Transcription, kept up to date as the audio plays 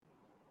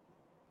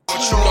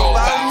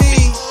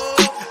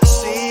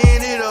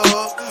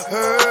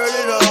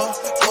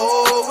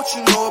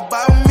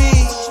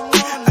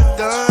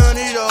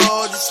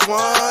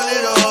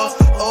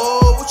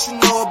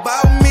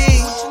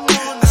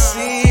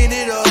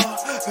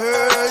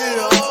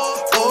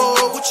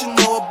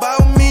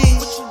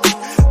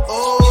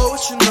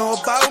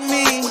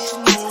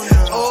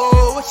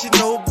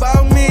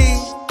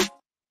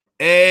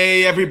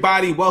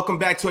everybody, welcome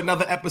back to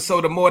another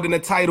episode of More Than a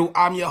Title.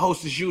 I'm your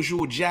host as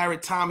usual,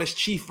 Jared Thomas,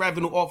 Chief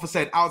Revenue Officer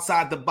at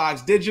Outside the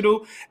Box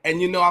Digital.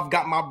 And you know I've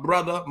got my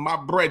brother, my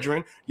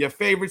brethren, your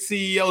favorite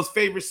CEO's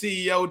favorite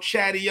CEO,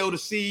 Chatty-O, the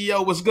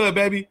CEO. What's good,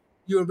 baby?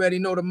 You already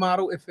know the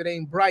motto. If it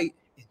ain't bright,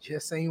 it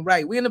just ain't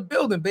right. We in the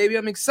building, baby.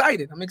 I'm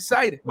excited.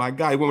 My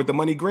guy, you went with the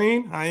money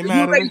green? I ain't you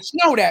mad at already it.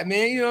 know that,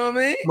 man. You know what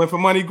I mean? Went for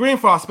money green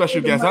for our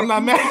special guest. I'm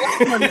not mad.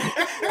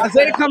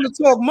 Isaiah come to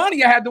talk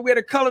money. I had to wear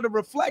the color to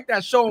reflect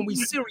that, showing we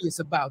serious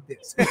about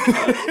this.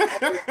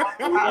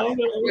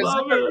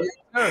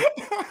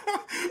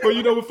 Well,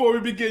 you know, before we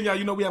begin, y'all,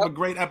 you know we have a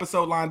great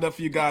episode lined up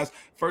for you guys.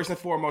 First and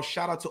foremost,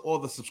 shout out to all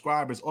the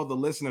subscribers, all the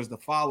listeners, the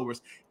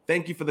followers.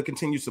 Thank you for the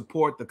continued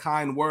support, the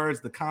kind words,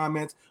 the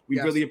comments.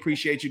 We really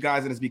appreciate you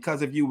guys, and it's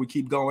because of you we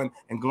keep going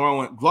and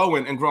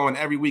glowing and growing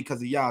every week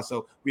because of y'all.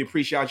 So we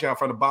appreciate y'all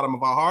from the bottom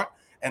of our heart.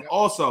 And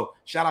also,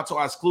 shout out to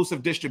our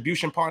exclusive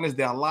distribution partners,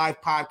 their live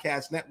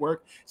podcast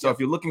network. So if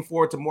you're looking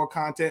forward to more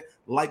content,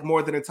 like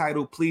More Than a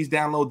Title, please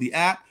download the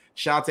app.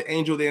 Shout out to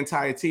Angel, the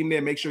entire team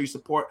there. Make sure you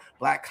support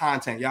Black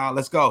content, y'all.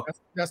 Let's go.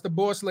 That's the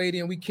boss lady,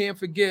 and we can't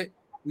forget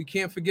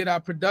our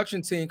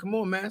production team. Come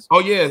on, man. Oh,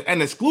 yeah,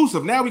 and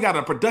exclusive. Now we got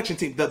a production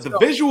team. The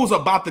visuals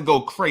are about to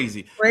go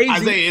crazy.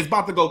 Isaiah is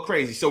about to go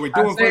crazy. So we're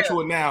doing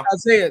virtual now.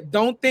 Isaiah,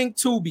 don't think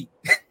Tubi.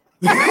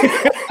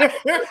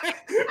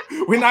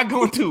 We're not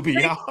going Tubi,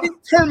 y'all.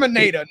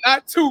 Terminator,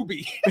 not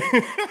Tubi.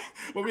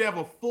 But we have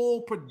a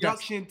full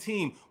production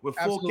team with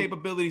full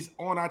capabilities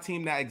on our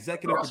team now.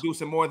 Executive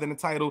producing More Than a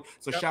Title.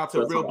 So shout out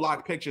to Real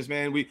Block Pictures,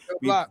 man. We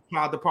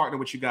proud to partner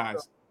with you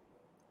guys.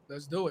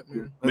 Let's do it,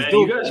 man.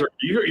 You guys are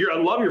I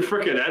love your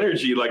freaking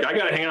energy. Like, I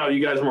gotta hang out with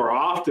you guys more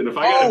often. If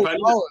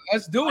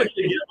let's do it.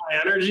 To get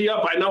my energy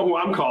up, I know who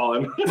I'm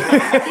calling.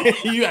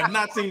 You have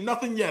not seen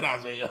nothing yet,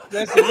 Isaiah.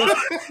 You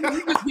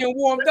just getting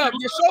warmed up.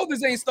 Your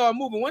shoulders ain't start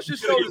moving. Once your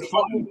shoulders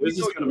start moving, this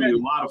is gonna be a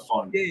lot of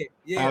fun.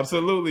 Yeah.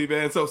 Absolutely,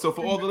 man. So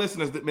for all the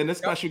listeners, man, this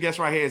special guest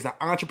right here is an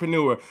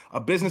entrepreneur, a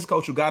business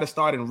coach who got to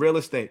start in real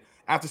estate.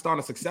 After starting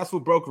a successful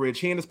brokerage,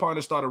 he and his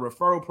partner started a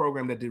referral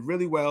program that did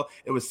really well.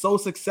 It was so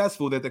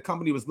successful that the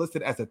company was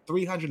listed as the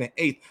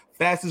 308th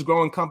fastest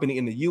growing company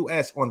in the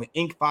U.S. on the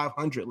Inc.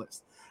 500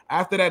 list.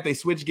 After that, they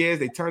switched gears.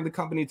 They turned the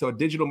company to a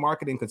digital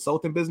marketing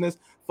consulting business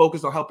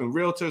focused on helping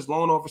realtors,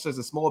 loan officers,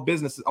 and small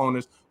business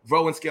owners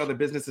grow and scale their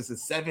businesses to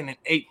 7 and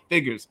 8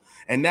 figures.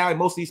 And now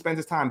mostly he spends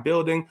his time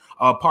building,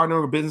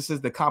 partnering with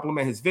businesses that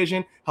complement his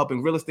vision,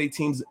 helping real estate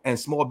teams and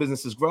small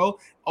businesses grow.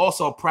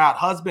 Also a proud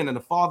husband and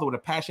a father with a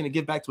passion to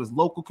give back to his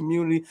local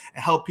community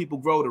and help people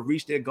grow to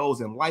reach their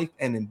goals in life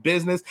and in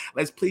business.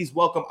 Let's please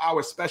welcome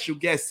our special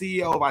guest,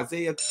 CEO of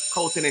Isaiah,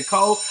 Colton &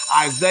 Co.,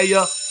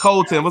 Isaiah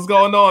Colton. What's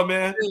going on,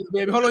 man? Hey,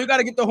 baby, hold on. You got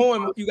to get the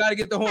horn. You got to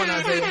get the horn,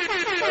 Isaiah.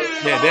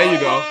 Yeah, there you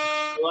go.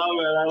 I love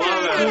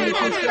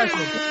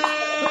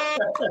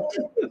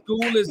it.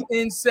 School is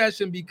in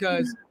session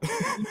because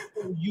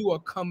you are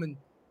coming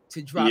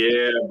to drop.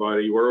 Yeah,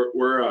 buddy. We're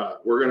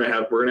gonna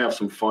have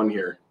some fun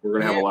here. We're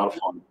gonna have a lot of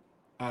fun.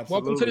 Absolutely.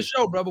 Welcome to the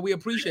show, brother. We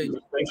appreciate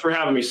you. Thanks for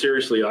having me.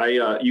 Seriously,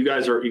 you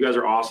guys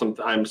are awesome.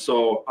 I'm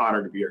so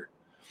honored to be here.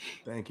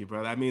 Thank you,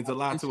 brother. That means a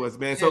lot to us,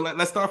 man. So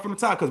let's start from the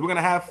top because we're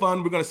gonna have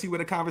fun. We're gonna see where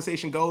the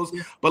conversation goes.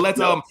 But let's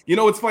you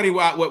know, it's funny.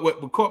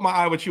 What caught my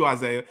eye with you,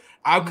 Isaiah?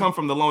 I've come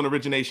from the loan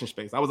origination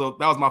space. That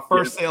was my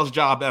first sales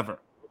job ever.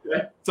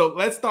 Okay. So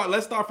let's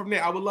start from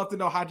there. I would love to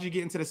know, how did you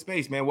get into the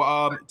space, man?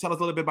 Well, tell us a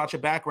little bit about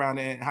your background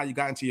and how you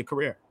got into your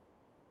career.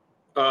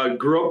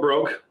 Grew up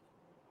broke.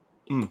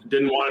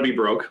 Didn't want to be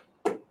broke.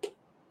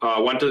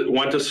 Went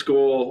to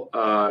school,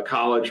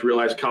 college.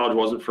 Realized college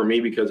wasn't for me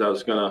because I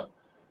was gonna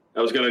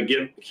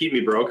keep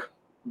me broke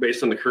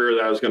based on the career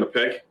that I was gonna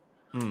pick.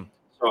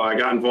 So I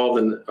got involved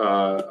in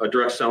a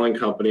direct selling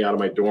company out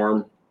of my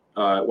dorm.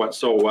 It went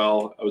so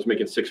well. I was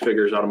making 6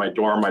 figures out of my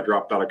dorm. I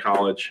dropped out of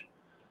college,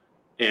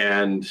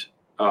 and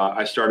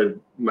I started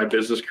my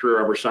business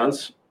career ever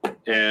since.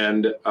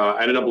 And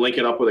I ended up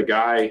linking up with a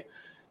guy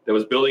that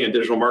was building a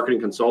digital marketing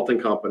consulting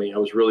company. I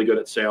was really good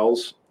at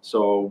sales,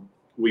 so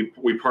we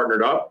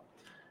partnered up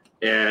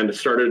and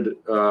started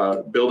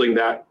building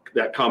that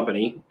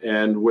company.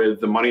 And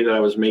with the money that I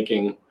was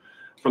making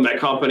from that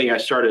company, I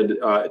started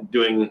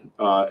doing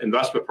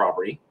investment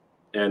property.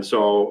 And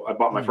so I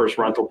bought my first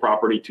rental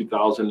property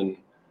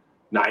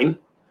 2009.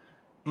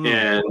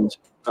 And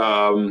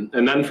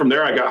then from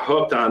there I got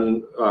hooked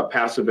on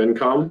passive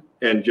income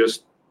and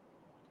just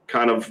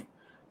kind of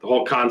the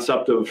whole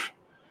concept of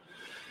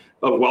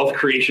wealth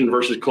creation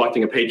versus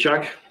collecting a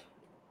paycheck.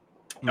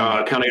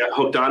 Kind of got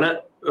hooked on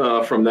it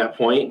from that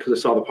point because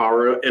I saw the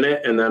power in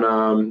it. And then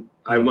I'm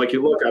like,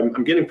 look,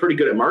 I'm getting pretty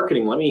good at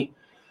marketing. Let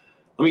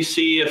me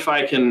see if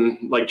I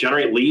can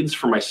generate leads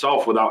for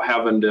myself without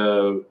having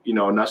to,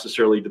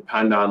 necessarily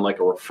depend on like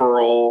a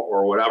referral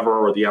or whatever,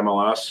 or the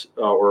MLS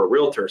or a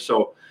realtor.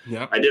 So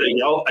I did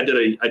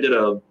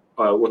a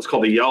what's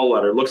called a Yell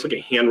letter. It looks like a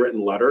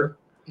handwritten letter.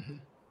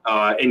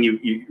 And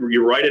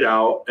you write it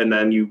out and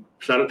then you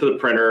send it to the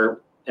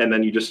printer and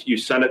then you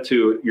send it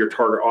to your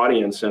target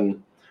audience.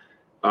 And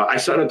I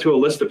sent it to a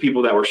list of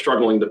people that were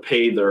struggling to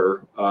pay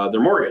their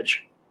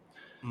mortgage.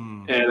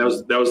 and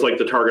that was like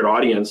the target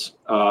audience.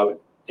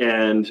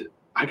 And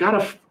I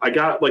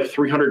got like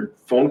 300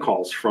 phone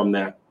calls from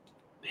that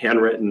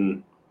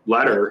handwritten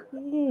letter,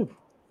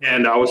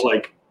 and I was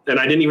like, and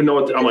I didn't even know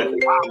what I'm like,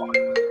 wow,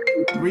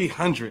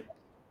 300.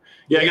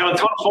 Yeah, I got a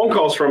ton of phone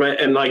calls from it,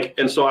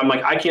 and so I'm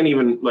like, I can't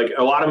even, like,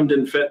 a lot of them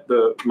didn't fit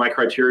my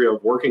criteria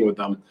of working with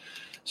them.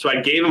 So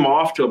I gave them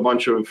off to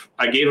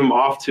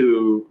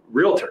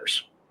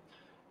realtors.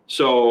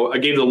 So I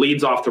gave the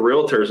leads off to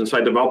realtors, and so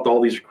I developed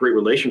all these great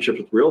relationships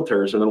with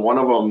realtors. And then one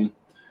of them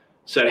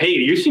said, "Hey,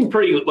 you seem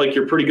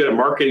you're pretty good at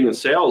marketing and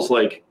sales.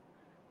 Like,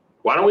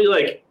 why don't we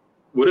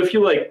what if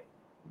you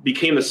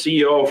became the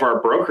CEO of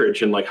our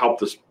brokerage and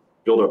helped us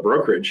build our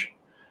brokerage?"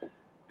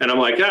 And I'm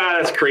like,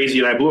 that's crazy.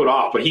 And I blew it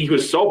off. But he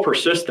was so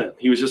persistent.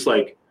 He was just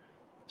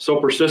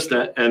so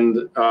persistent.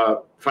 And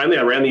finally,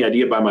 I ran the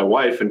idea by my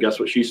wife, and guess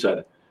what she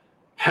said?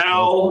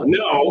 Hell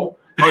no.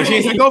 Oh,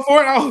 she said, go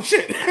for it? Oh,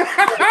 shit.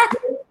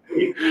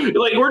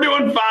 We're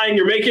doing fine.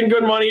 You're making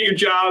good money at your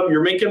job.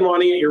 You're making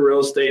money at your real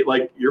estate.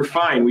 You're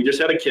fine. We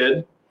just had a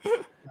kid.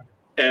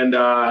 And,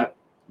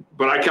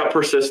 but I kept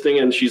persisting,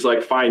 and she's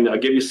like, fine, I'll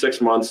give you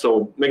 6 months.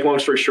 So make a long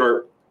story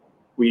short,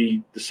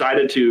 we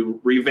decided to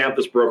revamp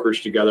this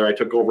brokerage together. I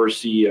took over as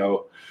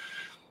CEO,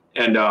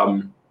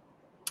 and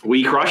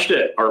we crushed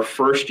it our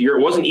first year.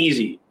 It wasn't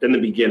easy in the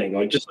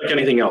beginning, just like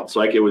anything else.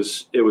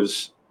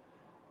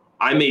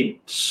 I made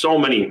so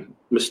many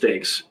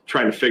mistakes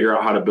trying to figure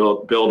out how to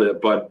build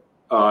it. But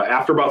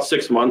after about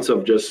 6 months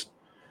of just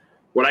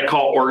what I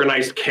call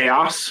organized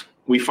chaos,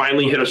 we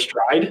finally hit a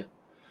stride,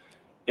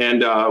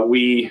 and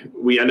we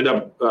ended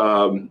up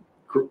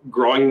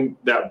growing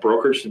that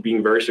brokerage to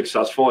being very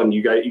successful. And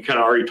you kind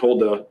of already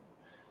told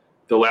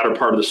the latter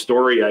part of the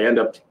story. I end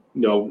up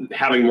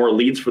having more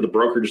leads for the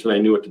brokerage than I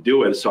knew what to do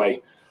with. So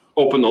I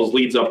opened those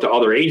leads up to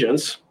other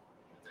agents,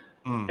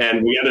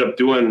 and we ended up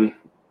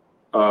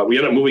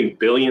moving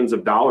billions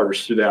of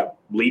dollars through that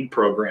lead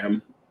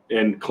program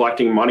and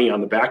collecting money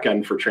on the back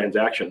end for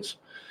transactions.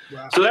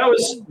 Wow. So that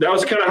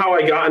was kind of how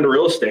I got into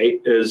real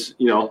estate is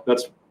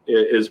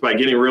by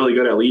getting really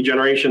good at lead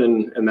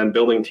generation and then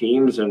building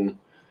teams. And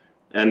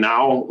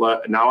now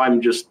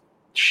I'm just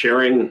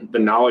sharing the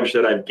knowledge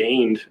that I've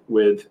gained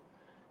with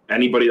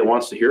anybody that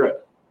wants to hear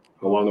it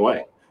along the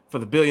way. For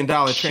the $1 billion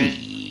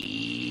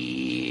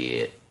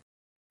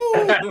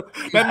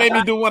that made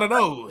me do one of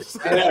those.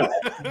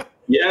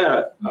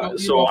 Yeah.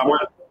 So I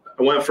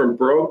went from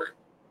broke,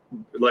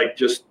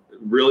 just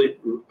really,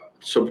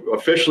 so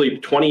officially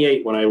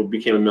 28 when I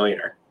became a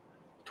millionaire.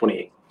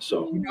 28.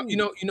 So you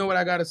know what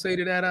I got to say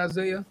to that,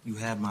 Isaiah? You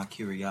have my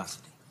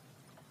curiosity,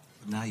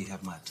 but now you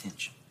have my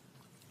attention.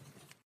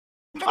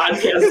 I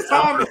can't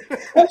stop it.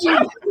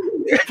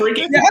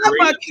 Freaking you have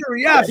my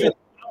curiosity.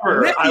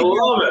 I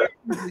love it.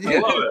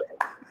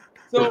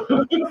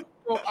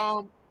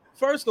 So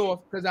first off,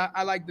 because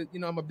I like the,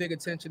 I'm a big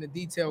attention to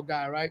detail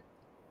guy, right?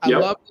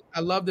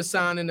 I love the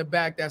sign in the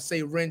back that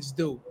say rents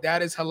due.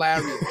 That is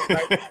hilarious.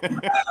 Right?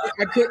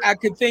 I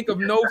could think of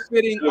no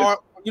fitting art.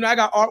 I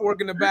got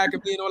artwork in the back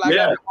of me,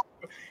 got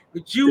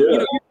but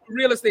you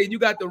real estate, you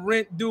got the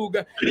rent due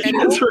guy. And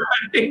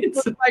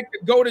it's like the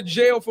go to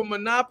jail for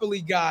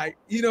Monopoly guy.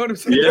 You know what I'm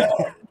saying? Yeah.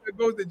 It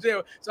goes to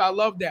jail. So I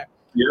love that.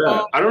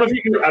 Yeah. I don't know if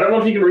you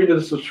can read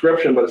the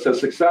subscription, but it says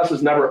success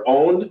is never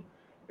owned.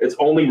 It's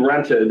only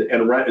rented,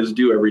 and rent is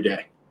due every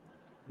day.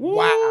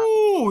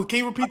 Wow. Can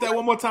you repeat that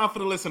one more time for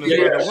the listeners?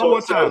 Yeah. One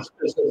more time.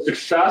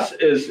 Success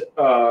is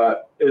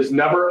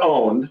never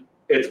owned.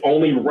 It's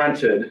only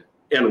rented,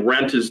 and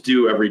rent is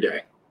due every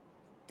day.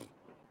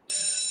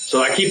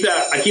 So I keep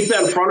that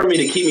in front of me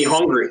to keep me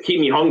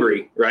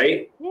hungry,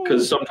 right?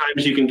 Because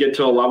sometimes you can get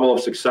to a level of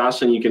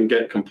success and you can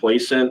get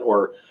complacent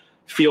or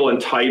feel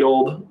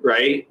entitled,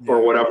 right? Yeah.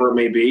 Or whatever it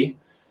may be.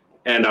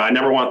 And I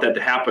never want that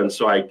to happen.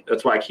 So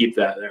that's why I keep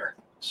that there.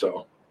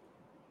 So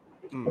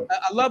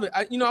I love it.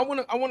 I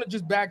want to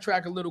just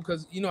backtrack a little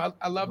because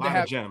I love to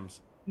have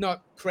gems.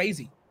 No,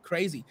 crazy.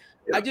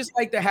 Yeah. I just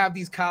like to have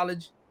these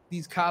college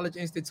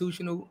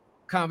institutional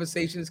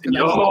conversations. I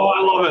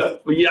love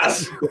it.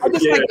 Yes. I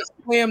just like to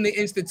slam the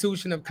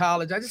institution of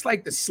college. I just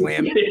like to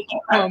slam it.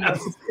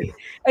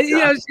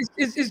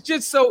 It's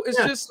just so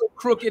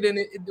crooked, and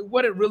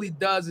what it really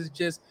does is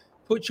just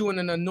put you in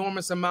an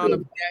enormous amount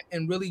of debt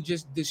and really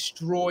just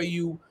destroy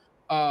you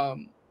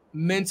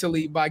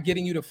mentally by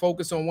getting you to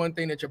focus on one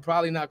thing that you're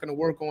probably not going to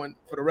work on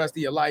for the rest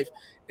of your life,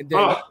 and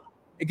then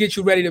it gets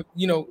you ready to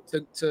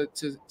to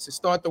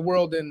start the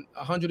world in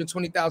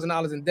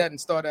 $120,000 in debt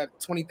and start at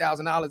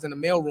 $20,000 in the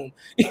mailroom.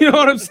 You know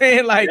what I'm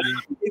saying?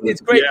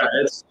 It's great. Yeah,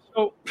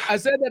 so I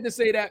said that to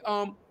say that.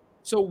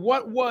 So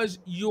what was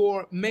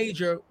your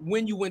major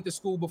when you went to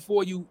school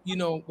before you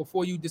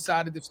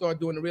decided to start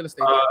doing the real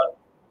estate?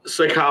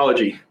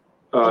 Psychology.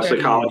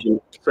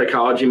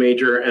 Psychology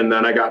major, and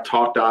then I got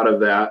talked out of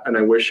that, and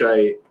I wish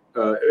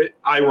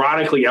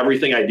ironically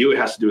everything I do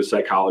has to do with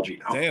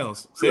psychology now.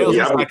 Sales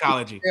and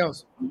psychology.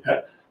 Sales.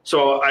 Yeah.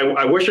 So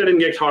I wish I didn't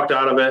get talked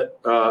out of it.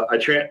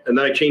 And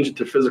then I changed it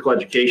to physical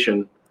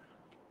education.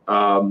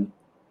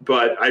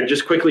 But I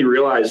just quickly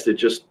realized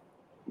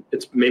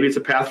maybe it's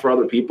a path for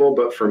other people,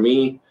 but for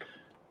me,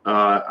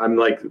 I'm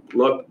like,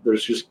 look,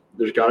 there's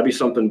got to be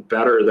something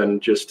better than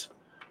just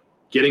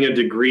getting a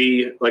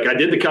degree. Like I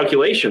did the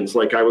calculations.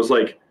 Like I was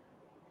like,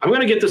 I'm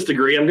going to get this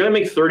degree. I'm going to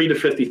make 30 to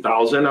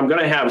 50,000. I'm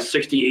going to have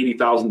 $60,000,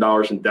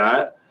 $80,000 in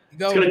debt.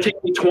 It's going to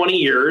take me 20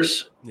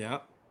 years. Yeah.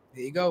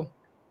 There you go.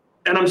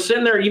 And I'm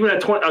sitting there even at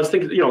 20, I was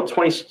thinking,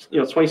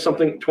 20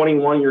 something,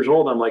 21 years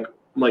old. I'm like,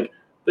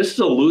 this is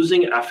a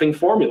losing effing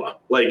formula.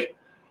 Like,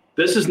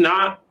 this is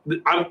not,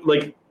 I'm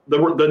like,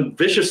 the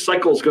vicious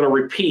cycle is going to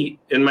repeat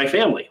in my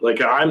family. Like,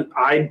 I'm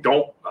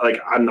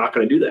not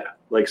going to do that.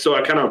 Like, so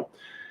I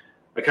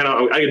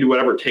could do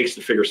whatever it takes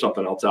to figure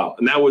something else out.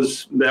 And that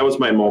was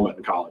my moment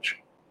in college.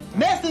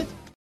 Message.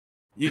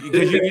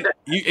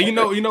 You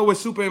know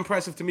what's super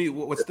impressive to me,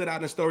 what stood out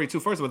in the story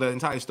too. First of all, the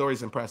entire story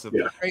is impressive.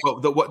 Yeah.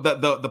 But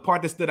the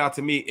part that stood out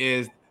to me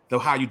is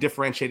how you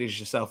differentiated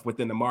yourself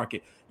within the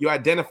market. You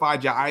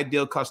identified your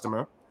ideal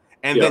customer,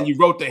 and then you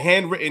wrote the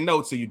handwritten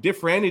notes. So you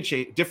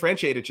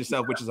differentiated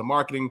yourself, which is a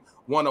marketing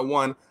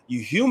 101.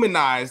 You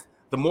humanized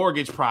the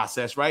mortgage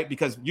process, right?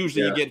 Because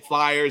usually you get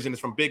flyers and it's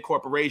from big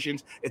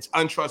corporations. It's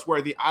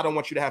untrustworthy. I don't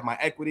want you to have my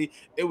equity.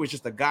 It was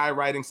just a guy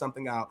writing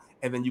something out,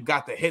 and then you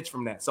got the hits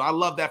from that. So I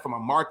love that from a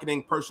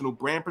marketing, personal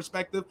brand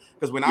perspective.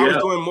 Because when I was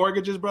doing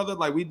mortgages, brother,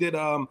 like we did,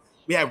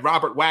 we had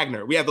Robert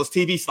Wagner. We had those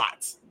TV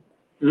slots.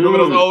 Remember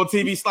those old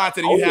TV slots?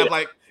 And you have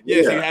so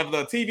you have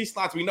the TV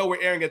slots. We know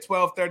we're airing at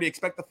 12:30.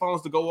 Expect the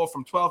phones to go off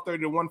from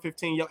 12:30 to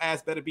 1:15. Your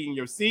ass better be in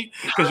your seat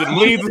because your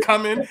leads are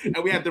coming. And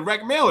we had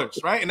direct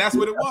mailers, right? And that's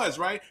what it was,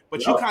 right?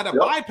 But you kind of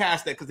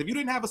bypassed that because if you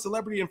didn't have a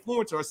celebrity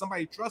influencer or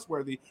somebody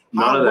trustworthy,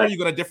 how are you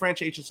going to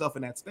differentiate yourself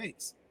in that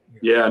space?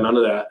 Yeah, none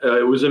of that.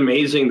 It was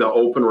amazing, the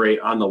open rate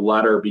on the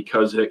letter,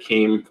 because it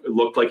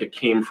looked like it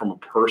came from a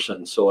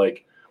person. So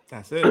like,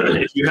 that's it.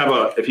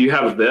 If you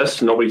have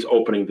this, nobody's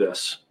opening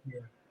this. Yeah.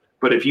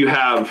 But if you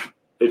have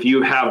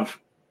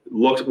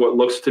what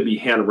looks to be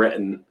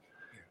handwritten,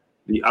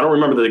 I don't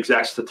remember the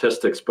exact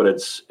statistics, but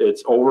it's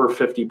over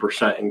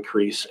 50%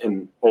 increase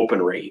in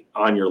open rate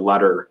on your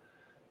letter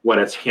when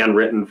it's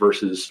handwritten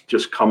versus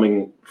just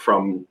coming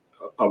from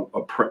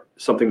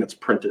something that's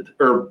printed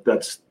or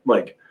that's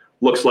like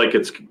looks like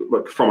it's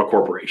from a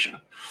corporation.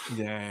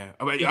 Yeah,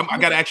 I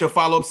got to ask you a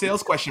follow-up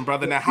sales question,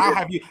 brother. Now,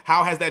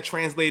 how has that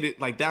translated,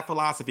 like that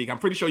philosophy? I'm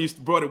pretty sure you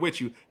brought it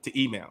with you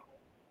to email.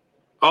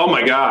 Oh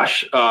my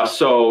gosh.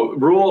 So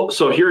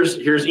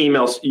here's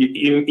email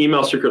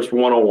secrets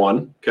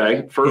 101.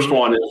 Okay. First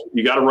one is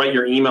you got to write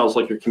your emails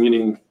like you're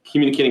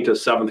communicating to a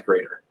seventh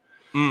grader.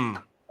 And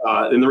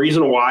the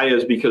reason why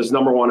is because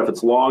number one, if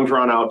it's long,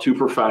 drawn out, too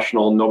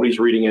professional, nobody's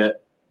reading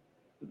it.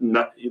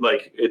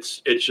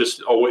 It's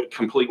just a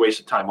complete waste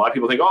of time. A lot of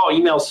people think, oh,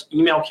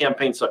 email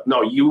campaigns suck.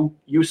 No, you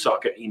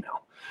suck at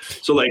email.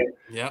 So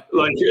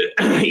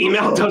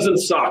email doesn't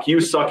suck. You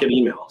suck at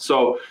email.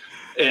 So,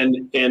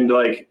 and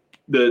like,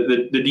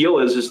 The deal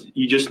is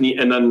you just need,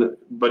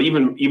 but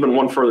even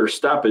one further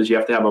step is you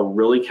have to have a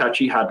really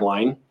catchy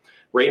headline.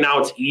 Right now,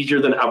 it's easier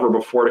than ever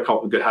before to come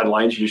up with good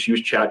headlines. You just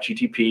use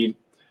ChatGPT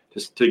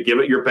just to give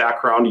it your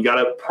background. You got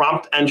to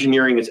prompt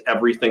engineering is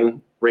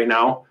everything right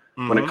now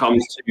when it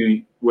comes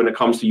to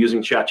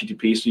using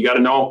ChatGPT. So you got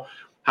to know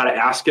how to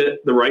ask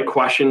it the right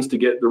questions to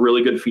get the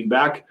really good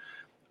feedback.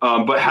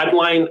 But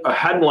a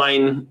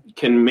headline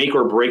can make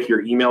or break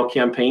your email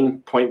campaign,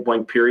 point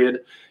blank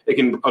period.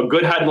 A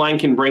good headline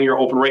can bring your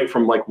open rate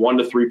from like 1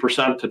 to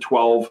 3% to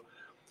 12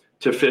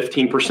 to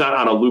 15%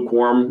 on a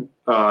lukewarm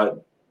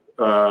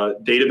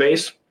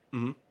database.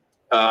 On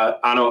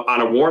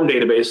a warm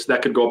database,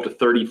 that could go up to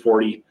 30,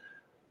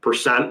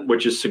 40%,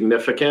 which is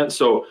significant.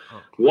 So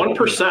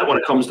 1% when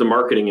it comes to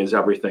marketing is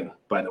everything,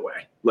 by the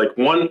way. Like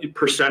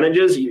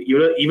percentages,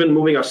 even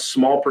moving a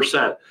small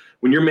percent.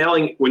 When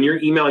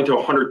you're emailing to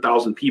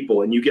 100,000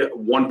 people and you get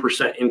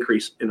 1%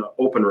 increase in an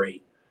open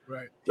rate,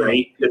 right?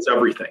 It's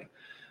everything.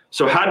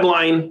 So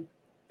headline,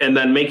 and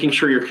then making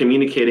sure you're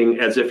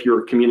communicating as if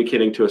you're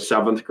communicating to a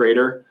seventh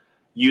grader,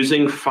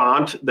 using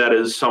font that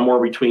is somewhere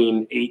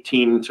between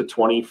 18 to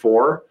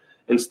 24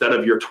 instead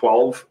of your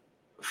 12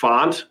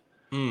 font.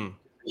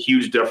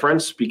 Huge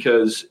difference,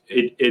 because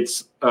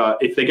it's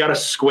if they got to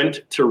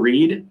squint to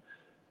read,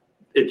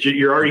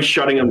 you're already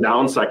shutting them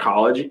down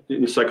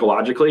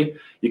psychologically.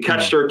 You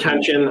catch their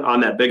attention on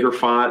that bigger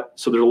font.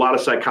 So there's a lot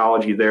of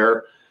psychology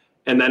there.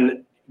 And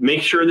then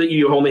make sure that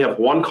you only have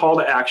one call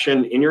to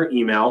action in your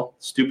email,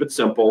 stupid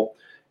simple.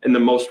 And the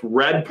most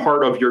read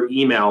part of your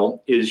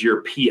email is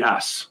your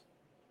PS.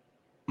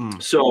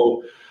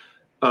 So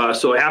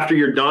after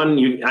you're done,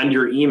 you end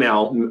your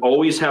email,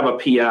 always have a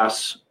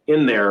PS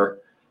in there,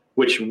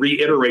 which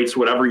reiterates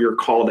whatever your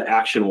call to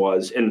action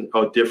was in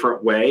a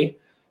different way.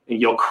 And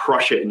you'll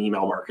crush it in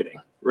email marketing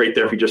right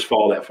there if you just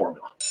follow that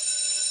formula.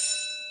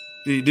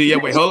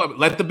 Wait, hold up.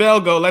 Let the bell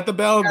go. Cut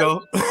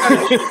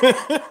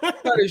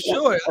it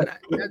short.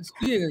 That's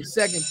in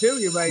second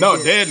period right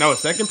there. No,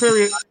 second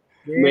period.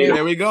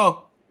 There we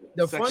go.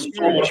 So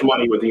much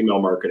money with email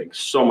marketing.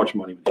 So much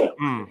money with email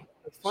marketing.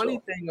 The funny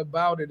thing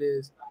about it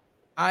is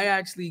I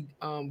actually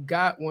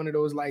got one of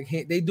those, like,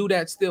 they do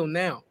that still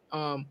now.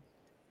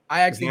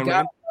 I actually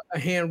got a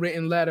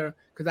handwritten letter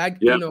because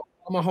you know,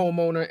 I'm a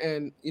homeowner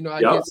and, you know, I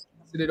get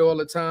solicited all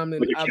the time. And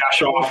like a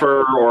cash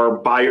offer or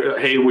buy,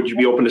 hey, would you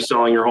be open to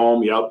selling your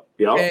home? Yep.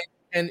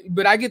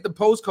 But I get the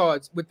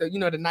postcards with the, you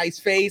know, the nice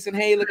face and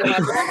hey, look at my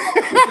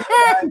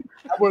I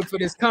work for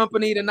this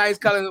company, the nice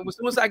color.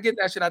 Once I get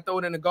that shit, I throw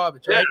it in the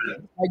garbage, right?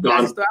 I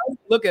just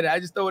look at it, I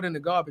just throw it in the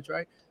garbage,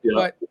 right? Yeah.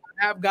 But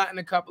I've gotten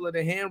a couple of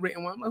the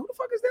handwritten ones. I'm like, who the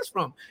fuck is this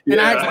from? And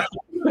I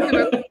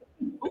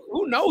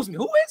who knows me?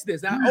 Who is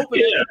this? And I open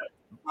it.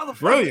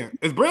 Brilliant.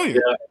 It's brilliant.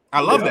 Yeah. I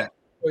love that.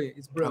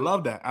 It's brilliant.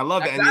 I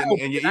love that.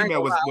 And your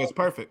email was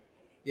perfect.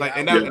 Like,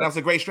 and that was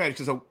a great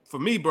strategy. So for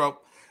me, bro,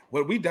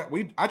 what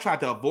I tried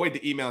to avoid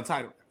the email and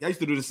title. I used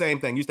to do the same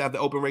thing. Used to have the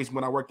open race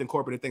when I worked in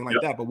corporate and things like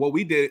that. But what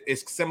we did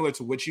is similar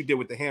to what you did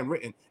with the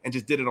handwritten and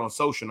just did it on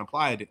social and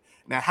applied it.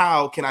 Now,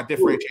 how can I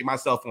differentiate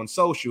myself on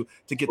social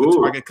to get the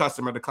target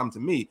customer to come to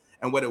me?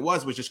 And what it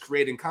was just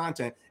creating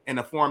content in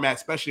a format,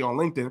 especially on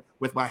LinkedIn,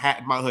 with my hat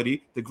and my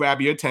hoodie to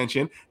grab your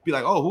attention. Be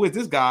like, oh, who is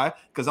this guy?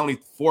 Because only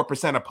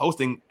 4% are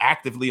posting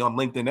actively on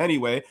LinkedIn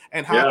anyway.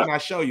 And how can I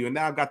show you? And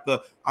now I've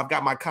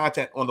got my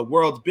content on the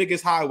world's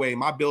biggest highway.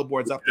 My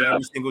billboard's up there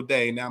every single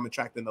day. Now I'm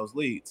attracting those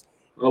leads.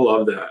 I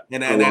love that.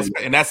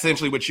 And that's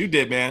essentially what you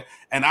did, man.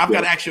 And I've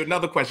got to ask you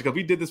another question because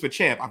we did this with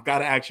Champ. I've got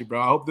to ask you,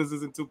 bro. I hope this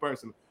isn't too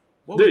personal.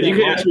 Dude, you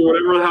can ask me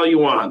whatever the hell you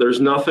want. There's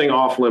nothing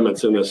off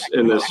limits in this.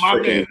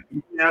 Freaking,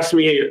 you can ask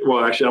me.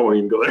 Well, actually, I won't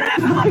even go there.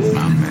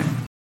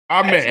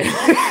 Amen.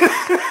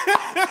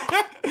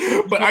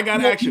 But I got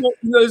to ask you.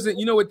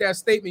 You know, with that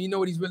statement, you know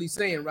what he's really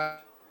saying, right?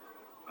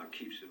 I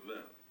keep it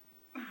love.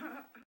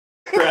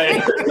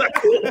 Right.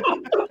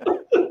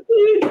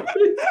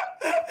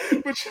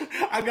 But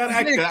I got to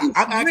ask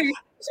you.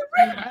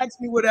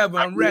 Ask me whatever.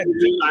 I'm ready.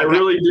 I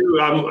really do.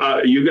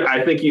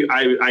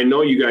 I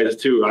know you guys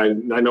too. I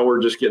know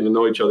we're just getting to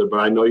know each other, but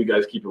I know you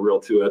guys keep it real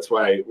too. That's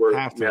why I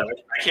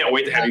can't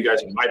wait to have you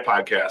guys on my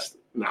podcast.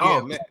 No.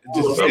 Oh man,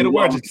 just say the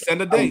word. Just send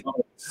a date.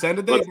 Send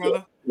a date,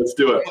 brother. Let's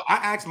do it. I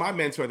asked my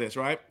mentor this,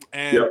 right?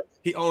 And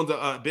he owns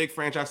a big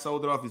franchise,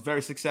 sold it off. He's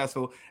very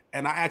successful.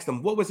 And I asked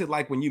him, what was it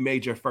like when you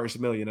made your first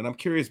 $1 million? And I'm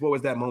curious, what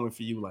was that moment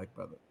for you like,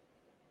 brother?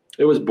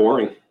 It was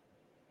boring.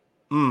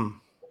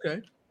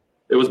 Okay.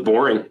 It was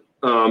boring.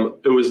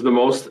 It was the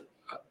most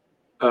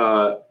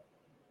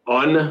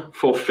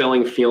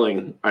unfulfilling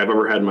feeling I've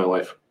ever had in my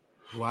life.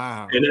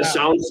 Wow. And it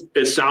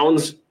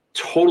sounds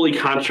totally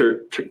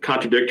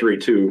contradictory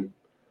too.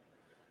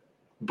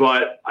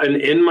 But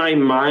in my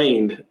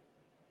mind,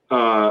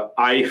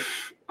 I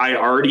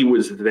already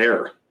was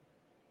there.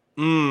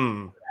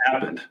 It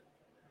happened.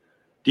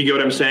 Do you get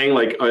what I'm saying?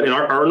 Like,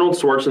 Arnold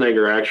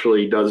Schwarzenegger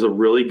actually does a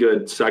really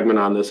good segment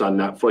on this on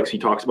Netflix. He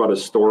talks about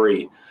his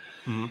story.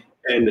 Mm-hmm.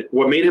 And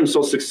what made him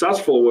so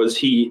successful was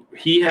he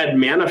had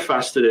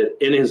manifested it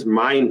in his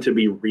mind to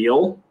be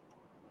real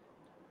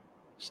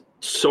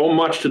so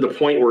much to the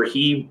point where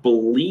he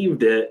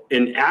believed it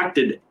and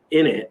acted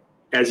in it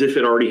as if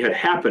it already had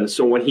happened.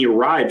 So when he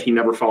arrived, he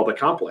never felt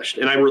accomplished.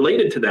 And I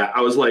related to that.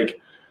 I was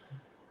like,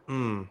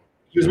 he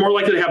was more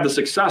likely to have the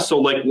success. So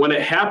like when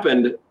it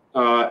happened,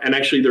 and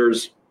actually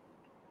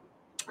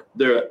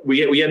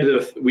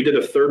we did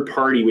a third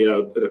party. We had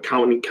an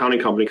accounting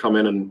company come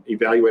in and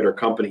evaluate our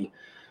company.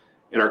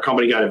 And our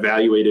company got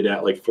evaluated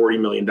at like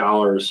 $40 million.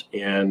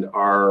 And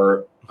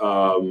our,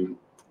 I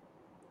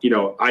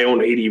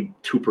owned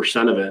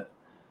 82% of it.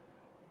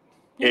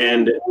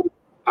 And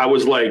I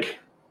was like,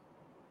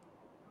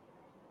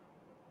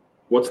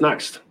 what's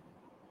next?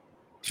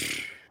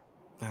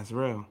 That's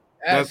real.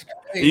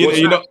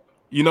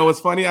 You know what's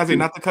funny? I say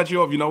not to cut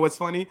you off. You know what's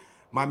funny?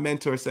 My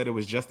mentor said it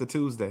was just a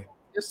Tuesday.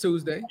 It's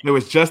Tuesday. It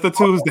was just a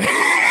Tuesday.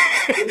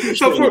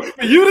 So for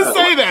you to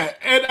say that,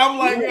 and I'm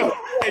like, hey,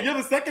 you're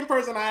the second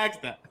person I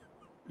asked that.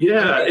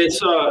 Yeah, it's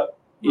good.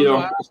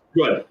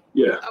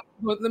 Yeah.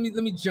 Let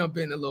me jump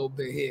in a little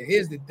bit here.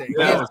 Here's the thing.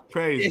 That was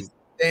crazy. Here's the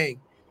thing.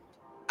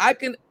 I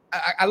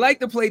like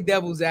to play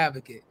devil's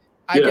advocate.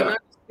 I can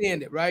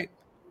understand it, right?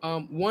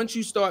 Once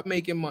you start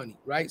making money,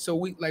 right? So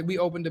we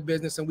opened a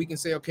business and we can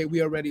say, okay,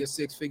 we already a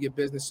 6-figure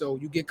business. So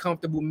you get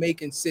comfortable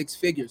making 6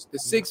 figures. The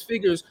 6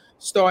 figures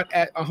start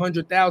at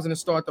 100,000 and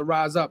start to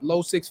rise up.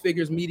 Low 6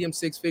 figures, medium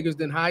 6 figures,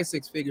 then high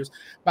 6 figures.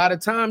 By the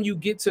time you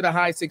get to the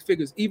high 6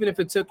 figures, even if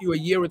it took you a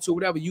year or two,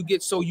 whatever, you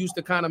get so used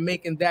to kind of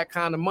making that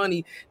kind of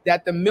money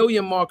that the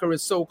million marker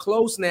is so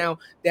close now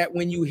that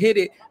when you hit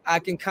it, I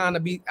can kind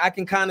of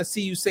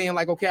see you saying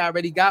like, okay, I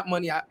already got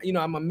money.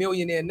 I'm a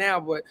millionaire now,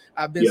 but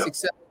I've been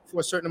successful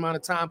for a certain amount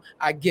of time.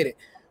 I get it.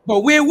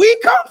 But where we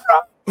come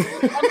from,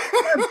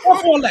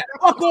 fuck all that.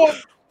 Fuck all.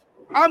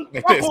 I'm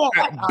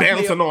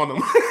bouncing on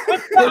them.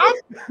 I'm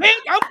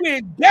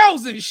paying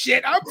bells and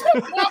shit. I'm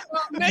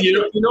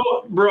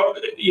bro.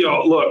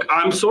 Look,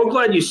 I'm so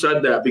glad you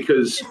said that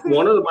because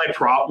one of my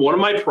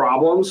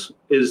problems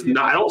is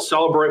I don't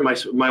celebrate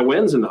my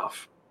wins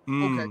enough.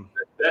 Okay.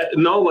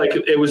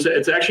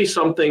 It's actually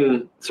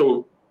something.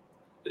 So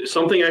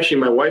something actually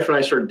my wife and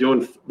I started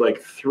doing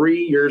like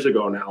 3 years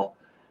ago now.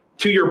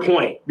 To your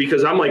point,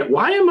 because I'm like,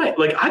 why am I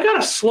like, I got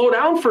to slow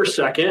down for a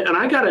second and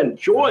I got to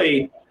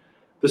enjoy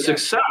the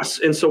success.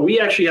 And so we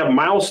actually have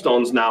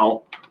milestones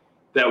now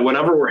that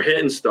whenever we're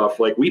hitting stuff,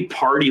 like we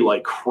party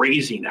like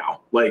crazy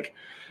now. Like,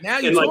 Now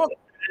and like,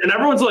 and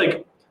everyone's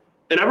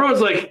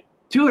like,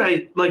 dude,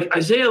 I like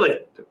Isaiah,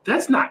 like,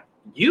 that's not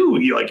you.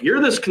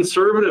 You're this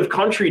conservative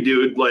country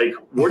dude. Like,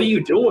 what are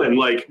you doing?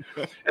 Like,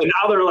 and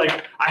now they're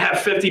like, I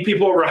have 50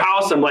 people over a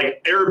house. I'm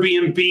like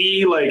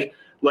Airbnb,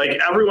 like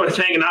everyone's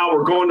hanging out.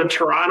 We're going to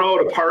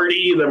Toronto to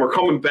party. Then we're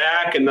coming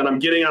back. And then I'm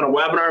getting on a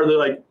webinar. They're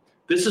like,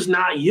 this is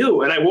not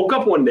you. And I woke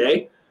up one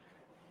day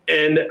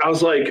and I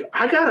was like,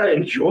 I gotta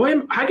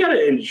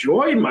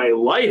enjoy my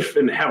life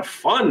and have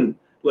fun.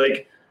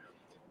 Like,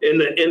 in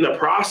the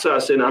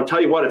process, and I'll tell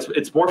you what,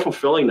 it's more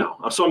fulfilling now.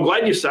 So I'm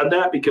glad you said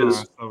that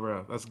because so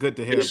real. That's good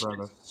to hear,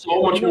 brother.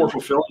 So much more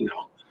fulfilling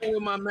now.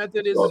 What my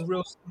method is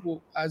real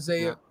simple,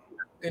 Isaiah.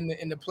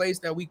 In the place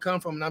that we come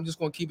from, and I'm just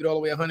going to keep it all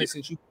the way 100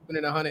 since you're keeping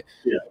it 100.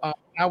 Yeah.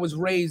 I was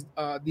raised.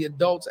 The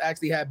adults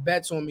actually had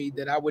bets on me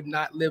that I would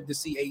not live to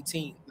see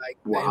 18. Like,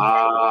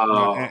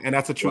 wow, and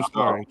that's a true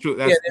story. True,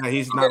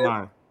 he's not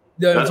lying.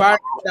 The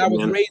environment that I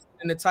was raised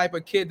in, the type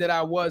of kid that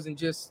I was, and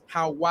just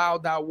how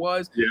wild I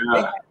was.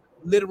 They had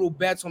literal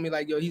bets on me,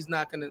 like, yo, he's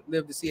not gonna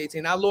live to see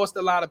 18. I lost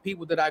a lot of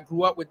people that I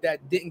grew up with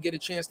that didn't get a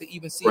chance to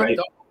even see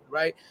adulthood,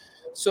 right?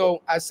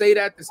 So I say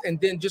that, and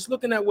then just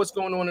looking at what's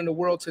going on in the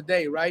world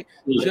today, right?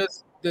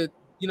 Just the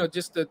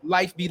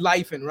life be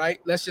lifing, right?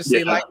 Let's just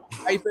say life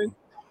lifing.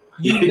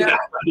 I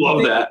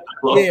love that.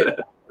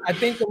 I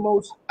think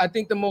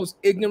the most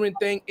ignorant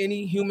thing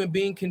any human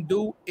being can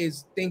do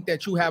is think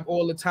that you have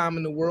all the time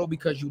in the world,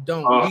 because you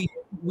don't.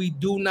 We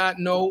do not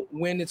know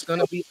when it's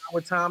gonna be our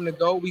time to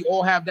go. We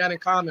all have that in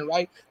common,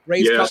 right?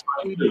 Race,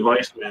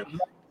 advice, man.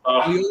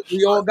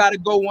 We all got to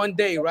go one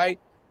day, right?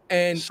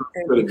 And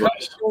because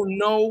you don't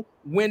know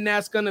when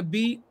that's gonna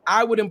be,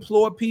 I would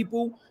implore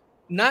people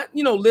not,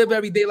 live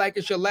every day like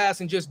it's your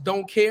last and just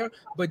don't care,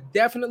 but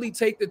definitely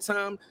take the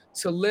time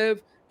to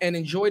live and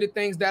enjoy the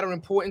things that are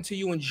important to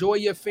you. Enjoy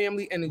your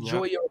family and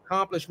enjoy your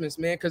accomplishments,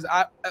 man. Because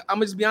I'm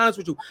gonna just be honest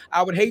with you.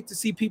 I would hate to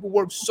see people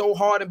work so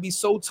hard and be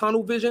so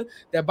tunnel vision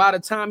that by the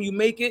time you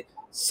make it,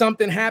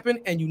 something happened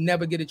and you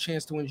never get a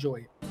chance to enjoy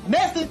it.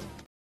 Message.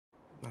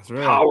 That's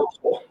real.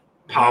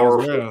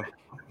 Powerful.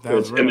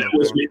 That's real. And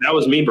that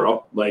was me,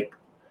 bro. Like,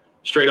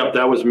 straight up,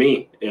 that was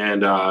me.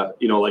 And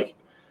like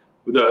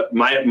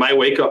my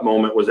wake up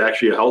moment was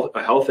actually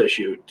a health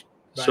issue.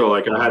 Right. So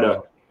like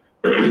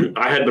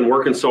I had been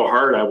working so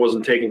hard, I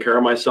wasn't taking care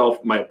of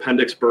myself. My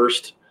appendix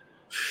burst.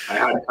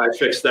 I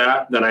fixed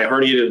that. Then I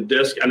herniated a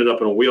disc, ended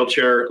up in a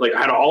wheelchair. Like,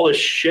 I had all this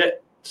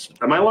shit.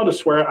 Am I allowed to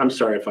swear? I'm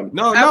sorry if I'm.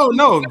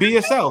 No. Be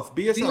yourself.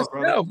 Be yourself,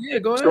 brother. Yeah,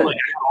 go ahead. So like,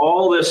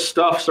 all this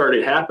stuff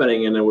started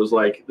happening, and it was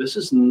like, this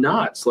is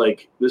nuts.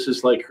 Like, this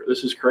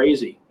is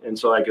crazy. And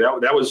so like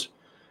that was,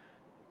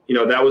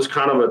 that was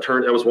kind of a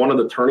turn. That was one of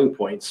the turning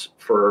points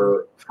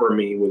for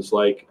me. Was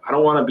like, I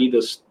don't want to be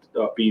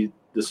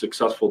the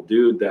successful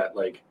dude that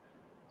like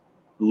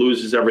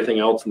loses everything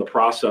else in the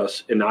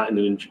process and not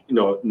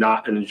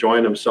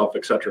enjoying himself,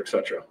 et cetera, et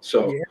cetera.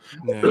 So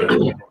that's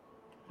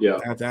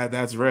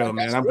real,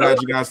 man. I'm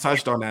glad you guys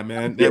touched on that,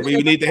 man. We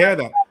need to hear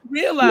that.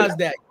 Realize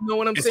that, you know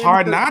what I'm saying? It's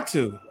hard not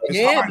to.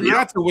 It's hard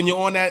not to when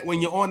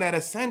you're on that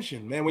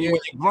ascension, man. When you're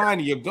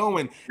grinding, you're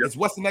going. It's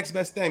what's the next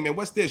best thing, man?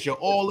 What's this? You're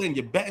all in.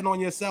 You're betting on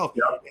yourself.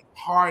 It's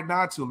hard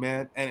not to,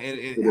 man. And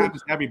it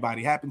happens to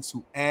everybody. It happens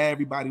to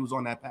everybody who's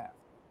on that path.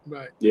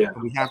 Right. Yeah.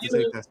 And we have to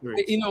take that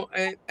serious.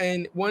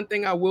 And one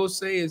thing I will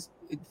say is,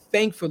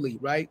 thankfully,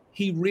 right,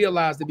 he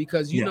realized it,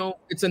 because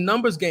it's a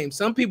numbers game.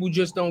 Some people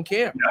just don't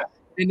care. Yeah.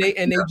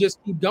 And they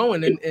just keep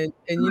going and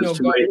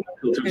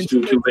it's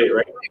too late,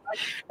 right?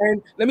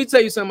 And let me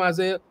tell you something,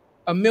 Isaiah.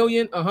 $1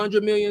 million,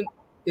 100 million,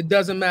 it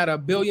doesn't matter.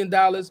 $1 billion.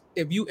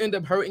 If you end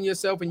up hurting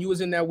yourself and you was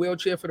in that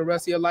wheelchair for the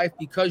rest of your life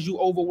because you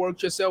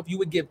overworked yourself, you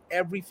would give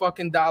every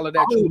fucking dollar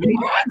that you made.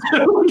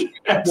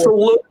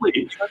 Absolutely.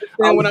 You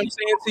understand what I'm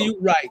saying to you?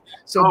 Right.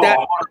 So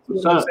that's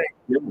what I'm saying.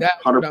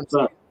 That's what I'm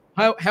saying.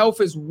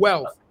 Health is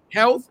wealth.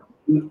 Health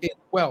is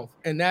wealth,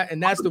 and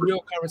that's the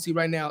real currency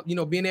right now.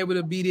 Being able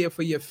to be there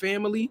for your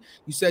family.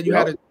 You said you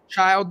had a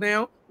child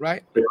now,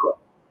 right?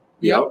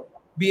 Yep.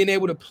 Being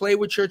able to play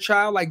with your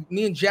child, like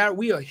me and Jared,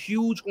 we are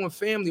huge on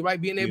family, right?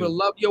 Being able to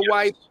love your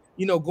wife,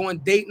 go on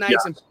date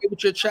nights and play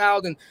with your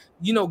child, and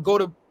go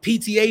to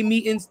PTA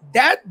meetings.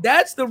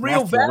 That's the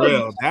real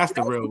value. That's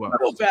the real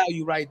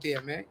value right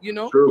there, man.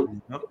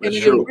 True. And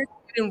it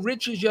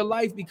enriches your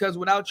life, because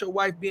without your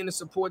wife being the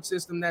support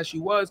system that she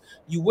was,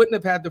 you wouldn't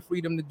have had the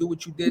freedom to do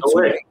what you did.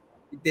 No way.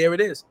 There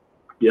it is.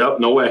 Yep.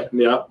 No way.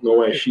 Yeah. No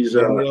way. She's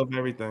love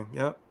everything.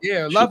 Yep.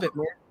 Yeah. Love it,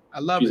 man. I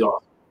love it. She's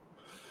awesome.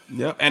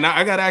 Yeah, and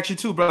I got to ask you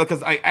too, brother,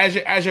 because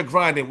as you're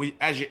grinding,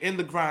 as you're in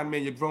the grind,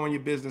 man, you're growing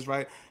your business,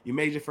 right? You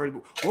made your first.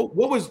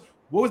 What was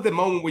the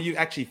moment where you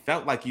actually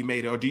felt like you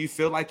made it, or do you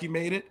feel like you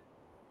made it?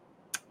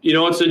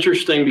 It's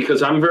interesting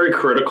because I'm very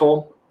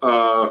critical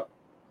about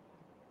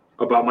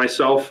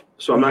myself,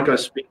 so I'm not going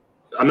to speak.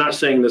 I'm not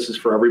saying this is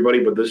for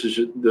everybody, but this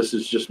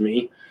is just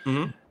me.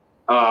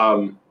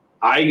 Mm-hmm.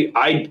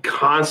 I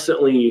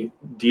constantly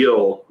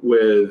deal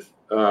with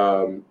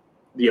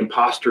the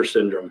imposter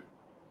syndrome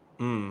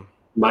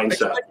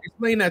mindset.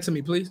 Explain that to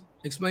me, please.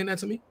 Explain that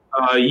to me.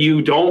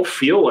 You don't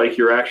feel like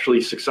you're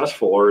actually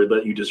successful or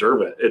that you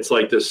deserve it. It's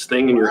like this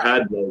thing in your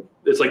head. I'm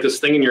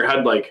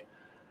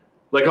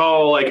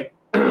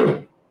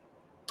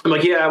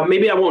like, yeah,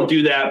 maybe I won't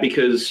do that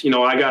because,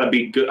 I gotta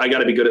be good. I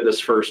gotta be good at this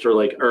first, or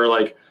I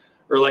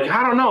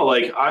don't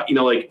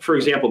know. For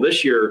example,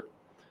 this year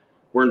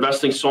we're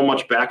investing so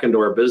much back into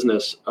our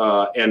business,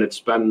 and it's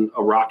been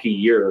a rocky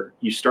year.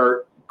 You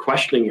start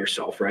questioning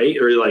yourself, right?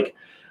 Or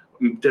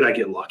did I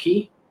get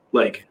lucky?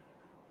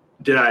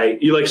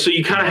 So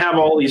you kind of have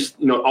all these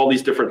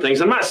different things.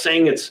 I'm not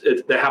saying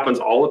that happens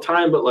all the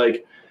time, but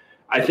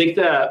I think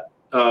that,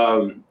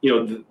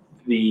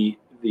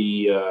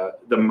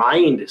 the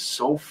mind is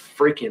so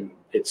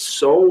it's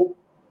so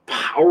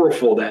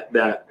powerful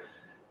that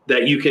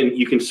you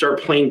can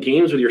start playing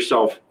games with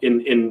yourself.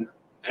 In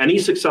any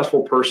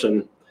successful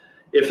person,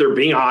 if they're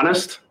being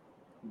honest,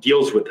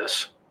 deals with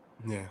this.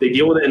 Yeah. They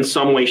deal with it in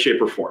some way,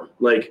 shape, or form.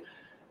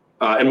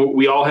 And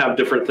we all have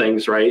different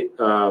things, right?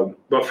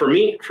 But for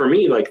me,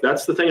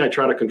 that's the thing I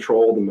try to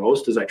control the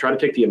most is I try to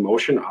take the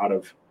emotion out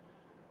of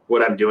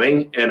what I'm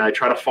doing, and I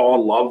try to fall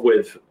in love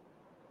with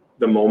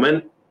the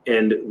moment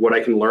and what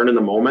I can learn in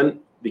the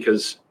moment,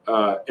 because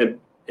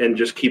and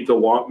just keep the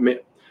long.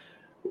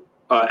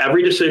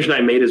 Every decision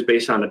I made is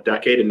based on a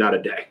decade and not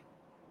a day.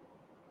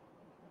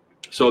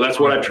 So that's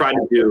what I've tried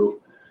to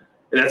do,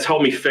 and that's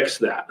helped me fix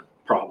that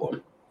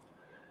problem.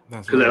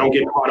 Because I don't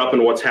get caught up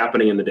in what's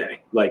happening in the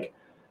day,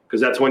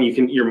 because that's when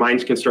your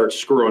minds can start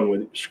screwing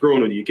with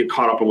you. You get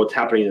caught up in what's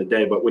happening in the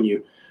day. But when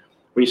you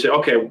say,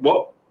 okay,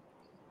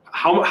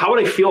 how would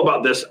I feel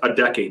about this a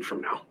decade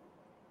from now?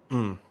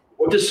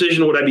 What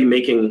decision would I be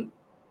making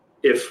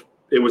if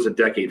it was a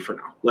decade from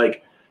now?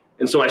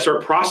 And so I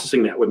start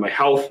processing that with my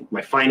health,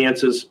 my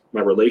finances,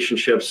 my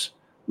relationships,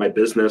 my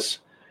business.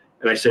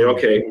 And I say,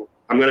 okay,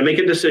 I'm going to make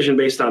a decision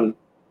based on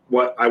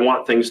what I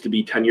want things to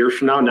be 10 years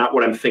from now, not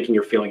what I'm thinking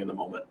or feeling in the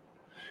moment.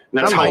 And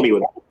that's helped me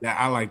with that.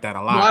 I like that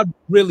a lot. No, I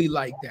really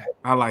like that.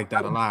 I like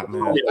that a lot,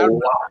 man.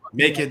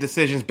 Make your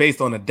decisions based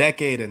on a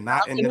decade and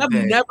not in the day. I've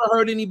never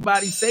heard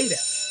anybody say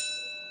that.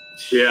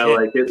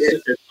 Yeah,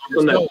 it's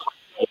something that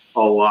a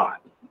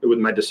lot with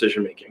my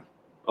decision making,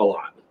 a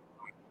lot,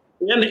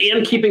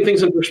 and keeping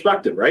things in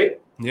perspective,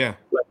 right? Yeah.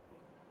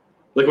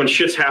 Like when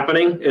shit's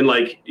happening and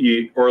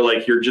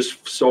you're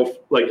just so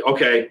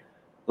okay,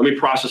 let me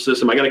process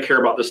this. Am I going to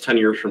care about this 10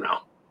 years from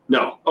now?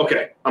 No.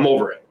 Okay, I'm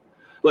over it.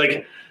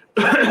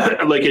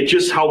 It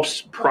just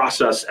helps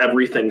process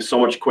everything so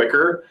much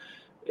quicker,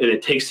 and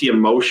it takes the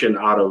emotion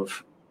out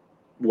of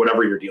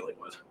whatever you're dealing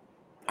with.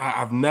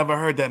 I've never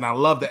heard that, and I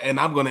love that, and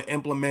I'm going to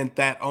implement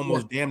that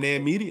almost damn near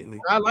immediately.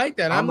 I like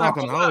that. I'm not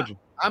going to hold you.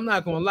 I'm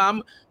not going to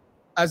lie.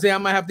 I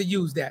might have to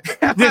use that.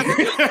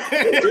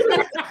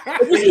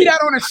 If you see that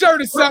on a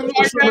shirt or something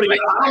like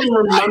that. I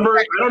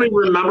don't even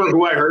remember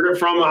who I heard it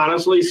from,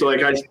 honestly. So I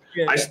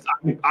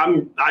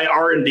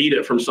R&D'd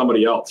it from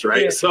somebody else,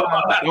 right? Yeah. So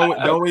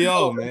don't we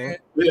all, man?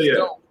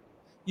 Yeah.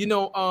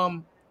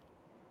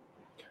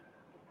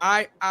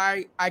 I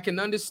can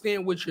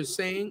understand what you're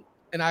saying,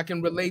 and I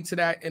can relate to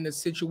that in the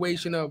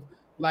situation of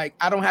I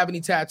don't have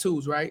any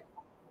tattoos, right?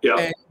 Yeah.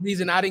 And the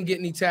reason I didn't get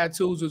any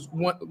tattoos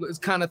was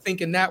kind of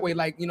thinking that way.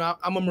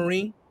 I'm a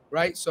Marine,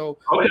 right? So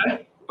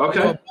okay.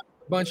 A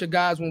bunch of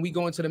guys, when we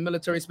go into the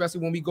military,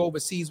 especially when we go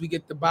overseas, we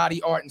get the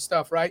body art and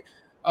stuff, right?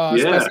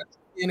 Especially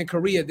in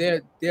Korea,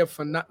 they're their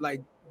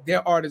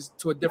art is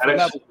to a different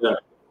level.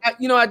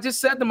 Yeah. I just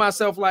said to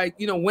myself,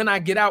 when I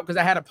get out, because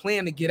I had a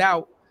plan to get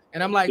out,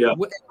 and I'm like,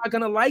 what, am I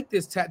gonna like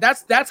this?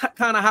 That's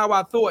kind of how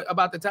I thought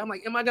about the time.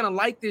 Like, am I gonna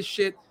like this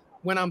shit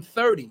when I'm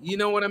 30? You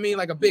know what I mean?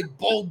 Like a big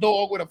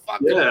bulldog with a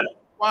fucking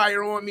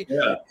fire on me.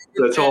 Yeah,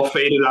 that's all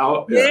faded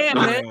out. Yeah,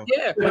 man.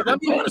 Yeah.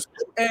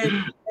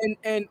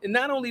 And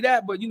not only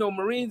that, but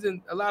Marines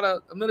and a lot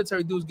of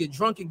military dudes get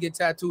drunk and get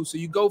tattoos. So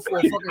you go for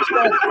a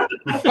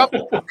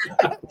fucking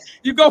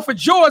you go for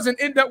Jaws and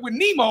end up with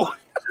Nemo.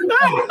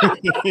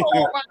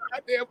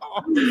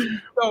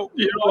 So,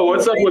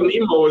 what's up with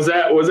Nemo? Was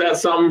that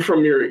something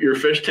from your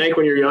fish tank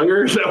when you're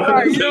younger?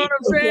 Right, you know what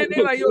I'm saying?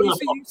 They're like, yo, you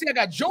see, I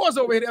got Jaws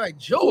over here. They're like,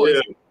 Jaws.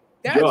 Yeah.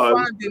 That's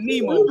Finding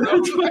Nemo.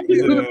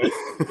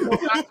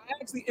 I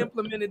actually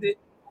implemented it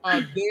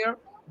there,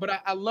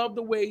 but I love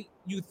the way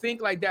you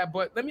think like that.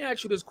 But let me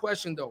ask you this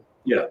question though.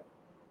 Yeah.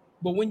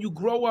 But when you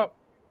grow up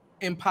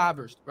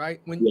impoverished, right?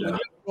 When you're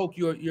broke,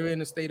 you're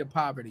in a state of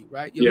poverty,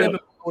 right? You're living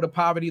below the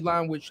poverty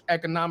line, which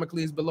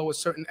economically is below a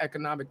certain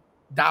economic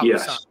dollar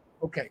sign.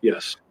 Okay.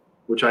 Yes.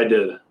 Which I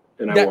did,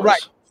 and I was.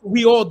 Right.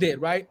 We all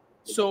did, right?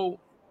 So,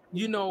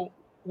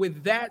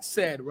 with that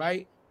said,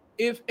 right?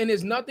 And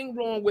there's nothing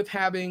wrong with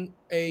having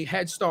a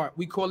head start.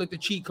 We call it the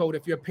cheat code.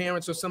 If your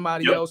parents or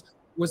somebody else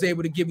was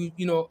able to give you,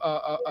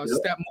 a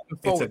step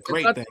moving forward. It's a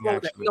great thing,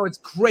 actually. It's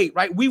great,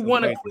 right? We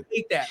want to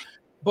create that.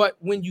 But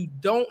when you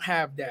don't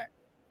have that,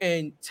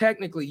 and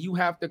technically you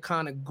have to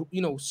kind of,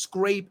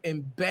 scrape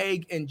and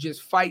beg and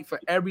just fight for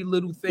every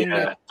little thing.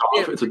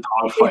 It's a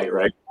dog fight,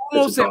 right?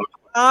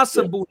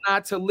 impossible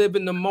not to live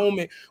in the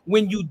moment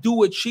when you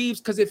do achieve,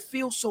 because it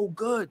feels so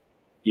good.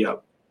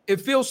 Yep.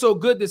 It feels so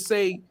good to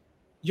say,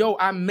 yo,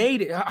 I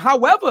made it.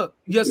 However,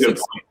 your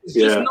success is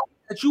just know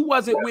that you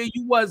wasn't where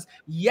you was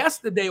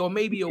yesterday or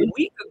maybe a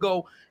week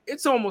ago.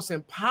 It's almost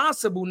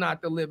impossible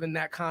not to live in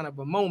that kind of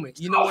a moment.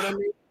 You know what I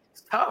mean?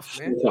 It's tough,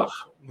 man. So tough.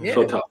 Yeah.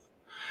 So tough.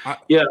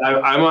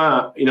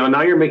 I'm you know,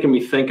 now you're making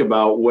me think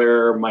about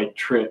where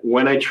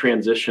when I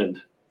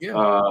transitioned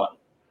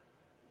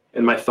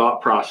in my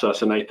thought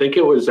process. And I think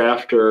it was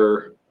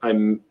after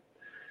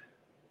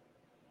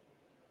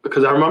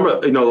because I remember,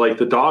 you know, like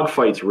the dog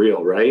fight's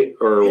real, right?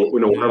 Or, you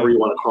know, whatever you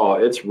want to call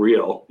it, it's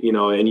real, you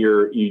know, and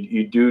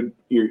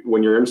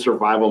when you're in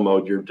survival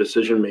mode, your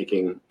decision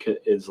making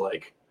is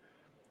like,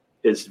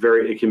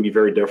 it can be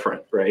very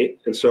different. Right.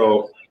 And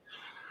so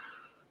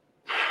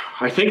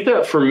I think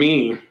for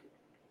me,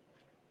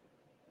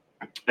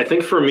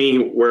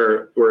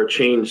 where it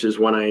changed is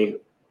when I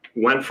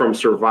went from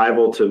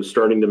survival to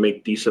starting to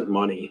make decent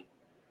money,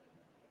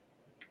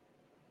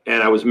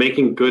 and I was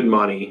making good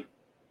money,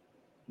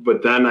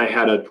 but then I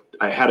had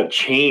a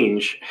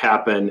change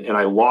happen and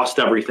I lost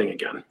everything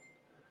again.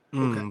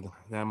 Okay.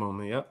 That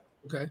moment. Yep.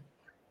 Okay.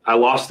 I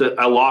lost it.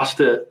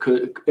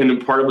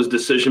 And part of it was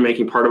decision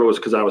making. Part of it was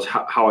because I was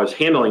how I was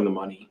handling the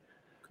money.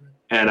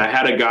 And I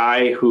had a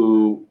guy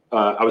who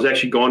I was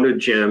actually going to a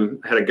gym.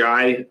 I had a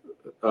guy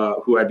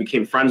who I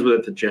became friends with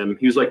at the gym.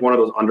 He was like one of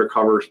those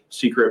undercover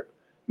secret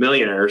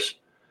millionaires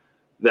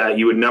that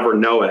you would never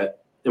know it.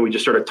 And we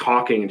just started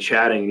talking and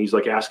chatting. And he's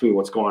like asking me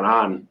what's going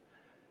on. And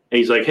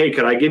he's like, hey,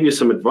 could I give you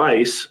some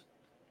advice?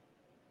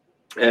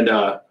 And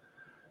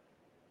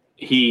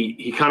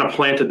he kind of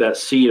planted that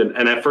seed.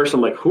 And at first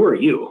I'm like, who are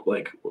you?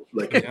 Like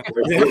That's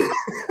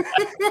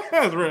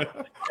right.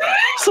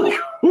 It's like,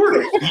 who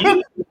are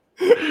you?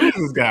 Who's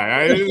this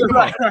guy?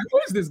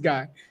 Who's this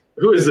guy?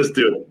 Who is this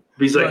dude?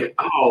 He's like,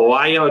 oh,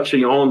 I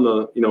actually own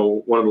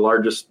one of the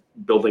largest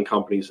building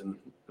companies in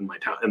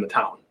the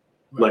town.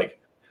 Right. Like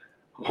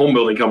home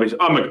building companies.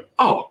 I'm like,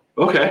 oh,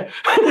 okay.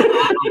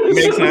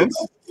 Makes sense.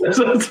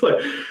 So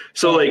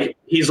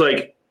he's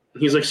like,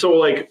 so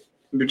like,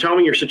 you're telling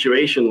me your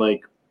situation,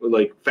 like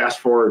fast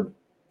forward,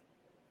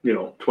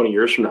 20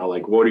 years from now,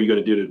 like, what are you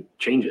going to do to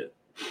change it?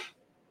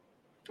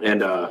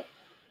 And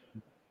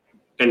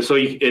so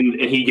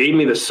he gave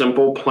me the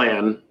simple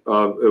plan.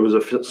 It was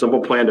a simple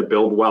plan to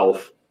build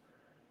wealth.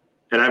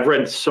 And I've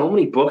read so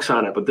many books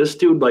on it, but this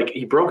dude, like,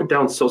 he broke it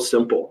down so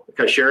simple.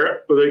 Can I share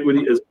it with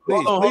you?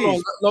 Hold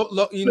on.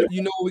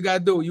 You know what we got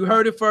to do. You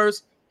heard it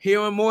first.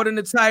 Hearing more than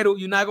the title.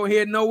 You're not going to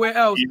hear it nowhere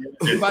else.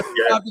 You're about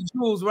to drop the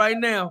jewels right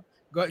now.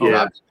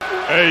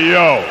 Hey,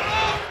 yo.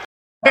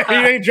 He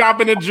ain't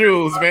dropping the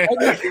jewels, man.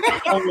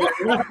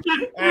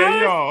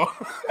 Hey, yo.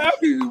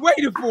 You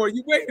waiting for it.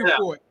 You waiting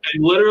for it.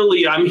 And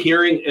literally, I'm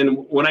hearing,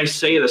 and when I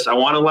say this, I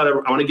want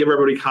to give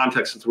everybody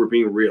context since we're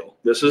being real.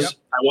 This is,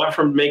 I went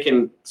from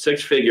making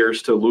 6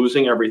 figures to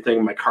losing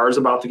everything. My car's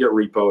about to get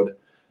repoed.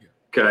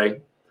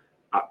 Okay.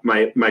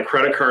 My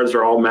credit cards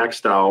are all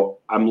maxed out.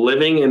 I'm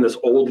living in this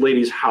old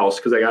lady's house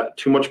because I got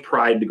too much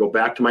pride to go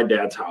back to my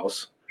dad's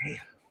house.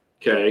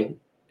 Okay.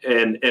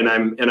 And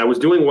I was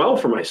doing well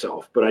for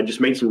myself, but I just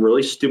made some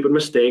really stupid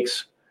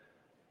mistakes.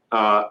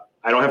 I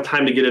don't have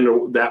time to get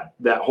into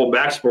that whole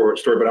backstory,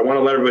 but I want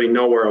to let everybody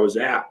know where I was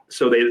at.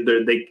 So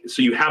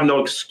so you have no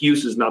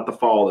excuses not to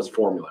follow this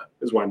formula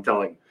is what I'm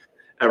telling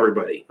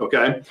everybody.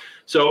 Okay.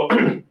 So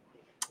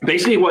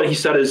basically what he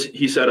said is,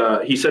 he said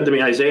to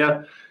me,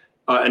 Isaiah,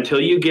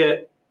 until you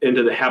get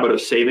into the habit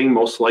of saving,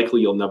 most likely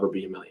you'll never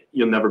be a million.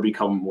 You'll never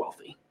become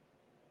wealthy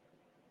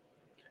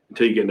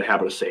until you get in the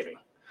habit of saving.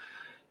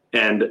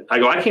 And I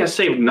go, I can't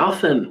save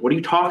nothing. What are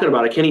you talking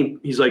about? I can't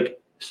even. He's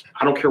like,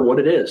 I don't care what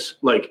it is.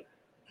 Like,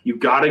 you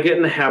got to get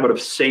in the habit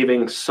of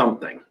saving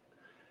something.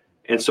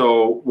 And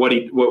so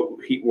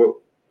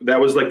that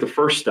was like the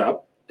first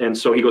step. And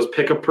so he goes,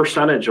 pick a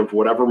percentage of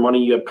whatever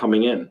money you have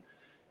coming in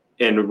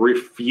and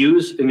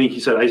refuse. And he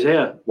said,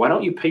 Isaiah, why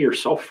don't you pay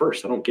yourself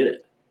first? I don't get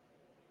it.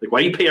 Like,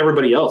 why do you pay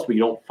everybody else, but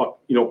you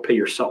don't pay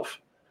yourself?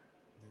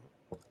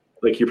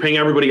 Like, you're paying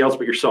everybody else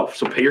but yourself.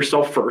 So pay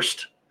yourself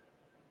first.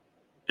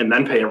 And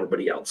then pay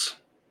everybody else.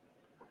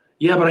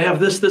 Yeah, but I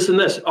have this, and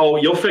this. Oh,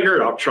 you'll figure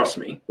it out. Trust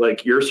me.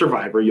 Like, you're a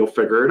survivor. You'll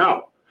figure it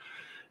out.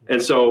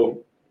 And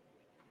so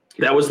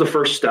that was the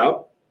first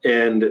step.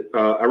 And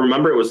I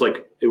remember it was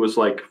like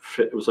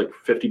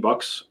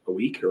 $50 a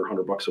week or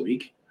 $100 a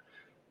week.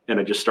 And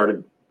I just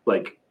started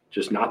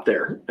just not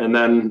there. And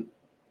then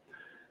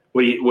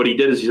what he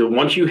did is he said,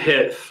 once you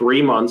hit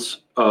 3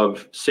 months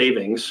of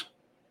savings,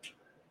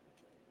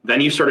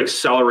 then you start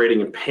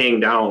accelerating and paying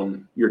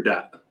down your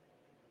debt.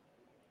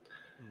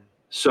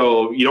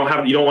 So you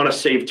don't want to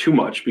save too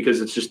much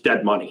because it's just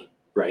dead money,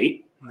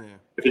 right? Yeah.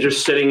 If it's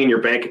just sitting in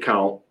your bank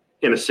account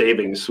in a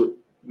savings,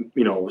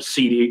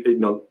 CD,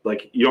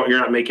 like you're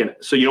not making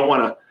it. So you don't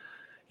want to.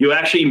 You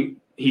actually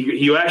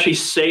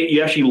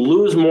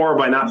lose more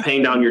by not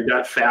paying down your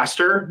debt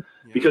faster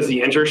because the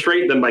interest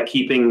rate than by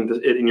keeping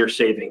it in your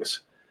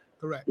savings.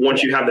 Correct.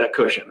 Once you have that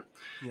cushion,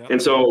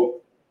 and so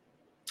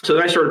So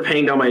then I started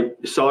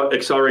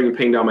accelerating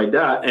paying down my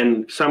debt,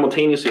 and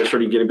simultaneously I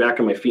started getting back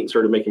on my feet and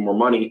started making more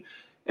money,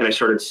 and I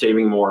started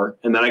saving more.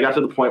 And then I got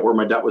to the point where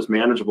my debt was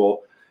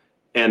manageable,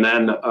 and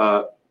then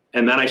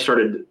I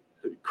started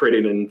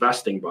creating an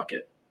investing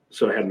bucket.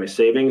 So I had my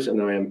savings and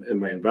then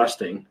my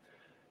investing,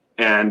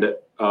 and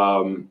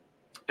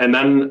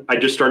then I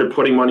just started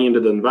putting money into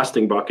the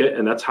investing bucket,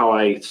 and that's how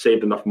I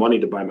saved enough money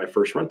to buy my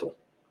first rental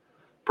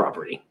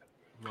property.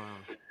 Wow.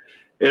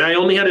 And I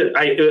only had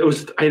I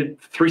had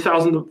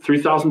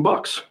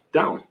 $3,000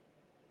 down,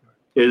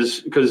 is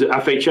because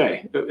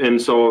FHA,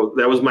 and so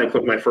that was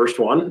my first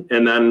one.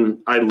 And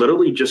then I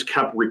literally just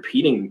kept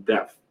repeating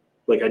that,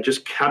 like I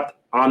just kept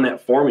on that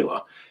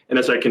formula. And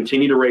as I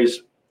continue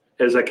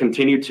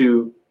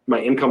to my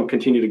income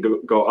continued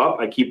to go up,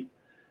 I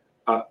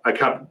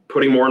kept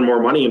putting more and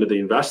more money into the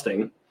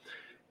investing,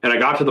 and I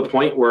got to the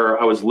point where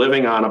I was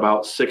living on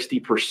about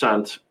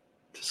 60%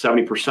 to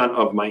 70%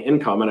 of my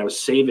income, and I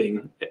was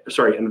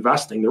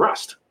investing the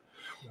rest.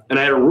 And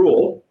I had a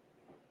rule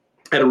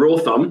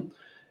of thumb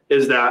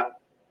is that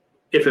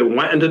if it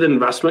went into the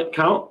investment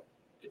account,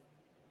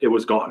 it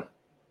was gone.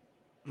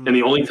 And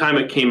the only time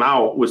it came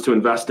out was to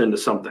invest into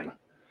something,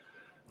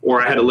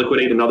 or I had to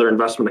liquidate another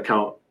investment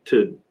account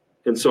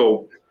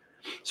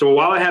so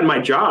while I had my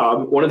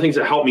job, one of the things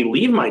that helped me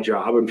leave my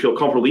job and feel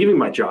comfortable leaving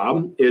my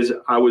job is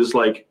I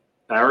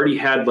already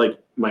had like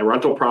my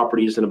rental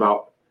properties in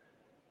about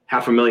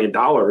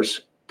 $500,000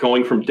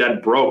 going from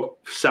dead broke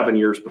 7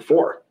 years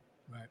before.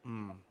 Right.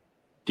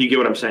 Do you get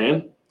what I'm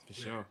saying? For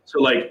sure.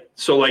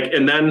 So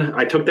and then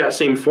I took that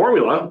same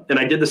formula and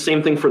I did the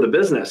same thing for the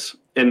business.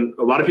 And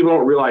a lot of people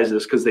don't realize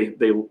this because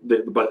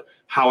but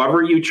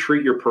however you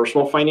treat your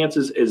personal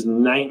finances is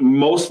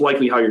most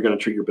likely how you're going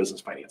to treat your business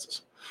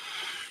finances.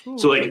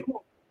 So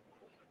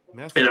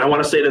and I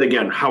want to say that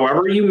again,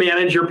 however you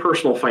manage your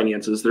personal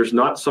finances, there's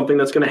not something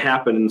that's going to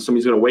happen and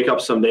somebody's going to wake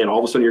up someday and all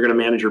of a sudden you're going to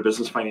manage your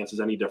business finances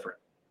any different.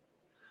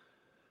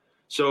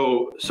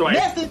 I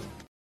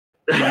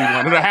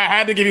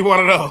had to give you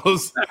one of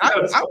those. I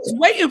was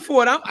waiting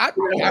for it. I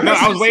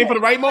was waiting for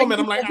the right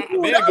moment. I'm like,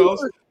 there it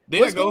goes.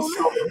 There it goes.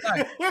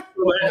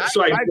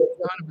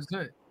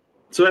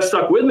 So that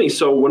stuck with me.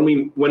 So when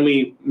we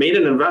made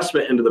an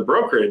investment into the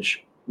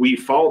brokerage, we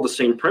followed the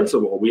same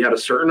principle. We had a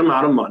certain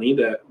amount of money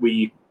that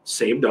we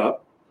saved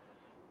up,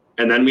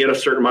 and then we had a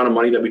certain amount of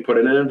money that we put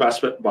in an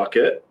investment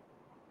bucket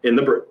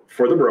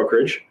for the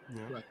brokerage.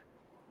 Yeah.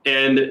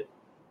 And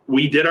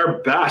we did our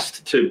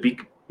best to pay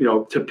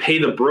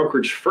the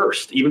brokerage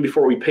first, even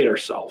before we paid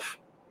ourselves.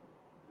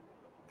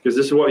 Because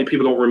this is what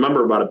people don't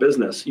remember about a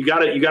business. You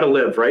gotta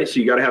live, right? So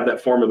you gotta have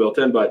that formula built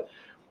in, but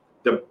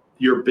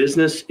your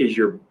business is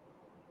your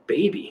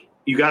baby.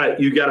 You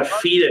gotta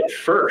feed it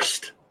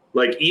first.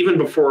 Like even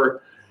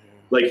before,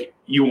 like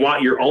you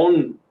want your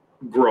own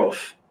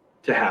growth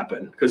to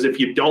happen. Because if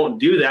you don't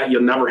do that,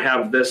 you'll never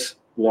have this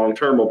long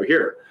term over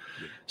here.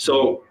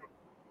 So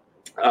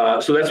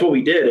that's what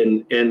we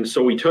did, and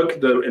so we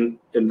took the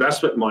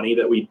investment money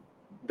that we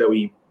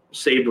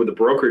saved with the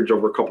brokerage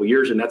over a couple of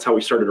years, and that's how we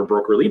started our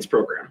broker leads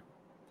program.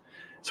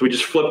 So we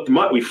just flipped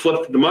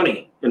the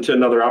money into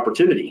another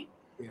opportunity,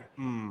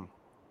 and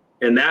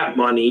that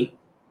money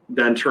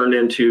then turned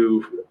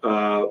into.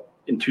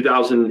 In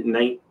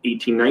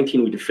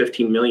 2018-19, we did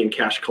 15 million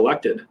cash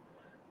collected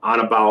on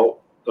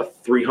about a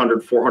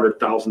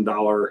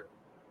 $300,000-$400,000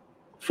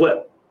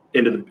 flip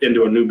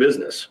into a new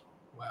business.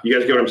 Wow. You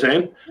guys get what I'm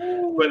saying?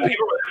 But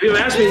people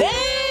ask me,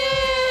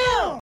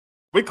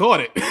 we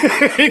caught it.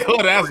 We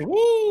caught it.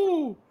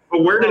 Woo!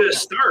 But where did it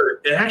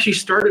start? It actually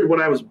started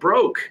when I was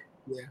broke.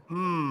 Yeah.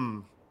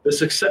 The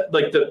success,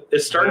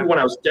 it started when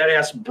I was dead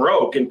ass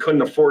broke and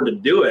couldn't afford to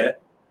do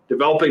it.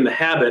 Developing the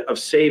habit of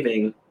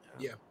saving.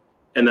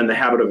 And then the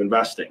habit of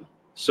investing.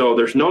 So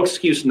there's no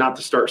excuse not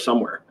to start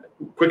somewhere.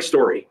 Quick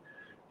story,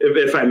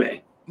 if I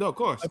may. No, of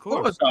course.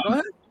 Go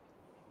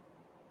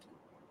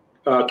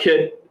ahead.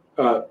 Kid,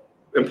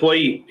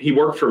 employee, he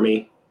worked for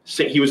me.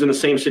 He was in the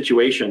same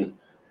situation.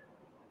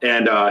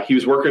 And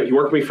he worked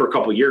with me for a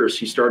couple of years.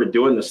 He started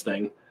doing this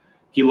thing.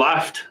 He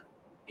left.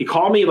 He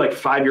called me like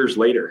 5 years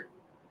later.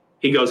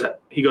 He goes,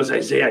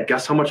 Isaiah,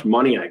 guess how much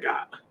money I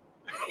got?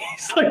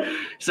 He's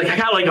like, I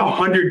got like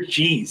 100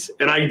 G's,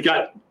 and I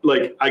got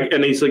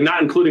and he's like,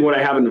 not including what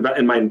I have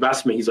in my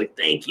investment. He's like,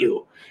 thank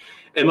you,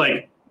 and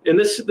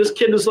this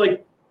kid is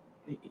like,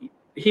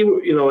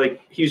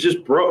 he's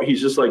just broke.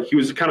 He's just like, he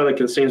was kind of like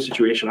in the same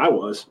situation I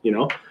was,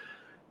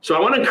 So I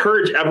want to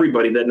encourage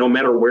everybody that no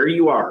matter where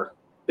you are,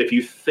 if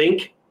you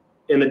think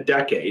in a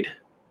decade,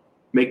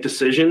 make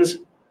decisions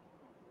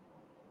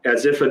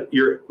as if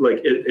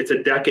it's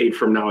a decade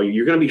from now.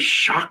 You're going to be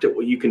shocked at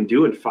what you can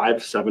do in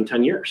 5, 7,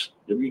 10 years.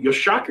 You'll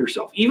shock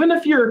yourself. Even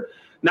if you're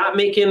not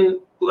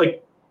making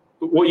like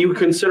what you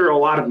consider a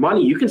lot of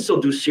money, you can still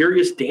do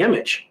serious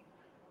damage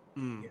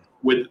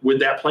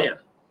with that plan.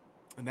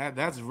 And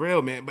that's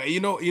real, man. But you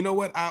know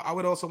what? I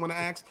would also want to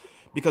ask,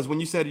 because when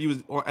you said you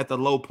was at the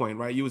low point,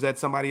 right? You was at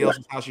somebody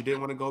else's house, you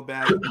didn't want to go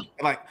back.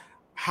 Like,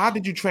 how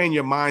did you train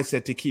your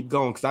mindset to keep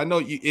going? Because I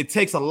know it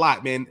takes a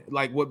lot, man.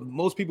 Like what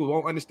most people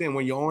won't understand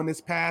when you're on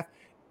this path,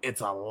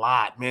 it's a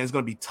lot, man. It's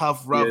going to be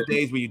tough, rough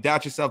days where you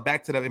doubt yourself,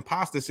 back to the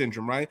imposter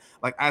syndrome, right?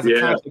 Like as a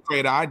content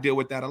creator, I deal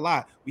with that a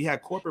lot. We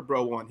had Corporate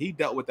Bro on. He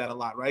dealt with that a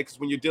lot, right? Because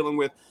when you're dealing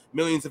with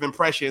millions of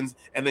impressions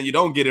and then you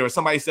don't get it, or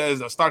somebody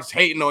says or starts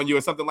hating on you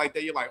or something like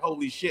that, you're like,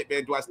 holy shit,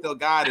 man, do I still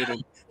got it?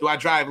 And do I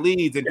drive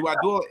leads? And do I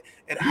do it?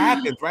 It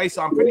happens, right?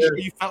 So I'm pretty sure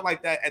you felt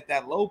like that at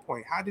that low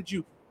point. How did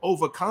you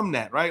overcome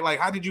that, right? Like,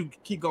 how did you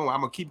keep going?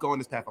 I'm going to keep going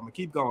this path. I'm going to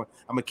keep going.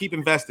 I'm going to keep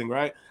investing,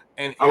 right?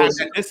 And I was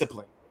that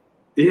discipline.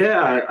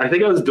 Yeah, I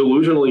think I was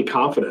delusionally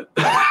confident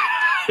at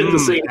the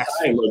same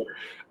time. Like,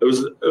 it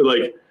was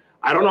like,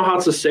 I don't know how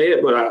to say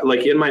it, but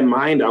like in my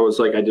mind, I was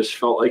like, I just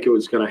felt like it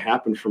was going to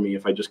happen for me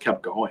if I just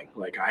kept going.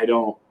 Like, I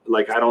don't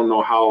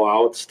know how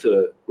else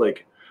to,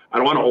 like, I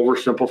don't want to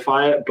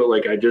oversimplify it, but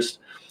like,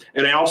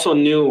 and I also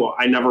knew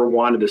I never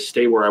wanted to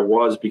stay where I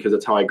was because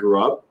that's how I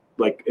grew up,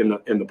 like in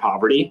the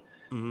poverty.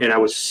 And it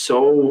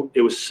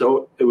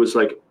was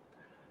like,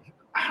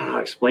 I don't know how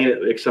to explain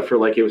it except for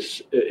like, it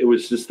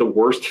was just the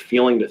worst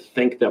feeling to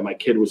think that my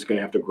kid was going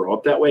to have to grow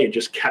up that way. It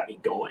just kept me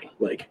going.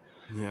 Like,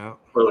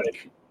 or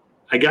like,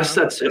 I guess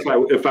that's if I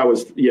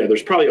was,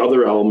 there's probably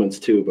other elements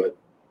too, but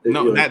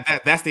no,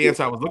 that's the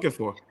answer I was looking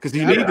for. Because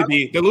you need to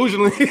be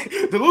delusionally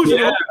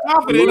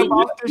confident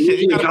about this shit.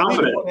 You gotta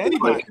confident.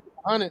 Anybody.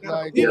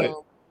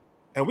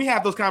 And we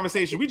have those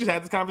conversations. We just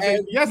had this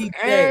conversation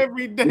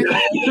every day.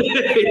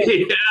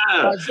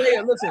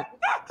 Isaiah, listen,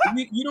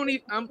 you don't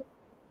need.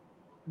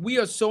 We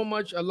are so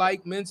much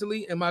alike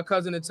mentally, and my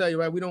cousin will tell you,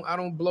 right? I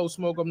don't blow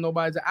smoke up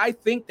nobody's. I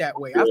think that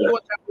way. I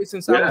thought that way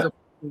since I was a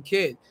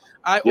kid.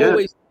 I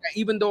always,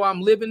 even though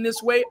I'm living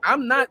this way,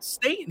 I'm not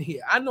staying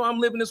here. I know I'm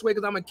living this way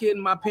because I'm a kid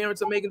and my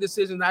parents are making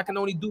decisions. I can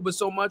only do but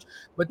so much.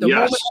 But the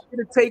moment I'm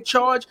going to take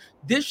charge,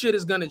 this shit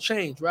is going to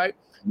change, right?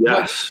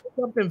 Yes.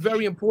 But something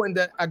very important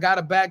that I got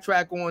to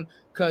backtrack on,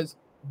 because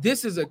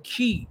this is a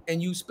key,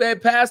 and you sped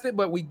past it,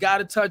 but we got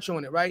to touch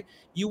on it, right?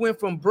 You went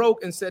from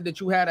broke and said that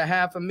you had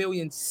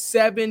 $500,000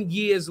 7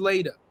 years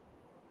later.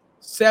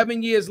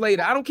 7 years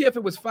later. I don't care if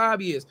it was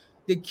 5 years.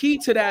 The key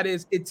to that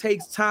is it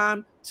takes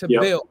time to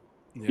build.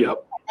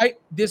 Yep. Right?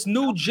 This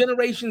new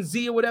generation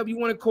Z or whatever you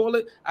want to call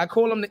it, I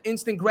call them the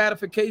instant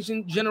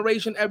gratification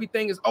generation.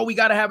 Everything is, we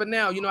got to have it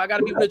now. I got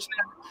to be rich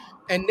now.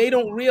 And they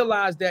don't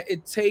realize that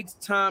it takes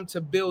time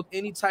to build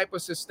any type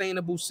of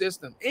sustainable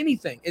system.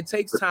 Anything. It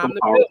takes time to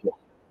build.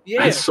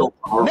 Yeah. That's so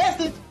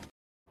powerful.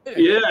 And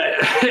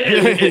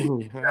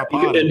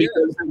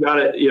because they got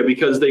it,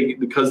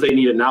 because they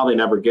need it now, they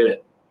never get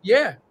it.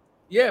 Yeah,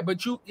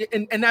 but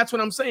and that's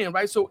what I'm saying,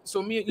 right? So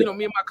me and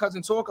my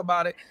cousin talk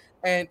about it,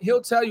 and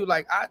he'll tell you,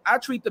 like, I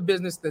treat the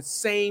business the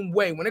same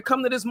way. When it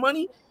comes to this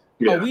money,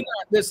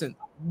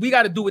 we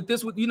got to do with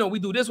this. We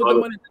do this with the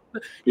money.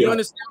 You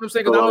understand what I'm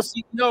saying? Because I'm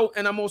a CEO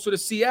and I'm also the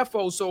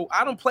CFO, so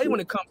I don't play when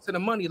it comes to the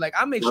money. Like,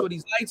 I make sure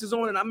these lights is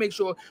on, and I make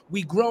sure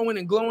we growing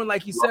and glowing,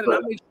 like he said, and I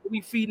make sure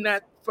we feeding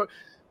that.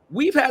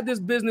 We've had this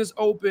business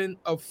open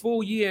a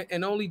full year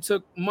and only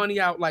took money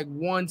out like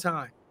one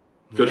time.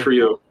 Good for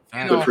you.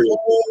 In a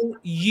whole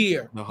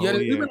year.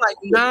 We've been like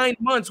 9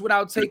 months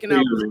without taking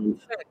out.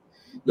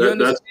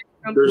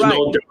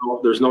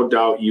 There's no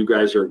doubt you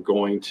guys are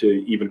going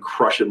to even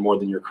crush it more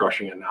than you're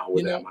crushing it now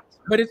with that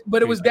mindset.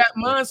 But it was that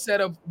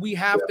mindset of, we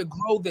have to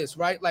grow this,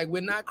 right? Like,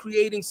 we're not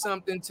creating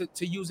something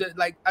to use it.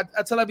 Like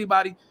I tell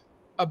everybody,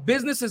 a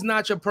business is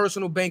not your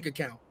personal bank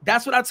account.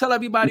 That's what I tell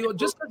everybody.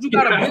 Just because you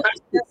got a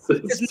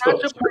business, it's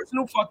not your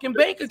personal fucking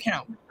bank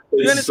account.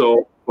 It's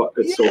so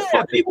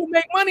funny. People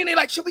make money and they're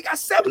like, shit, we got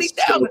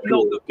 70,000.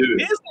 No, the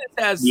business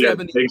has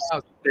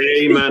 70,000.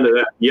 Amen to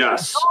that.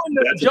 Yes.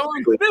 John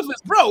Smith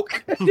is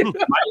broke.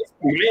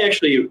 I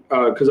actually,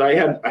 because I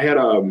had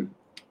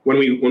when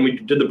we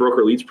did the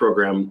broker leads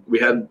program, we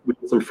had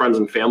some friends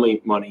and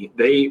family money.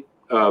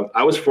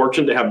 I was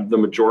fortunate to have the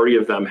majority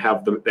of them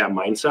have that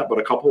mindset, but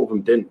a couple of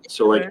them didn't.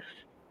 So like,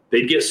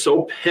 they'd get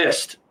so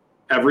pissed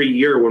every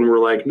year when we're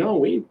like, no,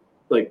 we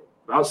like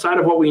outside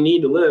of what we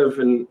need to live,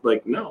 and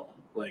like, no,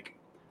 like,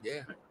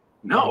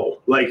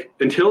 no, like,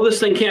 until this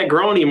thing can't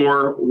grow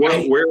anymore, what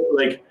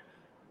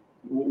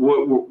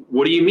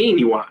do you mean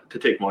you want to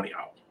take money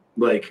out?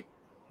 Like,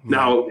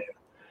 now,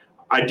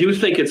 I do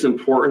think it's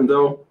important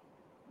though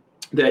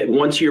that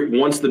once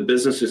the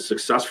business is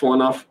successful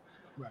enough,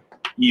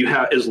 you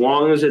have, as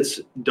long as it's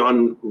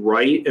done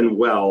right and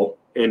well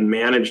and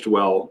managed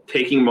well,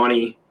 taking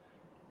money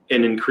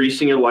and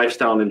increasing your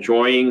lifestyle and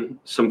enjoying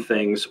some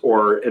things,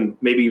 and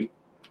maybe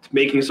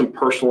making some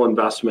personal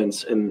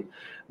investments. And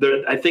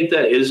I think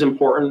that is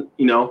important.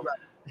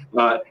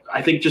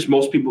 I think just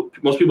most people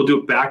do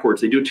it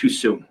backwards. They do it too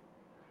soon.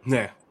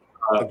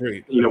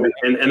 Agreed.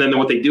 And then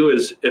what they do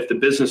is, if the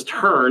business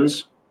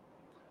turns,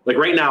 like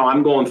right now,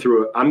 I'm going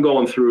through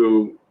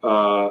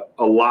a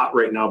lot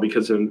right now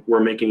because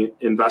we're making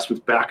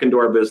investments back into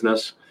our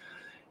business.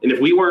 And if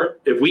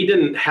we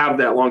didn't have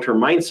that long-term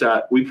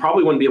mindset, we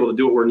probably wouldn't be able to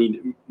do what we're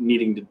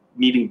needing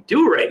to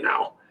do right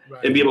now,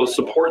 and be able to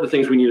support the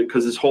things we need,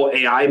 because this whole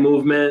AI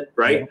movement,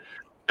 right?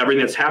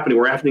 everything that's happening,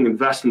 we're having to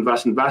invest,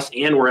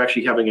 and we're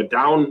actually having a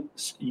down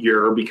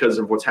year because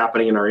of what's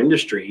happening in our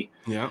industry.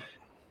 Yeah.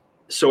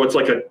 So it's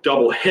like a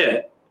double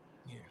hit.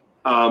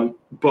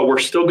 But we're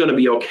still going to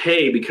be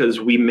okay because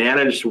we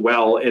managed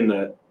well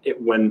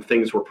when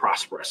things were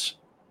prosperous.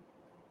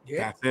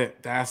 Yeah.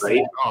 That's right.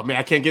 It. Oh man,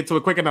 I can't get to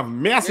it quick enough.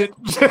 Message.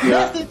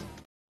 Yeah.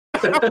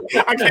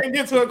 I can't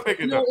get to it quick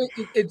enough.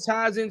 It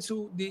ties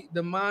into the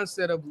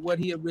mindset of what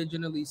he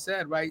originally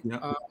said, right?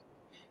 Yeah.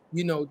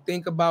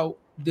 Think about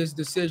this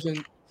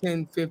decision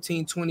 10,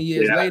 15, 20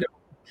 years later.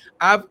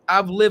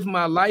 I've lived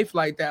my life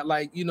like that.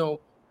 Like,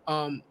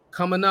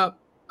 coming up,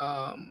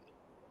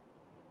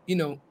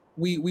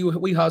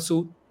 we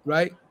hustled,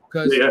 right?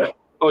 Because you gotta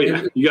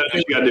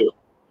do.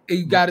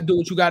 You gotta do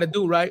what you gotta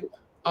do, right?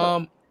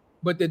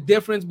 But the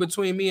difference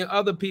between me and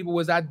other people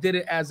was I did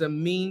it as a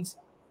means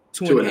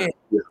to an end.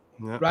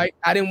 Yeah. Right?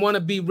 I didn't want to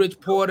be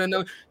Rich Porter.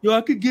 No,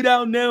 I could get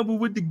out now, but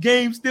with the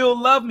game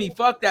still love me.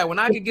 Fuck that. When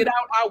I could get out,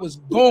 I was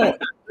gone.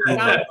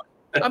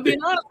 I'm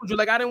being honest with you.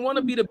 Like, I didn't want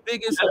to be the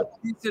biggest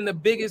and the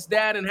biggest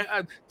dad and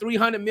have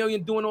 300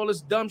 million doing all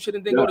this dumb shit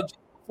and then go to jail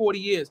for 40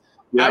 years.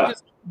 I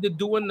just wanted to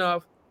do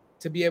enough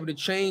to be able to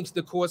change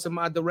the course of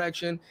my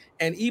direction.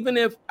 And even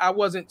if I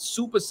wasn't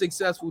super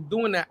successful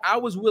doing that, I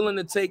was willing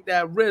to take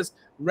that risk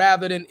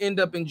rather than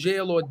end up in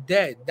jail or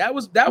dead. That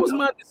was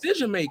my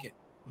decision making.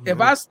 If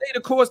I stay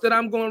the course that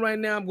I'm going right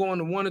now, I'm going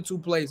to one or two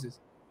places.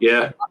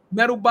 Yeah.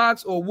 Metal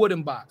box or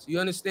wooden box. You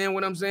understand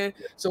what I'm saying?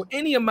 So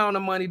any amount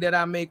of money that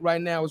I make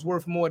right now is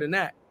worth more than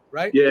that,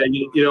 right? Yeah,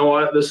 you know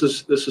what? This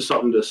is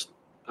something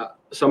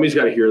somebody's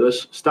got to hear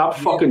this. Stop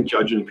fucking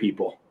judging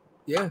people.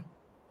 Yeah.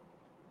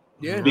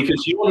 Yeah.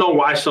 Because you don't know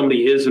why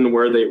somebody is and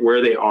where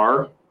they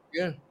are.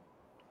 Yeah.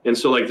 And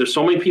so like there's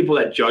so many people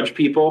that judge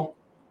people.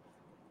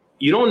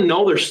 You don't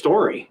know their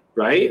story,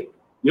 right?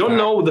 You don't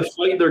know the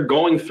fight they're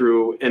going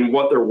through and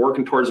what they're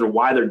working towards and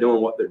why they're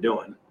doing what they're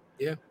doing.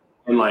 Yeah.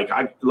 And I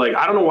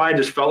don't know why I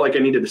just felt like I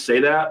needed to say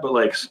that, but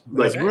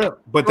that's real.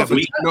 But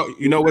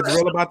you know what's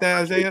real about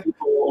that, Isaiah?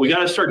 We got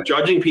to start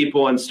judging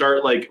people and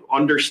start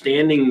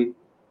understanding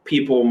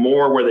people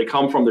more, where they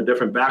come from, their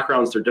different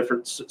backgrounds, their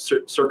different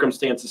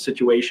circumstances,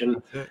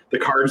 situation, the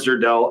cards they're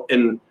dealt,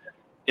 and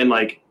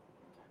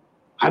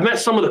I've met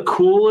some of the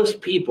coolest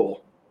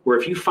people where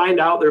if you find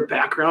out their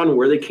background and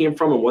where they came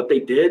from and what they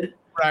did.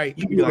 Right.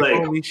 You'd be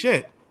like, holy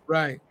shit.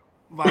 Right.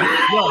 Like,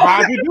 yo,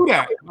 how'd you do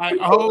that? Like,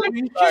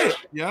 holy shit.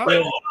 Yeah.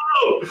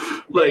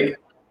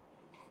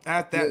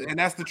 And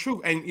that's the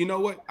truth. And you know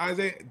what,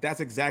 Isaiah? That's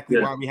exactly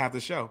why we have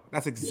the show.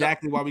 That's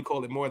exactly why we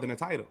call it more than a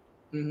title.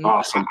 Mm-hmm.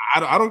 Awesome.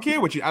 I don't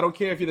care what you. I don't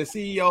care if you're the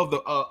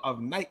CEO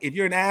of Nike. If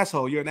you're an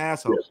asshole, you're an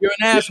asshole. You're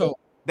an asshole.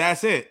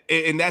 That's it,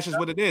 and that's just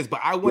what it is.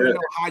 But I want to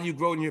know how you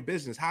grow in your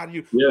business. How do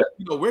you?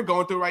 We're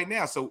going through right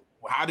now. So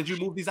how did you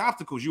move these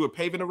obstacles? You were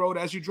paving the road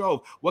as you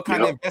drove. What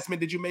kind of investment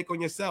did you make on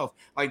yourself?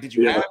 Like, did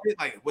you have it?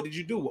 Like, what did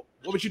you do? What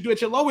would you do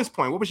at your lowest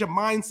point? What was your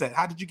mindset?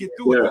 How did you get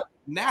through it?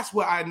 And that's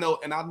what I know,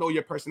 and I know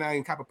your personality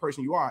and type of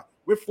person you are.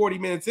 We're 40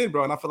 minutes in,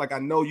 bro, and I feel like I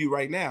know you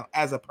right now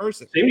as a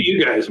person. Same to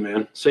you guys,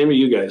 man. Same to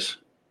you guys.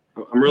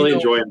 I'm really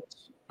enjoying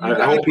this.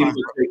 I hope people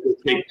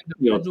take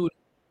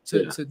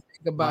to think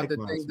about the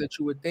things that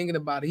you were thinking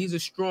about. He has a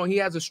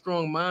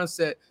strong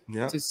mindset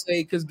to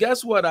say, because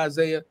guess what,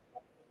 Isaiah?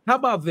 How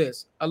about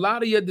this? A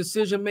lot of your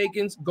decision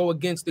makings go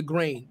against the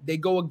grain. They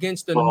go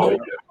against the norm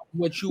of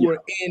what you were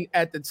in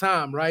at the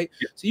time, right?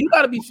 So you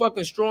got to be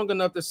fucking strong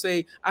enough to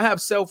say, I have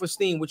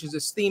self-esteem, which is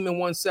esteem in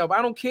oneself.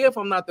 I don't care if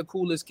I'm not the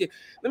coolest kid.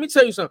 Let me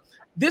tell you something.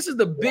 This is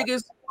the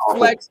biggest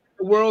flex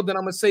in the world that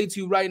I'm gonna say to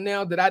you right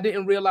now that I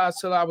didn't realize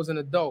till I was an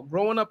adult.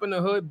 Growing up in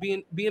the hood,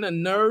 being a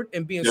nerd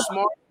and being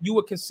smart, you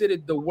were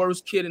considered the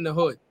worst kid in the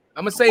hood.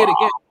 I'm gonna say it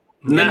again.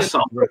 No,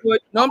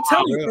 I'm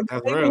telling you, in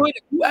the neighborhood,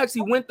 if you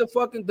actually went the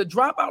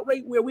dropout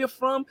rate where we're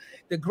from,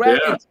 the grad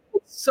is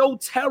so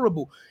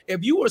terrible.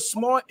 If you were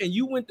smart and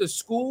you went to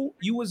school,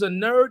 you was a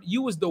nerd,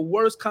 you was the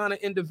worst kind of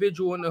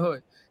individual in the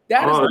hood.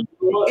 That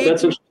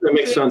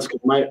makes sense.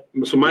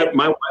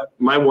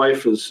 My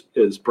wife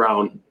is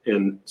brown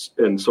and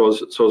so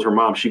is her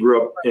mom. She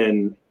grew up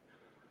in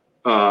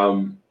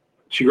a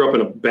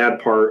bad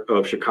part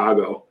of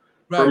Chicago.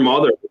 Right.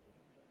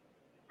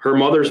 Her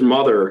mother's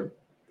mother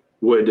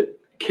would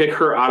kick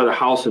her out of the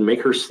house and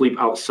make her sleep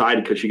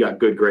outside because she got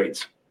good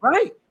grades.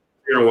 Right.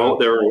 They're well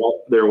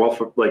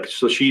like,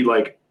 so she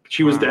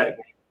was that,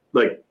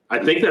 like,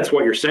 I think that's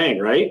what you're saying,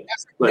 right?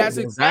 That's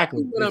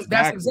exactly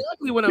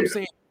what I'm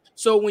saying.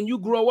 So when you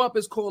grow up,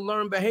 it's called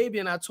learned behavior.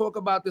 And I talk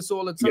about this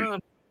all the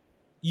time.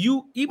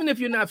 You, even if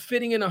you're not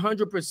fitting in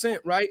 100%,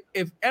 right?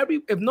 If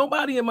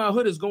nobody in my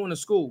hood is going to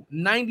school,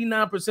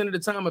 99% of the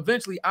time,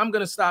 eventually I'm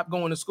going to stop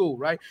going to school,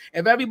 right?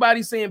 If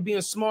everybody's saying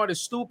being smart is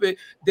stupid,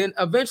 then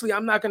eventually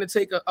I'm not going to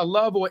take a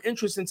love or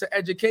interest into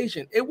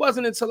education. It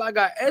wasn't until I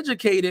got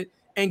educated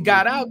and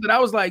got out that I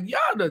was like, y'all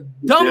the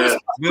dumbest.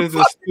 This is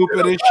the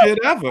stupidest shit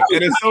ever.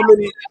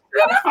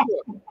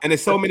 And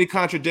there's so many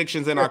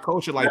contradictions in our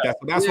culture like that.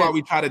 So that's why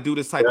we try to do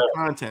this type of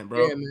content,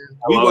 bro. Yeah, man.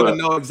 We want to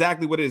know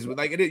exactly what it is.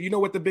 Like, you know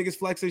what the biggest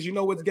flex is? You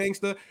know what's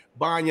gangster?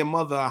 Buying your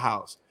mother a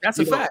house. That's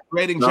a fact.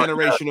 Creating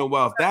generational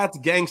wealth. That's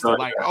gangster.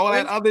 Like all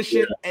that other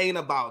shit ain't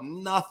about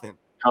nothing.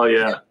 Hell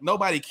yeah.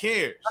 Nobody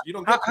cares. You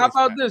don't. How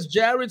about this?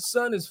 Jared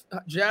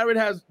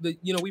has the.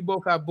 We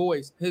both have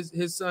boys.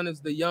 His son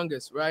is the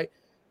youngest, right?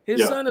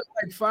 His son is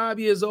like 5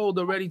 years old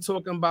already,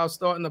 talking about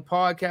starting a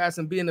podcast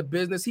and being a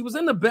business. He was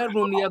in the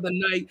bedroom the other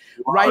night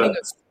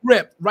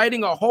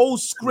writing a whole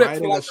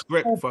script.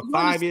 For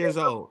 5 years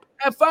old.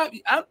 At 5,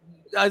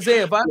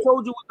 Isaiah, if I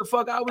told you what the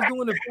fuck I was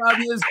doing at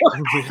 5 years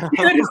old,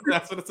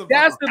 that's what it's about.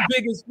 That's the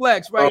biggest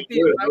flex right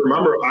there. Right?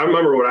 I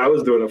remember what I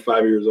was doing at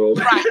 5 years old.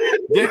 Right.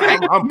 Yeah,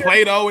 I'm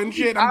Play-Doh and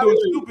shit. I'm doing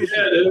stupid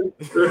shit.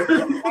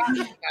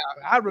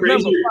 I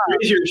remember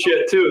crazier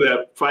shit too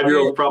that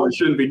 5-year-olds probably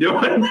shouldn't be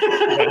doing.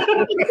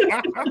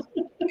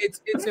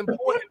 It's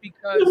important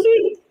because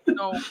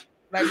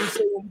like we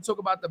say when we talk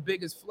about the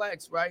biggest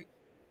flex, right?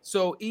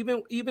 So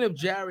even if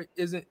Jared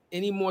isn't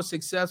any more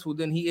successful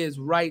than he is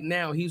right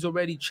now, he's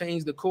already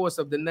changed the course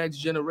of the next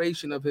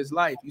generation of his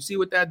life. You see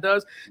what that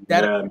does?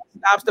 That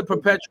stops the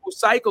perpetual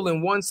cycle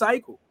in one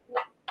cycle.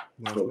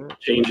 So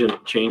change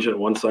it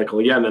one cycle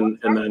again, and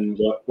then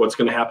what's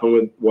going to happen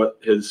with what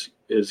his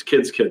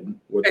kid's kid?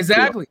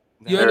 Exactly.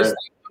 You understand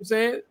what I'm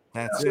saying?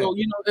 So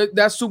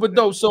that's super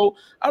dope. So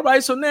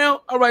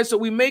so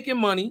we making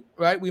money,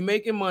 right? We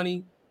making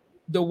money.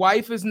 The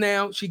wife is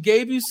now, she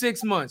gave you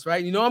 6 months,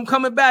 right? I'm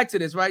coming back to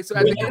this, right? So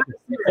at the end of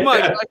 6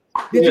 months,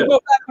 like, did you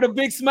go back with a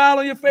big smile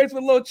on your face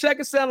with a little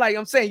checker sound? Like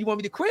I'm saying, you want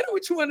me to quit or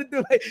what you want to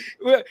do?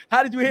 Like,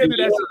 how did you handle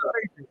that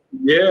situation?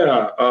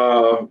 Yeah,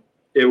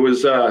 it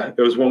was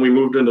when we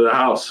moved into the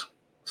house.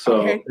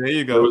 So there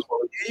you go.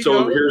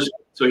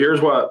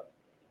 Here's what.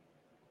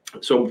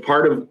 So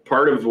part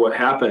of what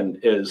happened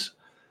is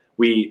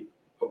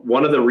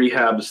one of the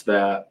rehabs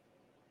that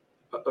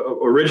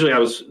originally I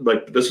was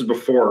like, this is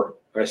before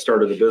I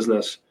started the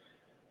business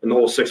and the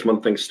whole 6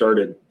 month thing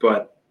started,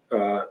 but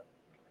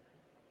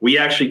we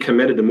actually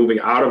committed to moving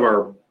out of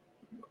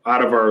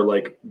our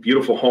like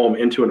beautiful home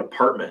into an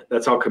apartment.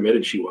 That's how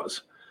committed she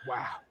was.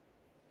 Wow.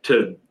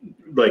 To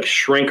like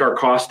shrink our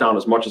costs down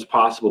as much as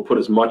possible, put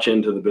as much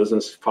into the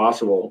business as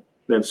possible.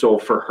 And so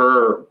for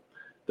her,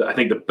 I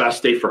think the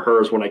best day for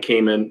her is when I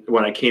came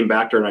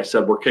back to her and I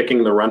said, we're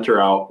kicking the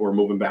renter out. We're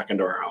moving back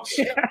into our house.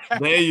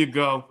 There you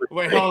go.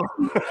 Wait, hold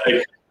on.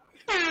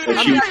 I'm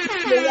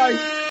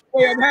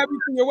happy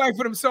for your wife,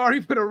 but I'm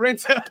sorry for the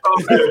renter.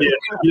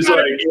 He's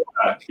like,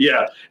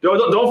 yeah.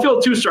 Don't feel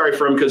too sorry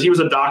for him because he was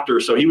a doctor,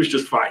 so he was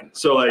just fine.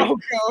 So like,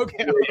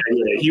 okay.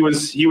 Yeah, he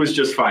was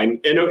just fine,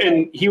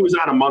 and he was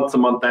on a month to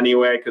month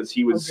anyway because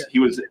he was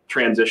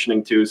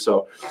transitioning too.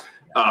 So,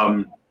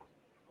 and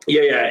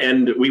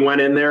we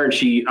went in there, and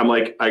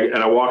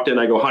I walked in.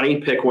 I go, honey,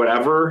 pick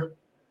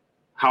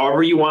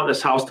however you want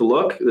this house to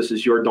look. This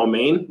is your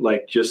domain.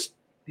 Like, just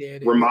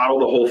remodel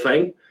the whole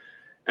thing.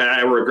 And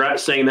I regret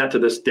saying that to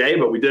this day,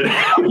 but we did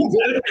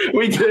it.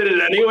 We did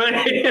it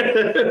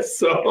anyway.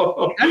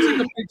 So that's a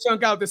big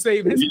chunk out to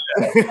save his.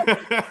 Yeah.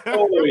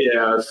 Oh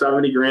yeah,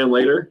 $70,000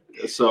 later.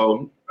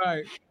 So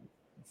right.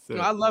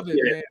 No, I love it,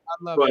 man.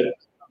 I love it.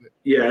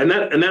 Yeah, and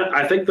that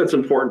I think that's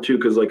important too,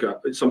 because like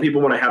some people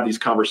when I have these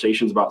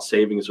conversations about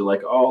savings are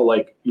like, oh,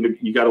 like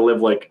you got to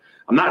live like.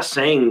 I'm not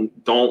saying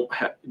don't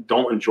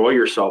enjoy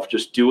yourself.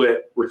 Just do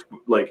it with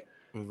like.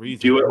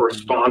 Do it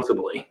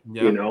responsibly,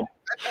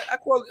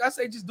 I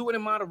say just do it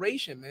in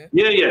moderation, man.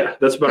 Yeah,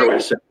 that's a better way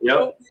to say it.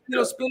 Yep.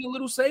 Spend a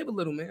little, save a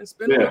little, man.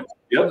 Spend a little,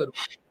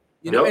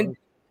 save a little.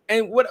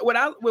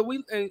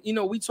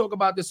 And we talk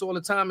about this all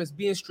the time is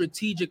being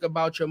strategic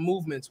about your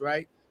movements,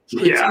 right?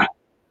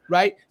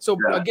 Right. So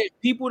again,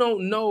 people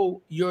don't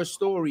know your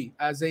story,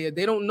 Isaiah.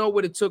 They don't know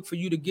what it took for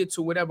you to get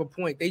to whatever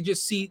point. They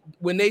just see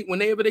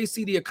whenever they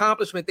see the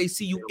accomplishment, they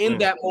see you in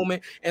that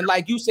moment. And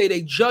like you say,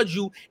 they judge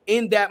you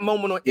in that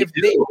moment, or if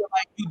they feel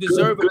like you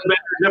deserve it.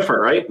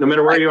 Different, right? No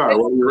matter where you are,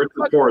 whether you're rich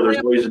or poor, there's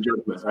always a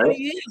judgment, right? 20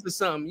 years or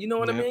something. You know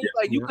what I mean?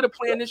 Like you could have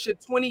planned this shit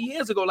 20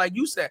 years ago. Like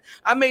you said,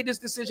 I made this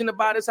decision to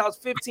buy this house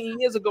 15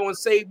 years ago and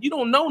saved. You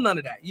don't know none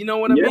of that. You know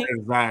what I mean?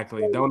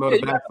 Exactly. Don't know the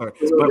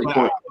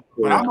backstory.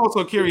 But I'm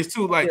also curious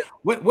too, like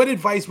what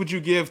advice would you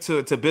give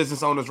to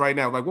business owners right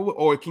now? Like,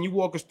 or can you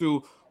walk us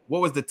through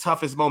what was the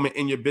toughest moment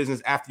in your business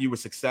after you were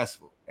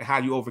successful and how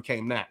you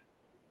overcame that?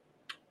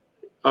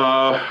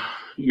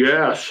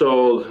 Yeah.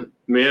 So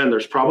man,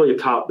 there's probably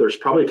top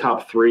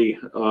three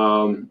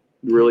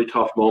really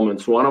tough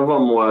moments. One of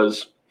them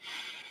was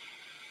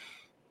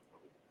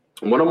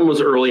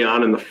early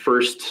on in the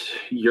first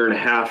year and a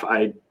half.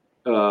 I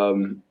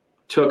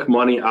took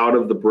money out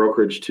of the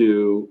brokerage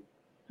to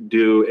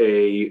do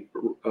a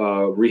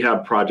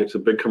rehab project, a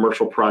big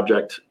commercial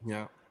project.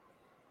 Yeah.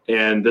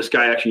 And this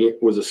guy actually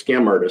was a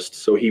scam artist.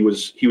 So he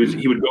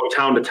would go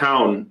town to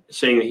town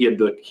saying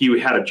that he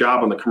had a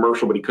job on the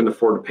commercial, but he couldn't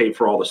afford to pay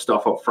for all the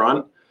stuff up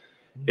front.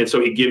 And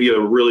so he'd give you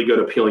a really good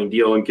appealing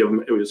deal and give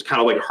him, it was kind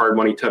of like a hard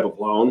money type of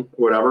loan,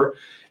 whatever.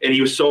 And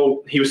he was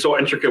so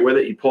intricate with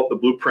it. He'd pull up the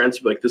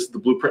blueprints, like, this is the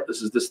blueprint,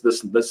 this is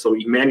this and this. So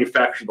he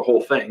manufactured the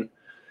whole thing.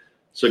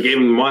 So I gave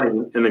him money,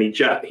 and then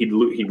he'd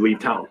leave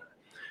town.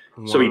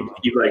 Wow. So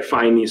he'd like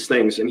find these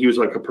things, and he was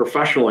like a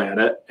professional at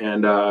it.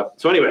 And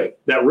so anyway,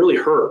 that really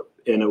hurt.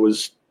 And it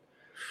was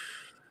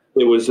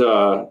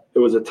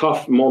a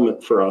tough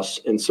moment for us.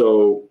 And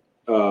so,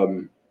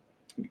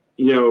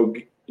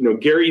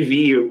 Gary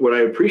Vee, what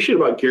I appreciate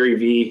about Gary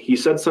Vee, he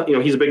said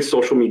something, he's a big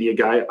social media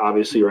guy,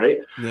 obviously, right?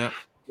 Yeah.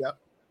 Yeah.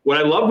 What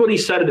I love what he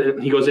said,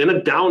 he goes, in a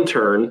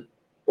downturn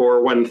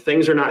or when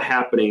things are not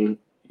happening,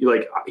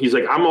 he's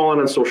like, I'm all in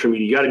on social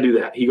media. You got to do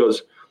that. He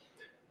goes,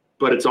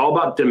 but it's all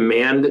about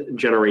demand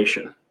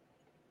generation.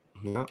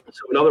 Yeah.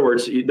 So in other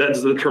words,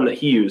 that's the term that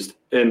he used.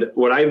 And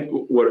what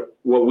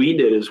we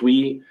did is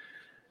we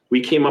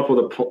came up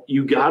with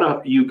you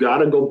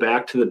gotta go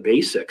back to the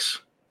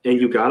basics, and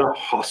you gotta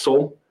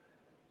hustle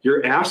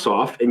your ass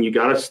off, and you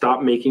gotta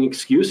stop making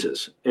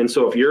excuses. And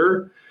so if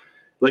you're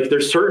like,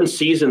 there's certain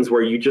seasons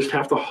where you just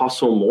have to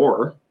hustle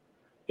more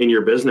in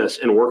your business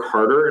and work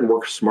harder and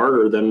work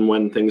smarter than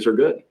when things are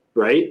good,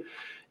 right?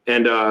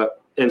 And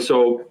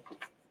so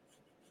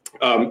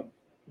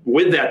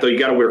with that though, you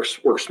got to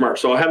work smart.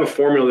 So I have a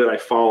formula that I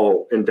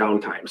follow in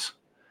downtimes,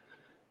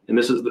 and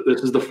this is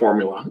the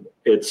formula.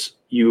 It's,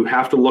 you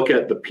have to look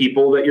at the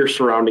people that you're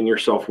surrounding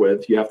yourself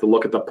with. You have to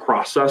look at the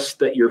process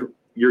that you're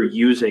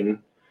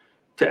using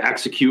to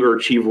execute or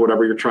achieve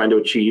whatever you're trying to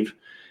achieve,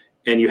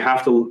 and you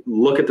have to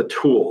look at the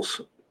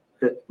tools,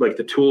 like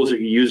the tools that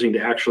you're using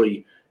to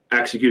actually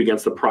execute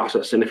against the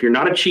process. And if you're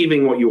not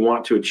achieving what you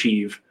want to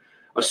achieve,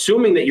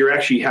 assuming that you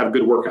actually have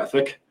good work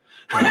ethic,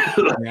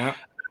 yeah.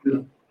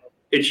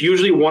 It's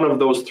usually one of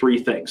those three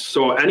things.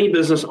 So any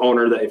business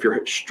owner that, if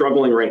you're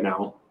struggling right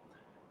now,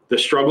 the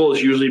struggle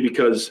is usually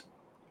because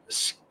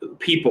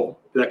people,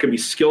 that could be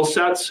skill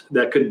sets,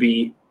 that could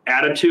be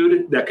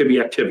attitude, that could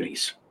be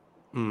activities.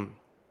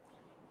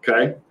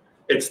 Okay.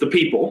 It's the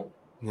people.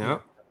 Yeah.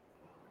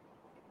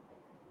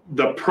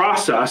 The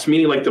process,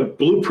 meaning like the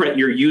blueprint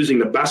you're using,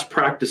 the best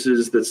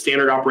practices, the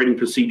standard operating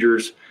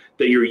procedures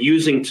that you're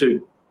using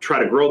to try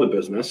to grow the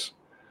business,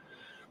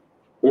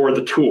 or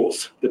the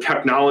tools, the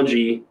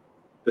technology,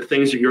 the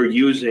things that you're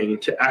using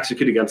to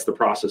execute against the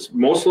process.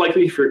 Most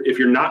likely, if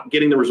you're not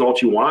getting the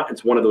results you want,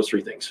 it's one of those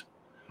three things.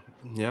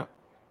 Yeah.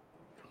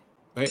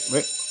 Wait.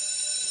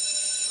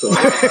 So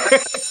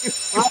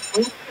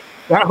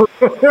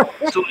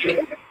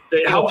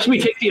it helps me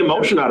take the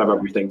emotion out of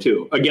everything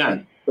too.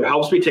 Again, it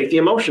helps me take the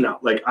emotion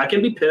out. Like, I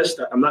can be pissed.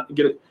 I'm not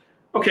gonna.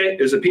 Okay,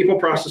 is it people,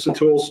 process, and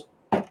tools?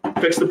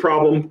 Fix the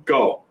problem.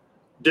 Go.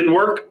 Didn't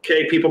work.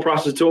 Okay, people,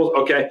 process, tools.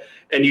 Okay,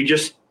 and you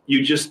just.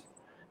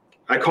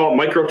 I call it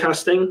micro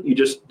testing. You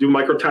just do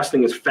micro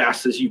testing as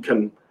fast as you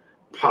can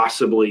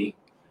possibly.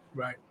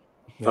 Right.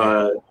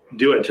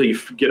 Do it until you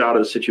get out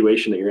of the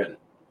situation that you're in.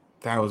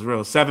 That was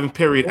real.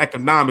 7-period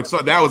economics. So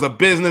that was a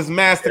business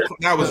master.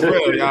 That was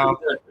real, y'all.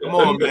 Come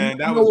on, man.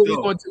 That was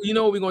dope. You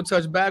know what we're going to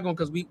touch back on,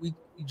 because we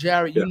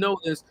Jared, you know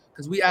this,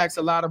 because we asked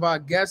a lot of our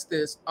guests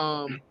this,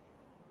 and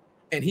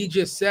he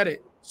just said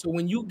it. So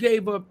when you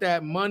gave up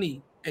that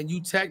money and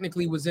you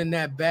technically was in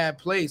that bad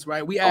place,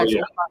 right? We asked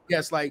all our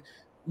guests, like,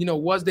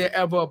 was there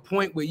ever a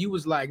point where you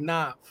was like,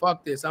 nah,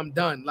 fuck this, I'm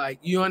done? Like,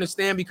 you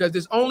understand? Because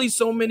there's only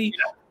so many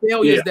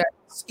failures that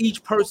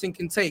each person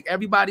can take.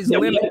 Everybody's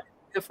limit is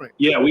different.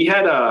 Yeah, we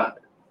had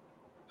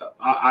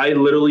I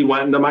literally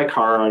went into my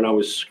car and I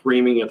was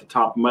screaming at the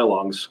top of my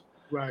lungs.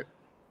 Right.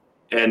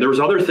 And there was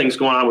other things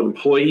going on with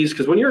employees,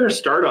 because when you're in a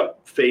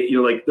startup phase,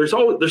 like, there's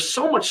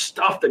so much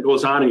stuff that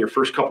goes on in your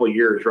first couple of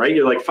years, right?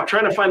 You're like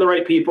trying to find the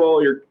right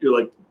people. You're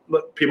like,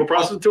 people,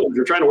 process, tools.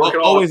 You're trying to work it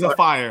all. Always a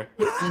fire.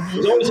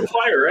 There's always a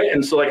fire, right?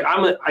 And so like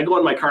I go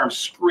in my car, I'm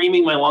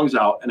screaming my lungs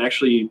out, and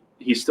actually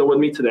he's still with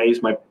me today.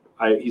 He's my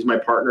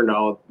partner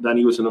now. Then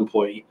he was an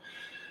employee.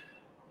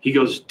 He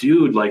goes,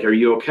 dude, like, are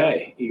you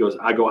okay? He goes,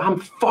 I'm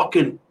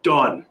fucking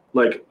done.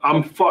 Like,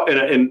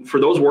 and for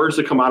those words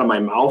to come out of my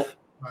mouth,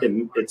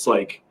 and it's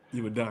like,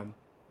 you were done.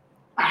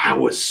 I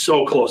was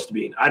so close to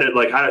being. I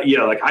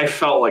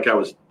felt like I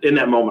was in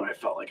that moment. I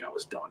felt like I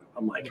was done.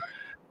 I'm like,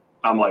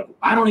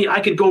 I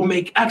could go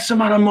make X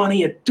amount of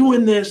money at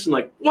doing this, and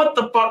like, what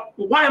the fuck?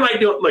 Why am I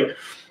doing like?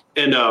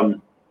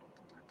 And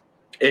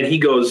he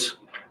goes,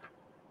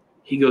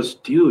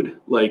 dude,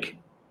 like,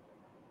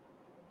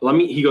 let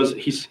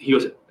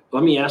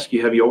me ask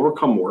you, have you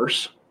overcome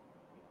worse?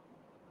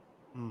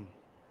 And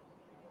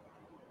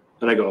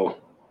I go,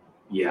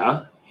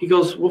 yeah. He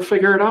goes, we'll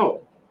figure it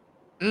out.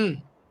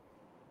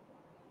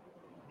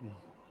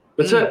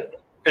 That's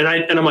it. And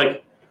I'm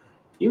like,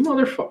 you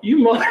motherfucker.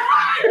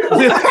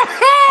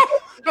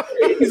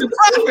 He's a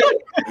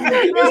prophet.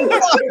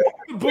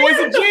 The boy's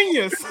a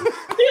genius.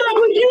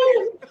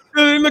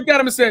 They look at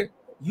him and say,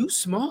 you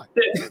smart.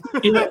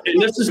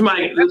 And this is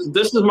my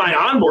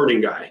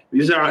onboarding guy.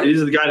 He's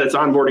the guy that's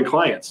onboarding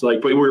clients.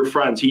 Like, but we were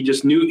friends. He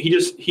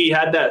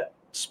had that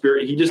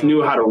spirit. He just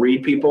knew how to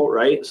read people,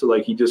 right? So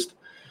like,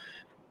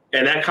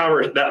 and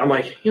that I'm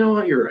like, you know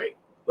what, you're right.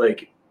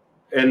 Like,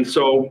 and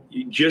so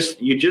you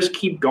just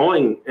keep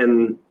going,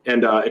 and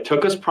it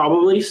took us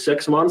probably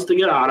 6 months to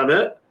get out of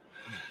it,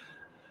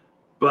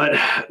 but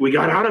we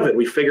got out of it.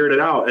 We figured it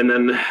out, and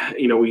then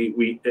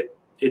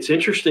it's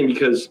interesting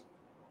because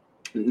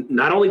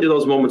not only do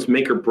those moments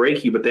make or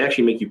break you, but they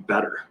actually make you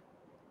better.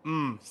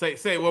 Say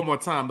it one more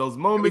time. Those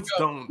moments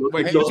don't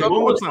wait. Those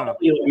moments time.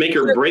 Make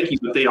or break you,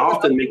 but they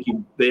often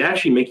they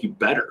actually make you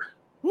better.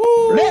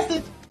 Woo!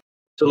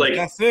 So like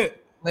that's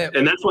it.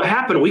 And that's what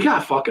happened. We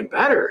got fucking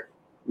better.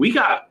 We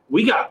got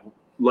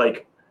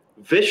like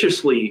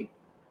viciously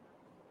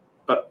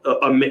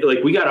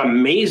like we got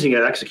amazing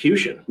at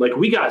execution. Like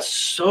we got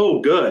so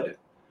good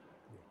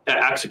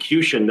at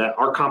execution that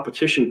our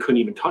competition couldn't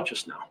even touch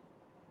us now.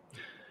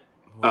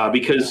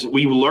 Because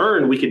we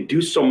learned we could do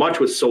so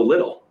much with so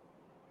little.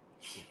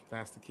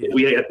 That's the key.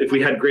 If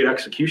we had great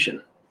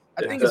execution.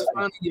 I think it's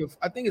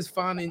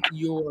finding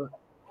your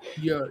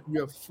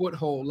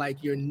foothold,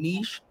 like your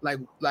niche, like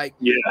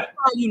you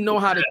know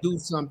how to do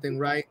something,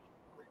 right?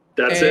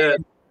 That's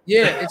it.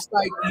 Yeah, it's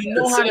like you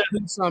know how to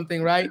do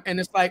something, right? And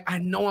it's like I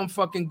know I'm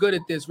fucking good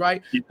at this,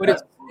 right? Yeah. But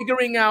it's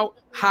figuring out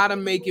how to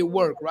make it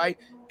work, right?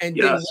 And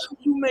then once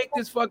you make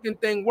this fucking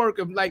thing work,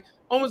 like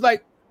almost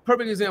like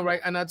perfect example,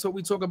 right? And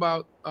we talk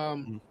about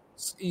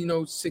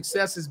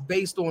success is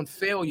based on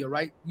failure,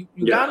 right?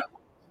 You gotta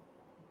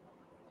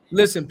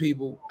listen,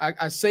 people.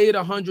 I say it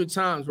 100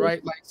 times,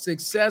 right? Like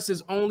success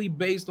is only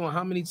based on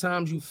how many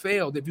times you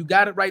failed. If you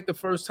got it right the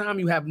first time,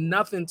 you have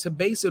nothing to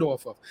base it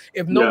off of.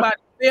 If nobody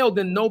failed,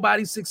 then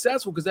nobody's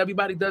successful because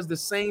everybody does the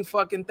same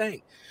fucking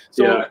thing.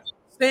 So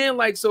stand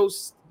like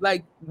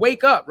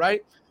wake up,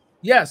 right?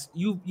 Yes,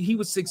 you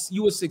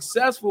were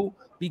successful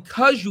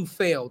because you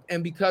failed,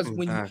 and because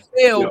when you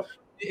failed,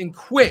 you didn't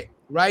quit,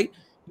 right?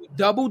 You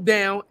doubled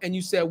down and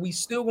you said, we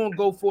still gonna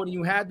go for it. And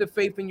you had the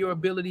faith in your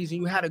abilities,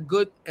 and you had a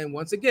good, and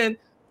once again,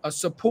 a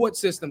support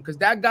system, because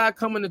that guy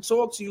coming to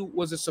talk to you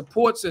was a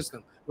support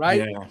system,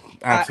 right? Yeah,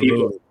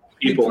 absolutely.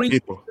 People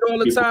all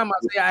the time. I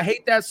say, I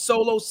hate that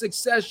solo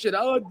success shit.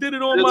 I did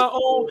it on my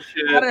own.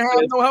 I didn't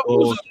have no help. It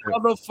was a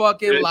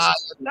motherfucking lie.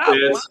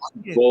 It's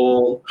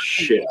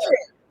bullshit.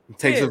 It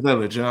takes a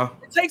village, y'all.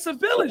 It takes a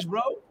village,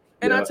 bro.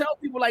 And I tell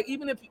people, like,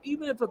 even if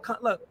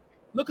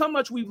look how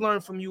much we've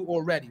learned from you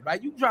already,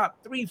 right? You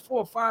dropped 3,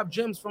 4, 5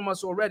 gems from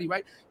us already,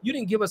 right? You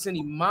didn't give us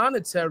any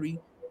monetary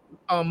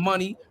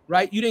money,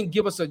 right? You didn't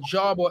give us a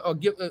job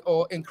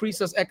or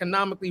increase us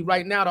economically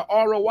right now. The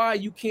ROI,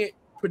 you can't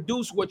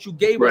produce what you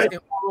gave us in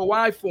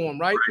ROI form,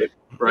 right?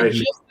 Right.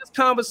 Just this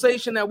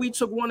conversation that we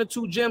took 1 or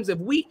 2 gems, if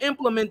we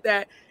implement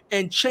that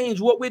and change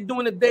what we're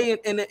doing today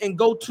and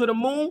go to the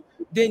moon,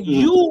 then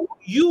you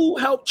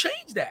help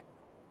change that.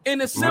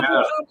 In a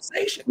simple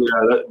conversation.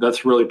 Yeah,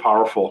 that's really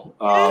powerful.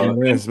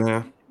 It is,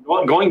 man.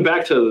 Going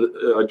back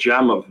to a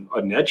gem of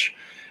a niche,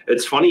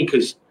 it's funny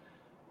because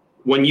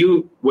when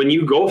you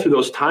go through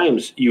those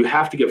times, you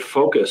have to get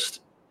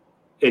focused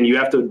and you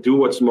have to do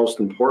what's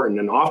most important.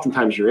 And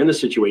oftentimes you're in the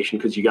situation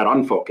because you got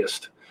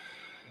unfocused.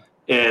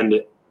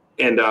 And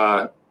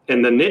the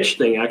niche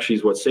thing actually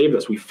is what saved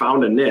us. We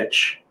found a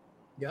niche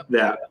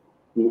that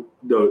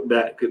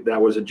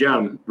was a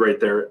gem right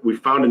there. We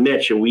found a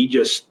niche and we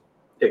just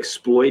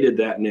exploited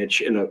that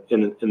niche in the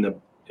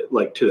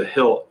like to the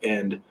hilt,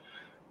 and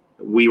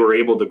we were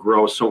able to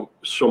grow so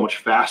much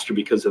faster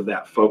because of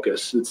that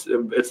focus. It's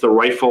the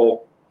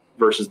rifle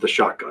versus the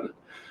shotgun.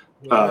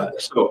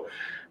 The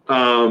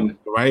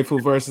rifle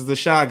versus the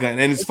shotgun,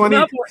 and it's funny.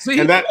 And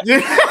that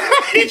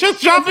he just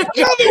dropped it.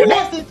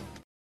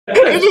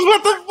 It's just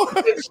what the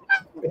fuck.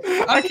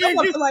 I'm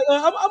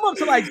up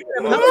to like 7.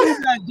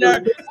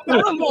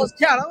 I lost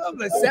count. I'm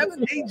like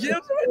 7, 8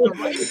 gems.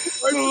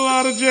 There's a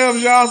lot of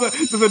gems, y'all.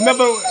 There's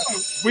another.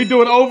 We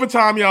doing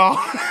overtime, y'all.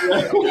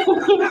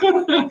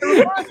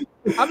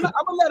 I'm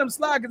gonna let him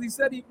slide because he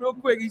said he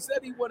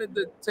wanted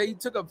to say he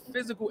took a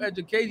physical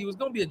education. He was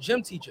gonna be a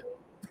gym teacher.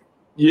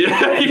 Yeah,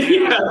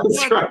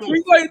 that's right.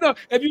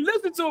 If you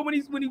listen to him when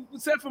he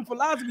said from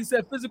philosophy, he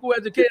said physical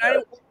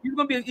education. He's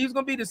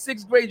gonna be the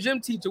 6th grade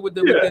gym teacher with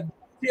the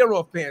tear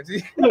off pants.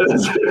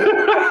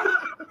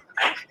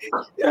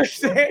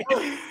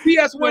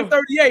 PS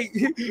 138.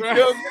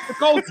 The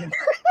Colton,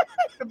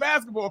 the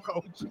basketball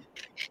coach.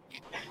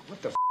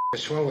 What the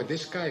is wrong with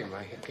this guy? Am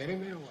I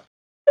kidding me or what?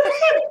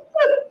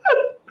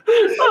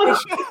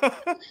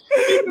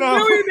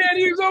 Millionaire,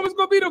 he was always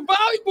gonna be the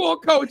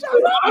volleyball coach.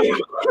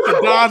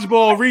 The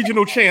dodgeball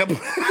regional champ.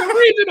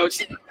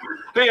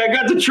 Hey, I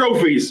got the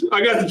trophies. That's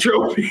all the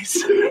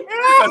trophies.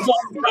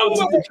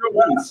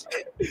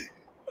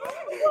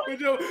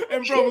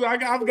 And bro, I've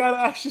got to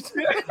ask you.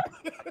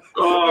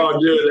 Oh,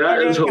 dude,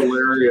 that is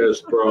hilarious,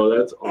 bro.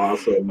 That's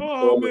awesome.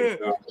 Oh man.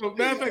 So,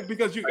 matter of fact,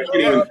 because you, I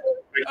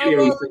can't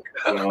even think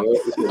of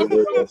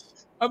that.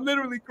 I'm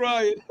literally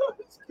crying.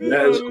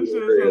 That is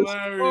hilarious.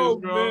 Oh,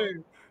 bro.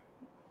 Man.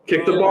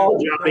 Kick the ball,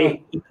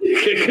 Johnny.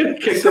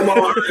 Kick the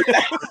ball.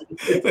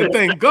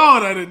 Thank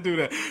God I didn't do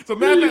that. So,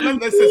 man,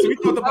 let's say, so we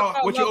talked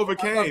about what you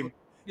overcame.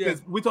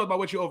 We talked about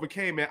what you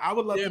overcame, man. I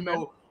would love to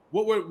know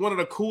what were one of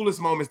the coolest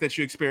moments that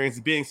you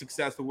experienced being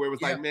successful, where it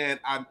was like, man,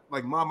 I'm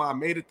like, mama, I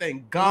made it.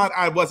 Thank God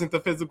I wasn't the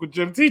physical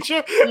gym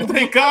teacher.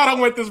 Thank God I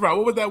went this route.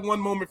 What was that one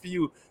moment for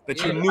you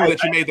that you knew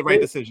that you made the right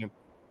decision?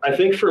 I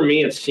think for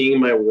me, it's seeing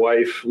my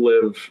wife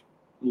live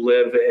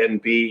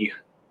and be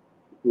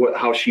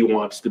how she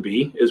wants to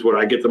be is what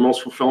I get the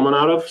most fulfillment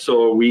out of.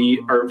 So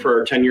we are, for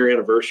our 10-year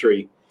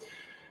anniversary,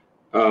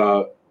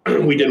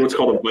 we did what's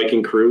called a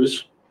Viking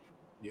cruise.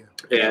 Yeah.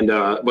 And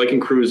Viking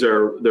cruise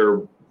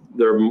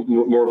they're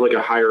more of like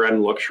a higher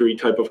end luxury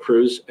type of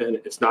cruise, and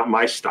it's not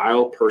my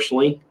style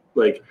personally.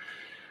 Like,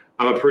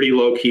 I'm a pretty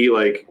low key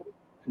like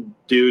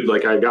dude.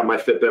 Like, I got my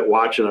Fitbit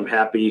watch and I'm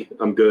happy,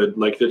 I'm good.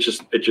 Like, it's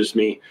just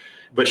me.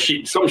 But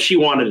something she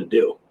wanted to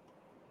do,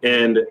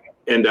 and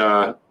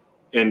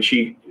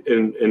she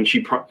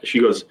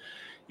goes,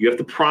 you have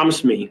to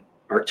promise me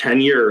our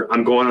 10-year.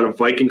 I'm going on a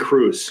Viking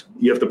cruise.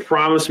 You have to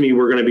promise me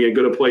we're going to be in a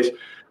good place.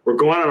 We're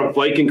going on a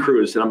Viking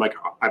cruise, and I'm like,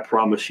 I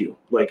promise you.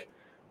 Like,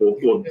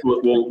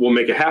 we'll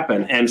make it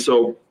happen. And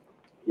so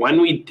when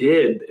we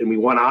did and we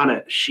went on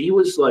it, she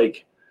was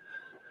like,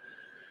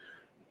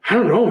 I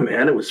don't know,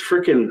 man. It was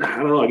freaking, I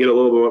don't know. I get a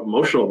little bit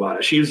emotional about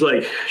it. She was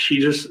like,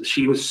 she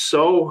was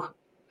so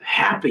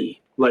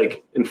happy,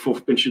 like, and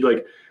she's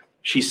like,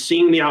 she's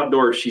seeing the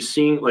outdoors. She's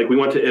seeing, like, we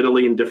went to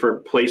Italy and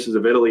different places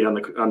of Italy on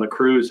the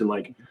cruise, and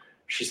like,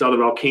 she saw the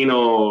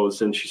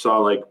volcanoes, and she saw,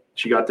 like,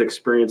 she got to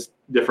experience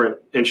different,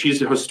 and she's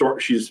a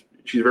historic. She's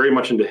very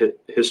much into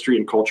history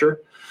and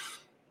culture.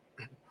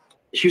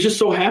 She was just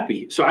so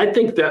happy. So I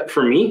think that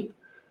for me,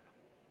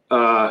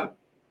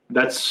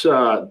 that's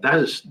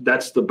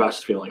the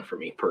best feeling for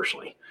me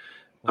personally.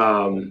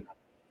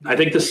 I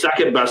think the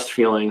second best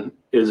feeling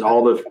is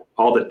all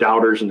the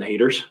doubters and the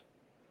haters.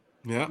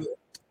 Yeah.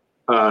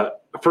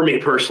 For me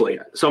personally,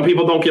 some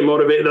people don't get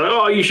motivated. They're like,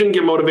 oh, you shouldn't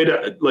get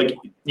motivated. Like,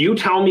 you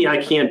tell me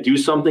I can't do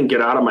something,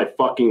 get out of my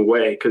fucking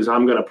way, because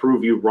I'm gonna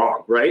prove you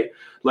wrong, right?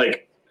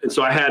 Like, and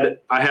so I had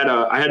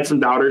some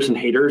doubters and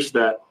haters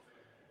that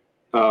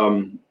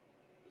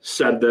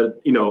said that,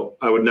 you know,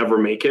 I would never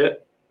make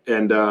it,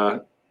 and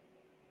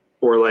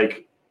or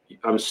like,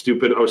 I was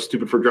stupid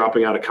for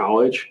dropping out of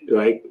college,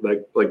 like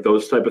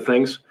those type of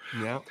things.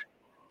 Yeah.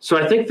 So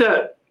I think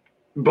that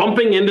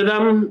bumping into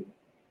them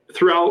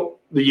throughout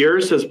the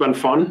years has been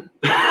fun.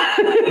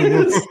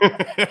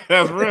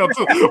 That's real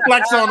too.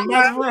 Flex on them.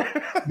 That's real.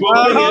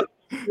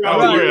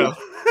 That's real.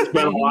 It's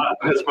been a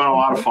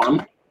lot of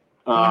fun.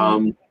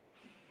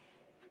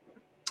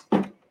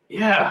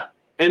 Yeah.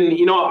 And,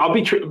 you know, I'll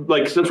be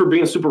like, since we're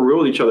being super real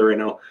with each other right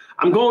now,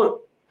 I'm going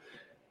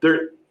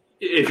there.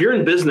 If you're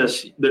in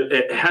business,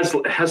 it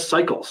has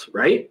cycles,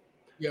 right?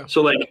 Yeah.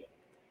 So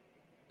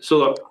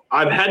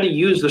I've had to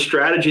use the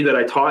strategy that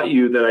I taught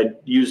you, that I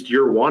used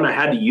year one. I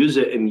had to use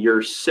it in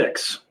year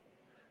 6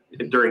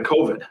 during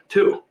COVID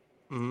too.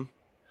 Mm-hmm.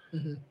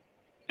 Mm-hmm.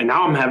 And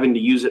now I'm having to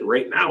use it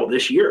right now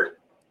this year.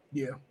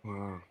 Yeah.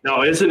 Wow.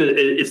 Now, it's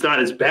not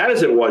as bad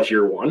as it was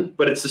year one,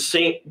 but it's the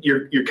same.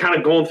 You're kind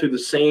of going through the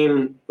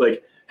same,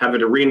 like, having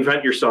to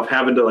reinvent yourself,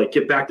 having to, like,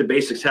 get back to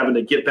basics, having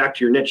to get back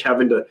to your niche,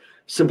 having to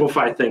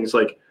simplify things.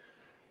 Like,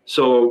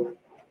 so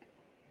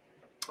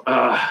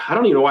I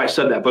don't even know why I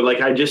said that, but like,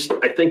 I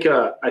think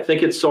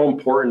it's so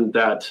important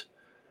that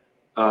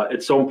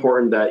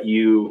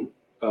you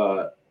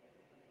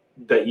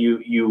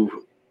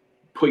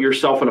put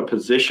yourself in a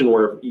position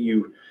where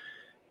you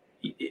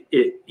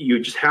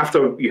have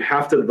to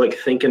like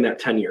think in that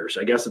 10 years.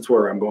 I guess it's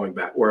where I'm going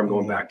back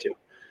to.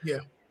 Yeah.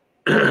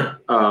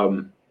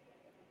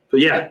 But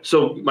yeah,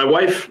 so my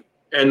wife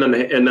and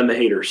then the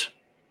haters,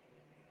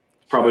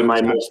 probably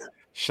my most.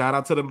 Shout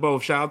out to them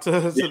both. Shout out to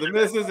the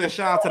missus, and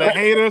shout out to the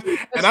haters.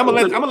 And I'm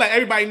gonna let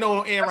everybody know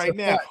on air right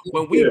now,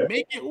 when we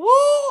make it, woo!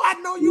 I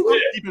know you.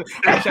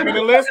 I'm checking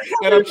the list,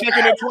 and I'm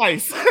checking it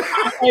twice.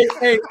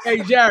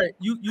 hey, Jared,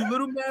 you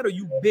little mad or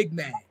you big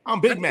mad?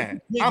 I'm big mad.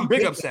 I'm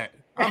big upset.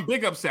 I'm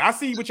big upset. I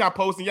see what y'all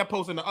posting. Y'all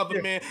posting the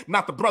other man,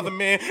 not the brother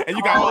man, and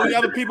you got all the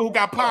other people who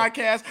got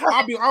podcasts.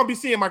 I'll be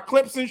seeing my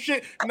clips and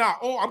shit. Nah,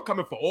 I'm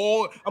coming for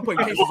all. I'm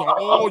putting cases on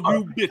all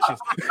you bitches.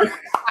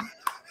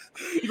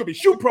 You're gonna be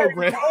shoot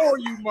program. Oh,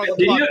 you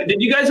motherfucker.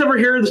 Did you guys ever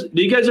hear this? Did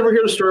you guys ever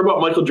hear the story about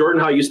Michael Jordan,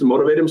 how he used to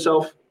motivate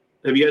himself?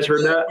 Have you guys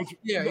heard that?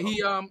 Yeah,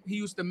 he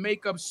used to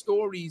make up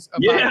stories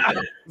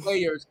about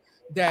players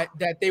that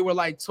they were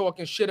like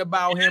talking shit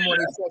about him, or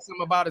they said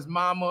something about his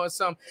mama or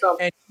something,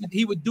 and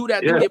he would do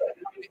that to give him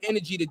the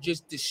energy to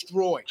just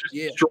destroy.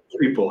 Destroy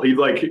people. He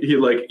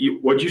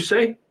what'd you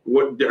say?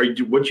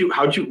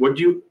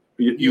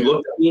 You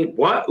looked at me.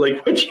 What?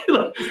 Like, what you?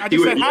 Like, I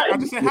just said hi. I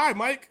just said hi,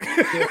 Mike.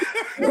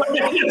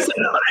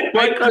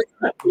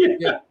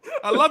 Yeah.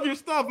 I love your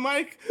stuff,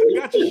 Mike. I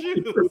got your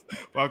shoes.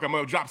 Fuck, I'm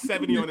gonna drop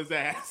 70 on his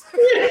ass.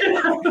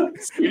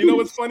 You know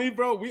what's funny,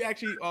 bro? We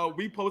actually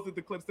we posted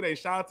the clips today.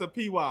 Shout out to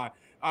PY.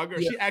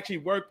 She actually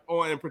worked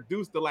on and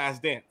produced The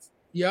Last Dance.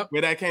 Yep.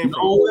 Where that came from.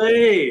 No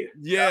way.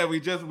 Yeah, we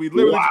literally put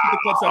the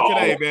clips up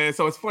today, man.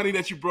 So it's funny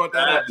that you brought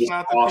that up.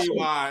 Shout out to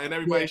PY and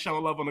everybody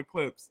showing love on the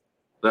clips.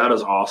 That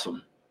is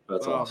awesome.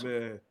 That's awesome.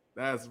 Man.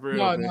 That's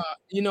real. No.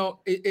 You know,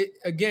 it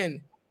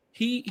again,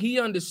 he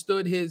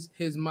understood his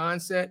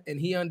mindset, and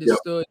he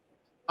understood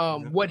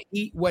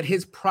what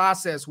his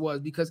process was,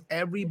 because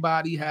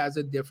everybody has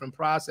a different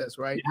process,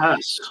 right?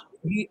 Yes.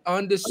 He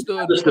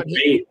understood.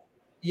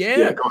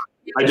 Yeah.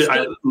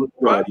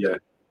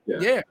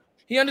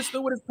 He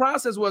understood what his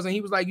process was, and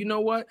he was like, you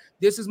know what?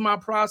 This is my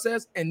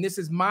process, and this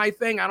is my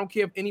thing. I don't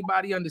care if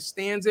anybody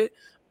understands it.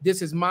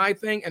 This is my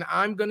thing, and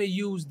I'm gonna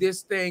use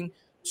this thing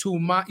to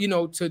my,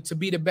 to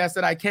be the best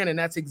that I can. And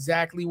that's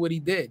exactly what he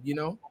did,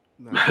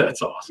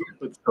 That's awesome.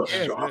 That's so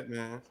strong. It,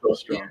 man. So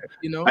strong.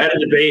 Yeah, I had a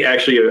debate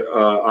actually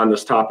on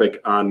this topic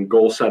on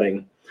goal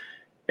setting,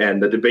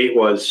 and the debate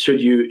was,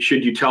 should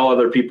you tell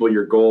other people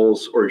your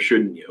goals or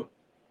shouldn't you?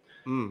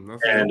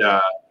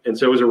 And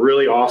so it was a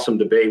really awesome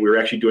debate. We were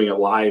actually doing it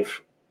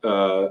live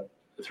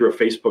through a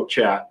Facebook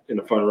chat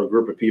in front of a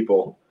group of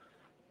people,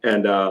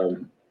 and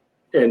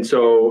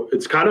so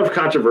it's kind of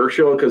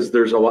controversial because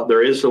there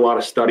is a lot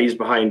of studies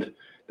behind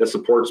that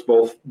supports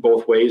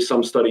both ways.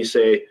 Some studies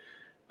say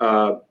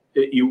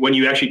when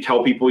you actually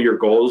tell people your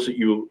goals,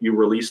 you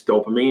release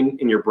dopamine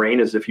in your brain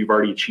as if you've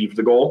already achieved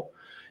the goal,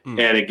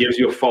 and it gives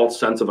you a false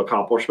sense of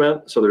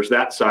accomplishment. So there's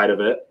that side of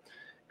it.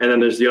 And then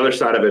there's the other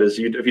side of it is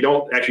if you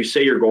don't actually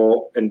say your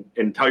goal and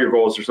tell your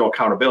goals, there's no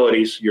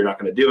accountability, so you're not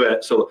going to do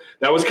it. So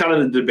that was kind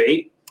of the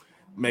debate.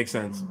 Makes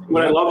sense.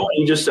 What I love what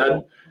you just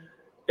said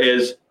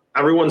is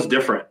everyone's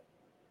different.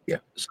 Yeah.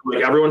 So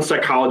like everyone's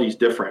psychology is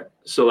different.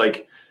 So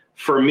like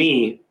for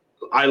me,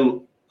 I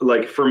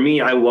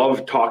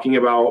love talking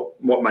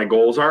about what my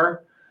goals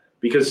are,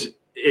 because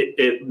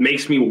it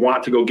makes me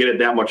want to go get it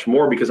that much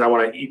more, because I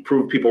want to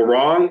prove people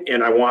wrong,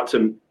 and I want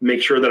to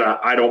make sure that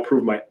I don't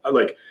prove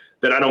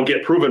that I don't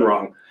get proven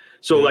wrong.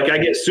 So like I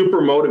get super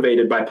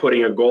motivated by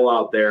putting a goal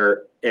out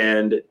there,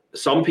 and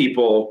some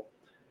people,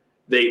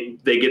 they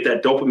get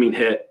that dopamine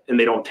hit and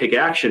they don't take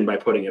action by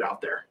putting it out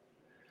there.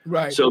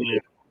 Right. So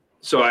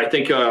I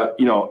think,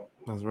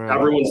 That's right.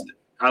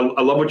 I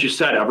love what you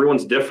said.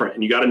 Everyone's different,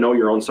 and you got to know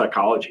your own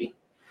psychology.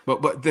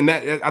 But then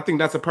I think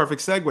that's a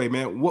perfect segue,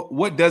 man.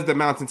 What does the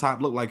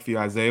mountaintop look like for you,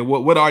 Isaiah?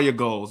 What are your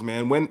goals,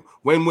 man? When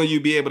will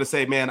you be able to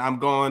say, man, I'm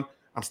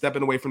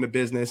stepping away from the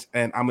business,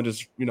 and I'm gonna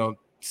just,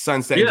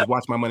 sunset and just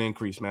watch my money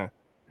increase, man?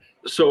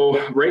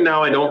 So right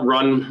now I don't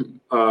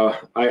run. I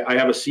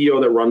have a CEO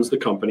that runs the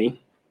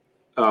company.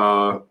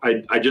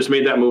 I just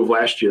made that move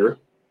last year.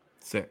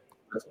 Sick.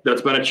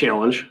 That's been a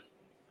challenge.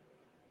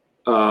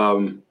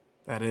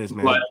 That is,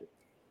 man. But,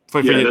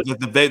 for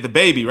the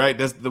baby, right?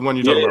 That's the one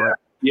you're talking about, right?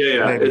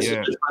 Yeah.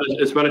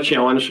 It's been a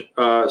challenge.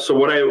 So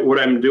what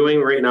I'm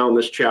doing right now in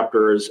this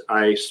chapter is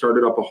I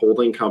started up a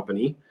holding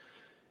company,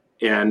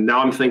 and now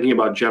I'm thinking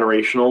about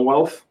generational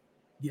wealth.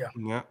 Yeah.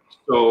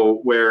 So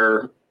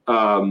where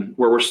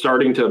we're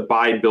starting to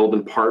buy, build,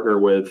 and partner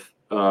with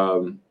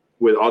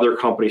other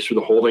companies through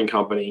the holding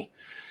company,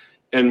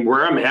 and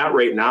where I'm at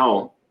right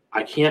now,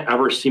 I can't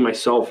ever see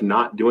myself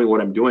not doing what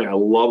I'm doing. I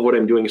love what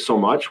I'm doing so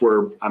much,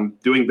 where I'm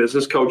doing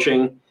business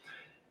coaching,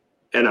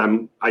 and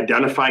I'm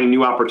identifying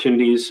new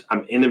opportunities.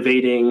 I'm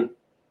innovating,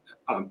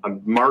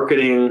 I'm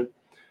marketing,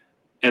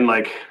 and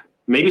like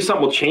maybe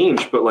something will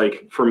change, but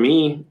like for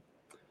me,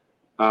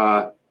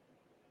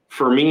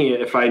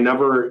 if I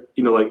never,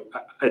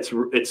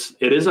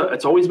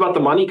 it's always about the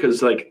money,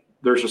 because like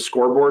there's a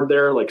scoreboard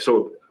there. Like,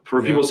 so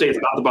for people say it's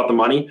not about the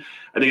money,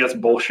 I think that's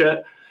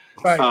bullshit.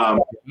 Right.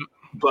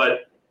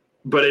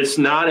 But it's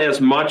not as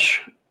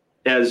much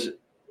as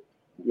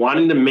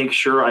wanting to make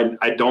sure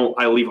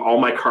I leave all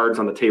my cards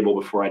on the table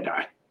before I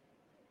die.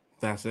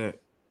 That's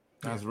it.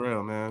 That's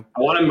real, man. I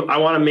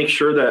want to make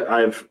sure that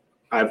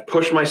I've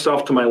pushed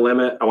myself to my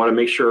limit. I want to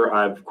make sure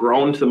I've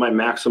grown to my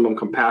maximum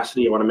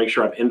capacity. I want to make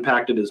sure I've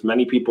impacted as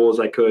many people as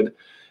I could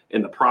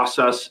in the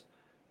process,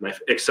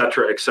 et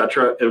cetera, et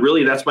cetera. And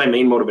really, that's my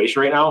main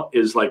motivation right now,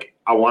 is like,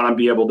 I want to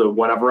be able to,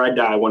 whenever I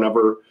die,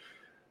 whenever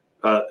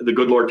the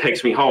good Lord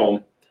takes me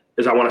home,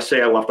 is I want to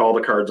say I left all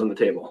the cards on the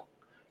table.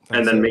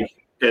 That's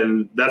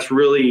and that's what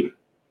really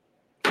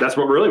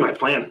my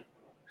plan.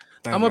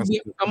 I'm gonna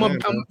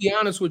be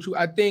honest with you.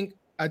 I think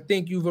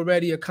you've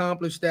already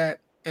accomplished that.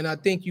 And I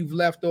think you've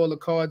left all the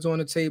cards on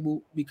the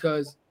table,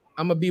 because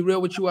I'm gonna be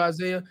real with you,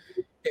 Isaiah.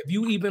 If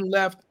you even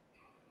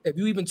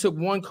took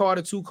one card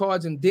or two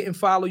cards and didn't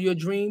follow your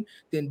dream,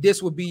 then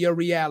this would be your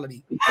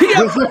reality.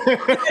 Don't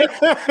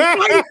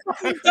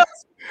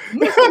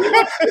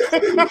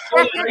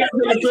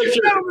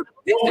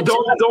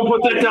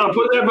put that down.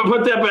 Put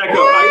that back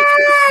up.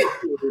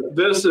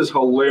 This is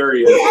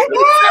hilarious.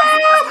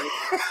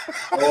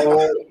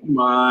 Oh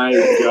my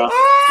God.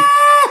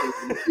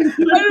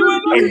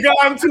 I've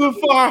gone too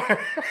far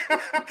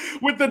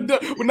not with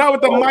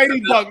the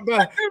mighty duck,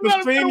 the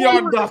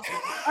StreamYard duck.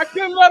 I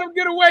couldn't let him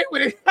get away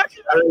with it. That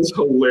is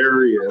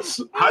hilarious.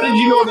 How did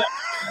you know that?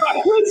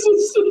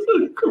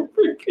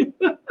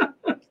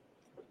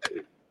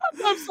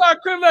 I'm sorry, I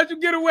couldn't let you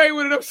get away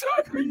with it. I'm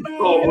sorry.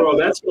 Oh, bro,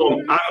 that's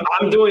cool.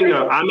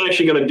 I'm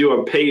actually gonna do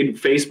a paid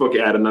Facebook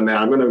ad, and then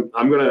I'm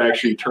gonna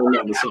actually turn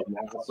that into something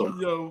awesome.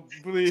 Yo,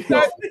 please.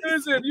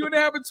 Listen, if you would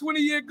have a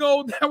 20-year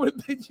goal, that would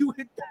have been you.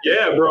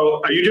 Yeah,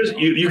 bro.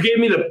 You gave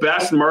me the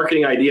best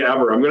marketing idea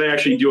ever. I'm gonna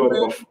actually do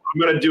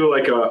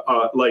like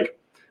a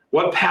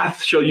what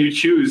path shall you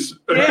choose?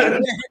 Yeah.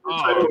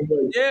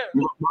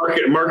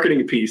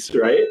 Marketing piece,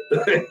 right?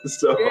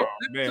 So,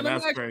 man,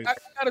 that's crazy. I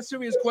got a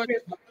serious question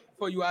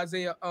for you,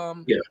 Isaiah.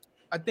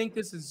 I think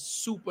this is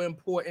super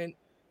important,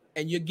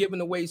 and you're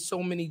giving away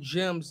so many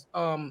gems.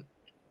 When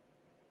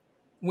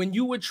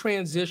you were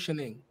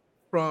transitioning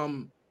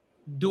from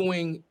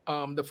doing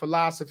the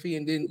philosophy,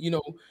 and then you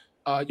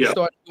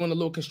started doing a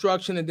little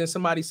construction, and then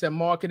somebody said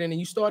marketing, and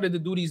you started to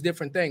do these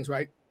different things,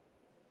 right?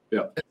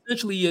 Yeah.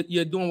 Essentially,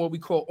 you're doing what we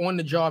call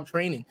on-the-job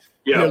training.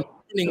 Yeah. You're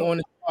learning on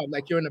the job,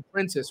 like you're an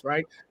apprentice,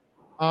 right?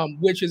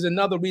 Which is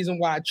another reason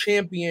why I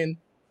champion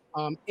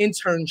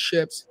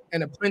internships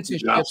and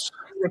apprenticeships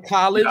for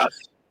college.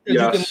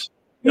 Yes.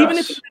 Even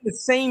if you're in the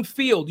same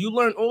field, you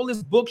learn all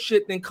this book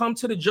shit, then come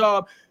to the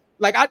job.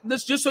 Like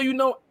just so you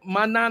know,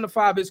 my 9 to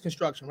 5 is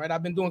construction, right?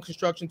 I've been doing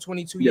construction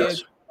 22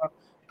 years.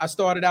 I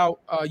started out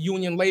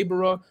union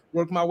laborer,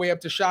 worked my way up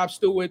to shop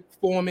steward,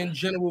 foreman,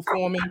 general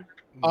foreman.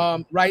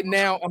 Right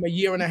now, I'm a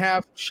year and a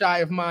half shy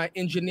of my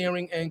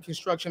engineering and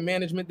construction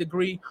management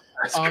degree.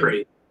 That's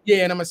great. Yeah,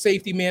 and I'm a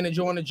safety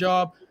manager on the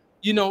job.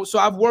 So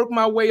I've worked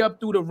my way up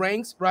through the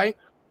ranks, right?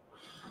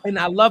 And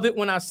I love it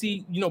when I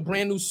see,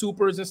 brand new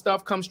supers and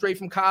stuff come straight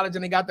from college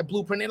and they got the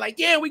blueprint. They're like,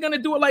 yeah, we're going to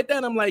do it like that.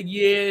 And I'm like,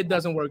 yeah, it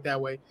doesn't work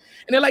that way.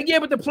 And they're like, yeah,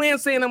 but the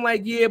plan's saying, I'm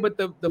like, yeah, but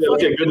the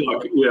okay, good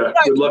luck. Yeah,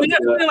 good luck.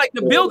 Like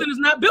the building is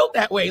not built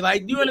that way.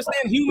 Like, do you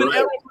understand human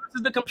error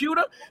versus the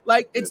computer?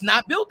 Like, it's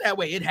not built that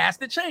way. It has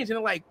to change. And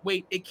they're like,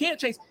 wait, it can't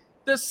change.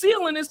 The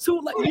ceiling is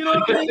too, like, you know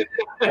what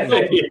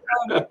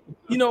I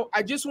mean?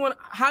 I just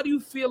how do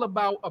you feel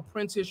about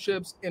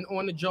apprenticeships and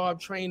on-the-job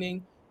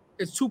training?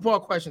 It's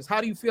 2-part questions.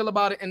 How do you feel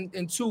about it?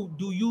 And 2,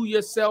 do you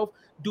yourself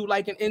do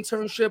like an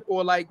internship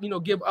or like,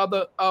 give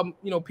other,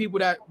 people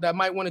that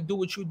might want to do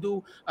what you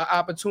do an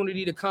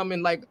opportunity to come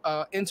and like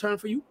intern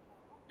for you?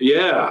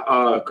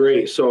 Yeah,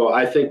 great. So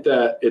I think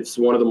that it's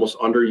one of the most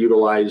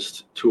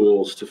underutilized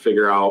tools to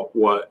figure out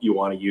what you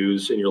want to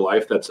use in your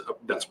life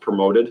that's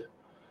promoted.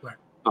 Right.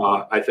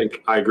 I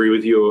think I agree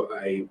with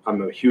you.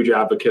 I'm a huge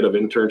advocate of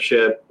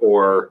internship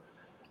or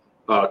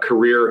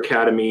career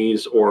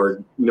academies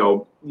or,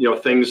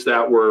 things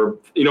that were,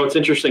 it's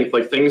interesting,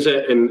 like things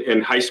that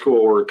in high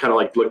school were kind of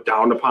like looked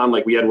down upon.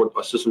 Like we had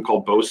a system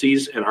called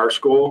BOCES in our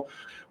school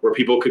where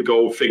people could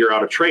go figure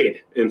out a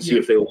trade and see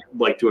if they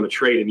like doing a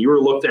trade. And you were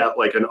looked at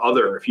like an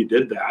other if you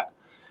did that.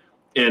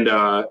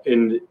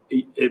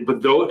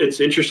 But though it's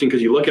interesting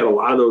because you look at a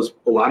lot of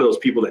those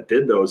people that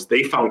did those,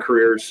 they found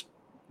careers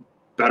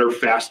better,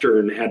 faster,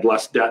 and had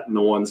less debt than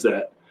the ones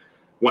that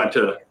went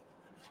to,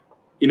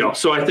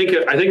 so I think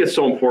it's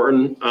so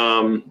important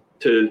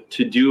to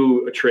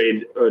do a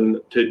trade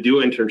and to do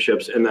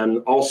internships. And then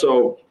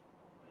also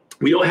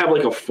we don't have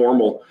like a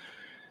formal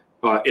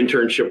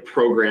internship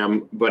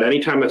program, but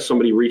anytime that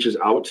somebody reaches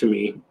out to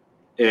me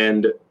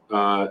and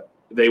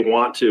they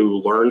want to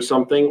learn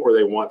something or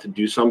they want to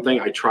do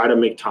something, I try to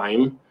make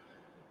time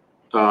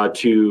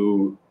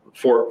for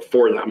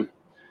them.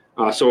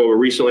 So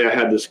recently I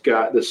had this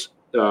guy,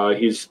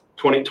 he's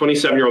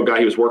 27-year-old guy.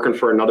 He was working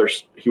for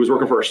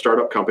a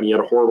startup company. He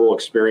had a horrible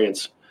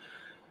experience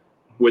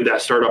with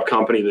that startup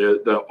company.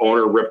 The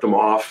owner ripped him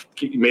off,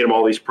 made him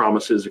all these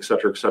promises, et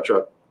cetera, et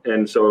cetera.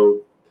 And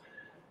so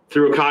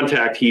through a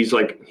contact, he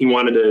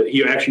wanted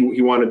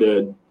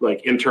to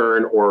like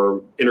intern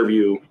or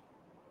interview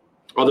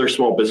other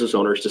small business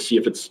owners to see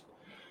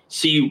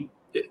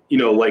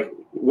like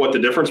what the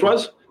difference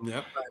was.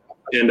 Yep.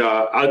 And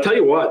I'll tell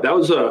you what,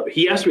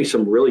 he asked me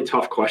some really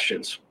tough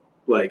questions,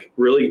 like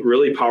really,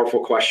 really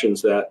powerful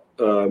questions that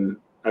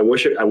I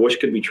wish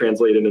could be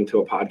translated into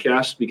a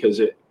podcast because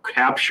it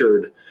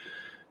captured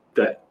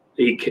the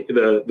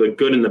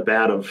good and the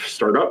bad of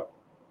startup.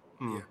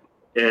 Mm.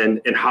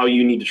 And how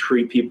you need to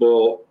treat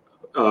people,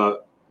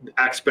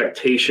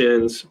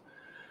 expectations.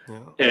 Yeah.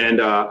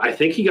 And I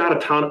think he got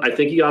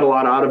a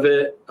lot out of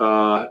it.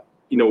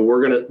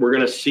 We're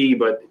gonna see,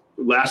 but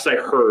last I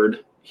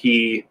heard,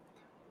 he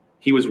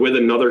was with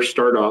another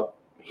startup.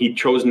 He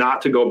chose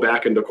not to go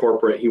back into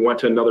corporate. He went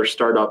to another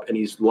startup and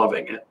he's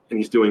loving it and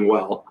he's doing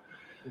well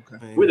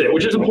with it,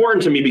 which is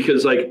important to me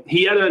because like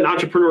he had an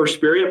entrepreneur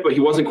spirit, but he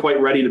wasn't quite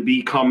ready to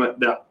become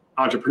that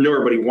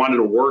entrepreneur, but he wanted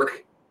to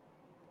work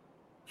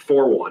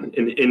for one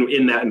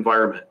in that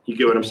environment. You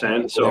get what I'm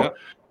saying? So,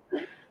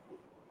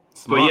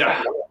 but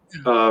yeah,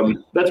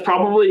 that's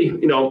probably,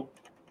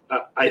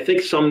 I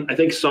think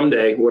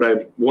someday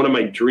one of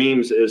my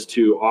dreams is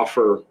to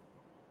offer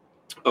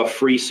a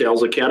free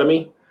sales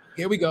academy.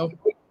 Here we go.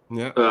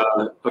 Yeah.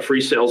 A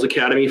free sales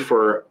academy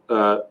for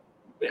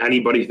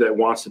anybody that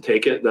wants to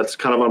take it. That's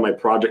kind of on my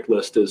project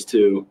list is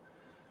to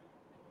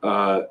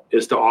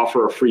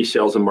offer a free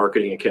sales and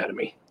marketing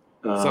academy.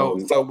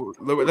 So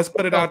let's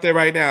put it out there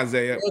right now,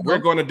 Isaiah. We're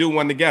going to do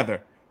one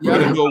together. We're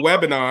going to do a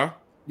webinar.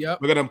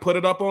 Yep. We're going to put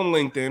it up on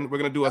LinkedIn. We're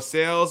going to do a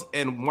sales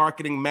and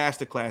marketing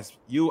masterclass.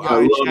 I,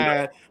 and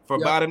Chad, for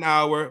about an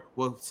hour.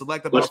 We'll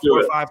select about 4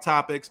 or 5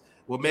 topics.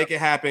 We'll make it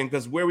happen,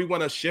 because where we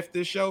want to shift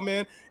this show,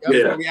 man,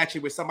 is where we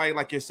actually, with somebody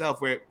like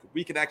yourself, where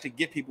we can actually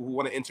get people who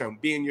want to intern,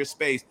 be in your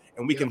space,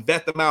 and we can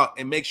vet them out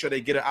and make sure they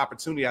get an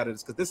opportunity out of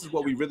this, because this is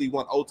what we really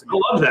want ultimately.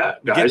 I love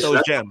that, guys. Get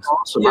those gems.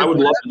 Awesome. I would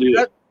love to do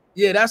that.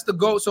 Yeah, that's the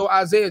goal. So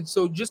Isaiah,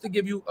 so just to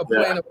give you a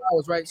plan of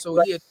ours, right?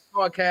 So here,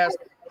 podcast,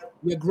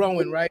 we're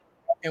growing, right?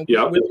 And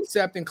we're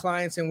accepting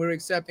clients and we're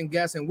accepting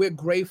guests and we're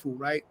grateful,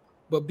 right?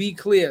 But be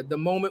clear, the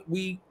moment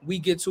we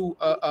get to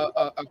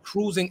a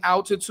cruising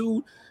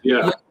altitude,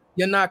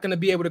 you're not going to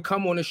be able to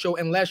come on the show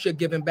unless you're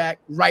giving back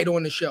right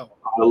on the show.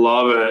 I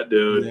love it,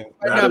 dude. Yeah.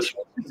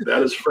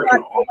 That is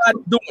freaking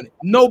awesome.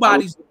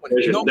 Nobody's doing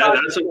it.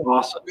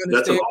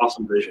 That's an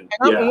awesome vision.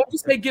 And when we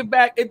say give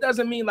back, it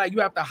doesn't mean like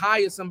you have to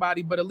hire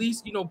somebody, but at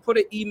least, put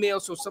an email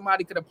so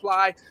somebody could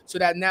apply, so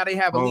that now they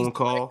have at least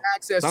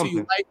access to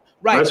you, right?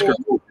 Right. Or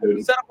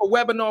set up a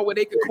webinar where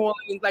they could call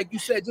in, like you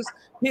said, just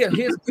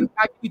here's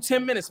I give you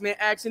 10 minutes, man.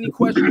 Ask any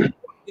questions,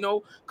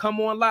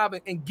 come on live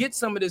and get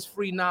some of this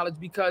free knowledge,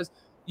 because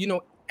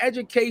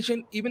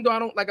education, even though I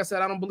don't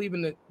believe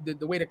in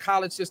the way the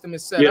college system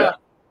is set up,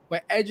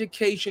 but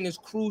education is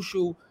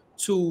crucial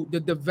to the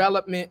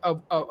development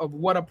of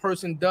what a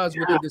person does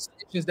with the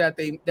decisions that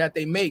they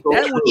make. So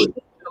that true. would change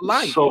your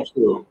life. So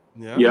true.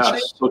 Yeah.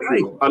 Yes, so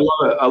true. I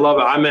love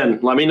it. I'm in.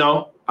 Let me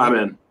know. I'm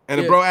in.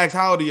 And the bro asked,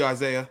 how old are you,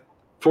 Isaiah?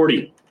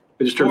 40.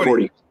 I just turned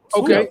 40.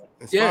 Okay.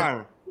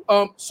 Yeah.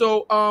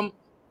 So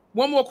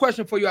one more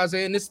question for you,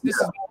 Isaiah, and this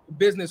is a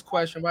business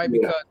question, right?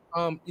 Because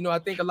I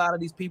think a lot of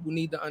these people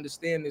need to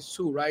understand this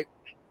too, right?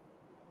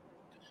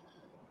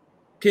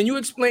 Can you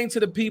explain to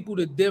the people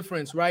the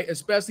difference, right?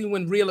 Especially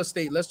when real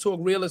estate, let's talk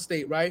real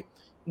estate, right?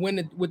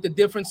 What the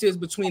difference is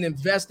between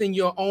investing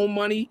your own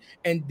money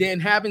and then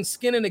having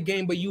skin in the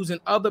game, but using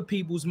other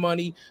people's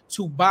money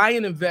to buy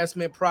an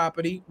investment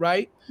property,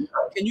 right?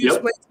 Can you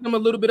explain to them a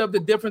little bit of the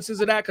differences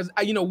of that? Because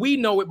we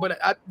know it,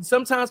 but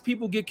sometimes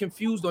people get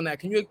confused on that.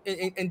 Can you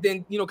and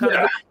then kind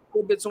of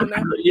get bits on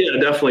that? Yeah,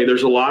 definitely.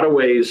 There's a lot of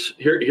ways.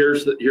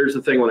 Here's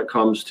the thing when it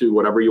comes to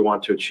whatever you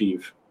want to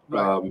achieve.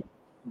 Right.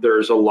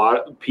 There's a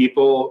lot of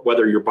people,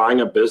 whether you're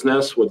buying a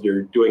business, whether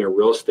you're doing a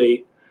real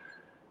estate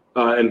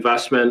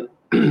investment.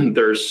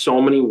 There's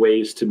so many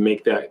ways to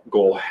make that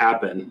goal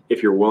happen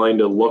if you're willing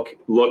to look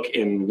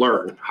and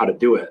learn how to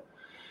do it.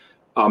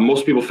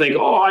 Most people think,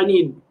 I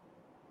need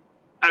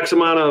X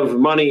amount of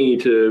money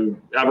to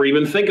ever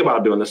even think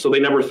about doing this, so they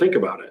never think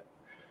about it.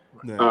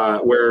 Yeah.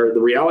 Where the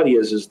reality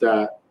is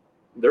that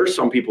there's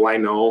some people I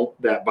know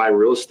that buy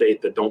real estate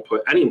that don't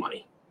put any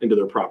money into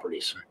their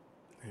properties.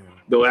 Yeah.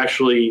 They'll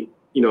actually,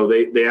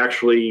 they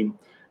actually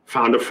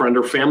found a friend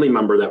or family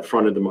member that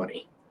fronted the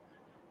money,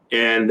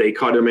 and they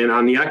cut them in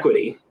on the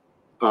equity.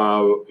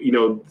 So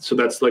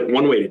that's like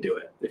one way to do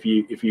it. If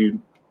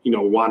you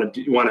want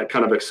to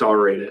kind of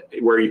accelerate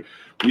it, where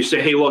you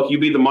say, hey, look, you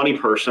be the money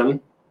person,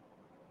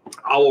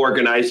 I'll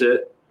organize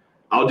it,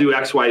 I'll do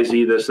X, Y,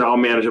 Z, this, I'll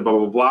manage it, blah,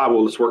 blah, blah.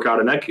 We'll just work out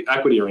an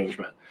equity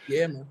arrangement.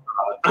 Yeah, man.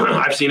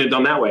 I've seen it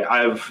done that way.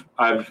 I've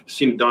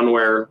seen it done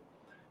where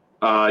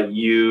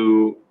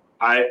the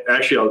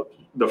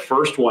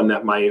first one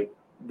that my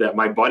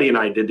buddy and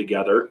I did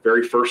together,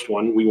 very first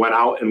one, we went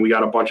out and we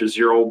got a bunch of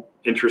 0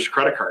 interest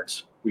credit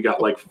cards. We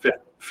got like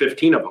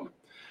 15 of them.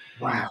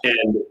 Wow.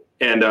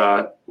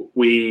 And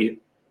we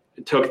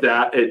took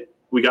that.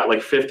 We got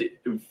like 50.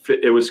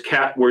 It was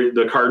where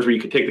the cards where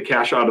you could take the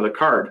cash out of the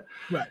card,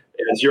 right?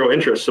 And 0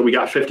 interest. So we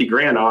got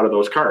 $50,000 out of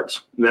those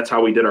cards, and that's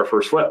how we did our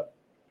first flip.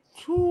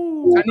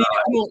 Come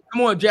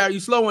on, Jared. You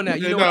slow on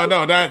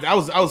that. I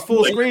was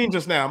full screen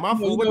just now. My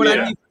fault.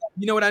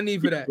 You know what I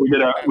need for that? We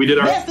did our.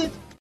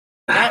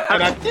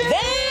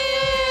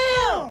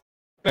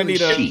 I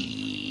need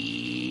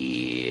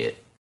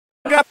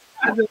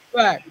That's a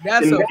fact.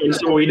 And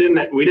so we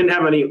didn't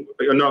have any.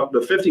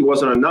 The 50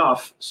 wasn't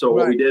enough. So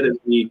what we did is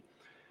we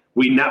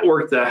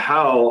networked the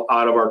hell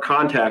out of our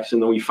contacts,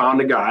 and then we found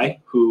a guy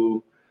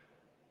who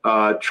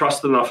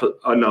trusted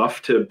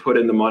enough to put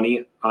in the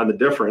money on the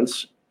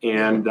difference.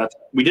 And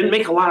we didn't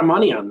make a lot of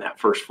money on that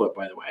first flip,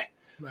 by the way.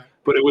 Right.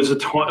 But it was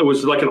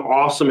like an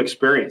awesome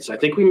experience. I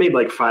think we made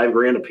like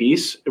 $5,000 a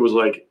piece. It was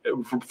like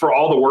for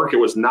all the work, it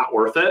was not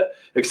worth it,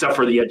 except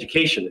for the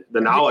education, the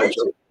knowledge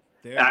of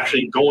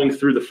actually going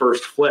through the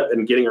first flip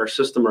and getting our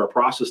system or our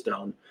process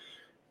down.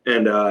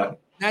 And now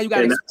you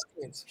got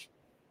experience.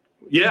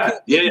 Yeah.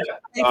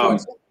 I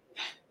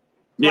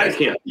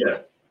can't. Yeah,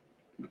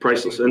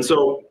 priceless. And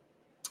so,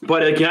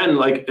 but again,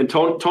 like, and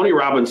Tony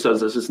Robbins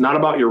says this: it's not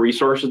about your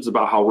resources; it's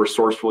about how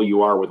resourceful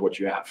you are with what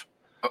you have.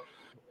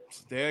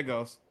 There it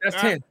goes. That's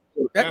 10.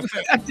 That's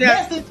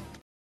it.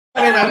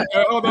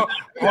 Hold on.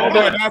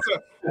 That's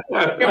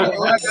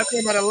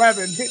about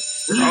 11.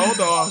 Hold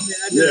on.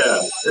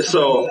 Yeah.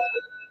 So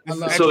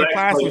that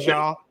classes,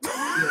 y'all.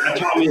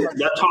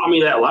 That taught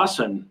me that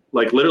lesson.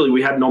 Like literally,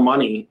 we had no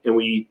money, and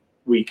we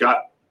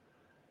got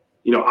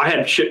I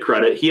had shit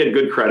credit. He had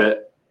good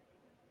credit,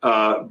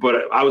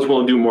 but I was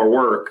willing to do more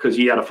work because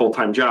he had a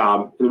full-time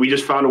job. And we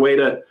just found a way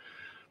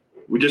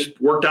we just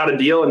worked out a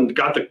deal and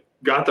got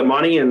the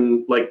money.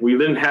 And like,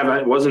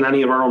 it wasn't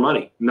any of our own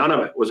money. None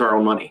of it was our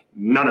own money.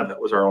 None of it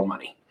was our own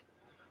money.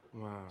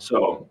 Wow.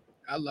 So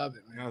I love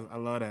it, man. I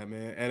love that,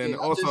 man. And then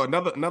also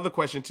another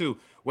question too.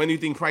 When do you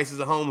think prices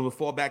of homes will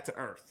fall back to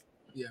earth?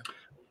 Yeah.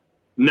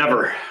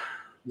 Never.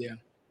 Yeah.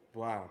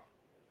 Wow.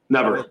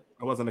 Never.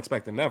 I wasn't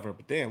expecting never,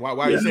 but damn,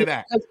 why you say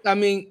that? I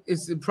mean,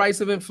 it's the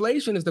price of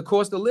inflation, it's the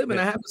cost of living.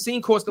 I haven't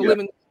seen cost of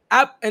living.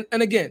 And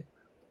again,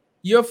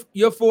 you're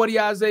 40,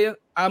 Isaiah.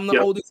 I'm the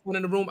oldest one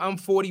in the room. I'm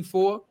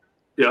 44.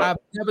 Yeah. I've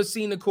never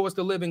seen the cost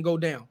of living go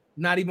down.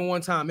 Not even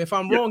one time. If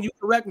I'm wrong, you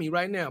correct me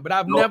right now. But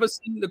I've never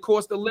seen the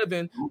cost of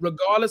living,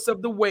 regardless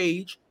of the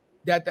wage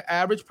that the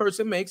average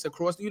person makes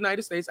across the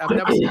United States. I've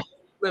never seen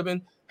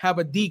living have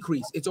a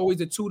decrease. It's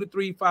always a 2 to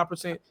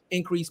 5%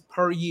 increase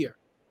per year.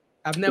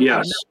 I've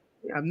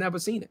never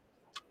seen it.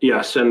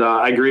 Yes, and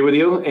I agree with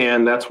you.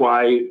 And that's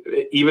why,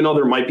 even though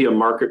there might be a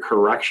market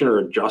correction or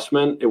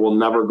adjustment, it will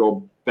never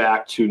go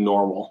back to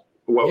normal.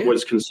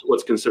 What's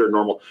considered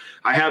normal.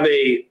 I have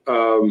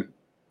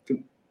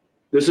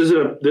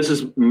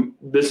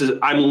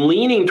I'm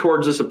leaning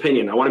towards this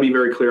opinion. I want to be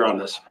very clear on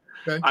this.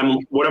 Okay.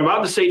 What I'm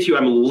about to say to you,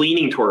 I'm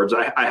leaning towards.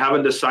 I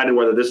haven't decided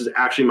whether this is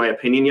actually my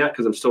opinion yet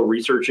because I'm still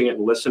researching it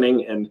and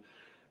listening.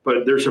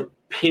 But there's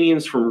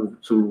opinions from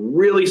some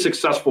really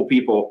successful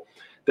people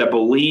that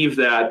believe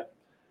that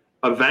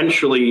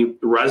eventually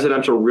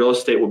residential real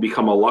estate will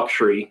become a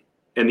luxury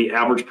and the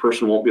average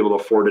person won't be able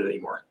to afford it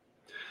anymore.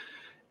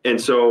 And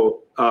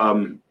so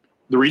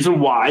the reason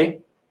why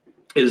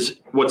is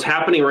what's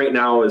happening right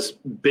now is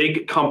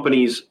big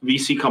companies,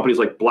 VC companies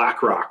like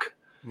BlackRock.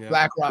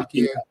 Yeah.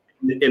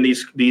 And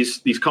these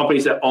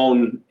companies that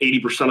own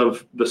 80%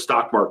 of the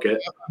stock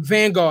market.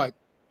 Vanguard.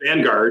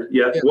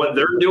 Yeah. What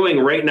they're doing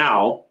right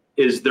now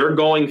is they're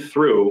going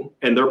through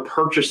and they're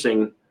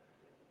purchasing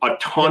a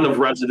ton of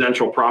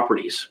residential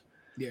properties.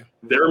 Yeah.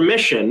 Their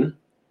mission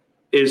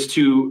is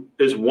to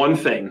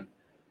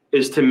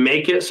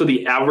make it so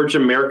the average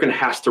American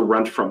has to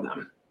rent from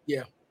them.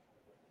 Yeah.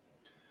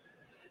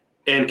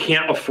 And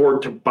can't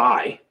afford to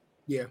buy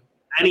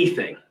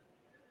anything.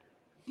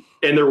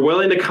 And they're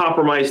willing to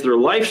compromise their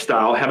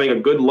lifestyle, having a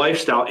good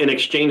lifestyle in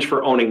exchange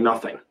for owning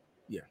nothing.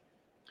 Yeah.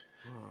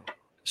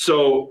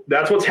 So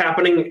that's what's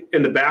happening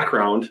in the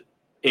background.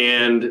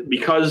 And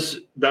because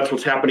that's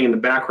what's happening in the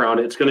background,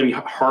 it's going to be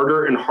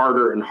harder and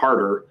harder and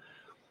harder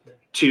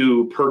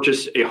to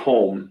purchase a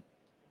home.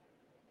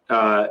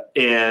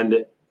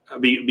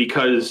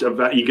 Because of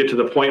that, you get to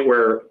the point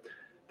where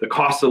the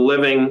cost of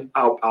living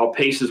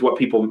outpaces what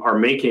people are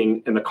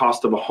making, and the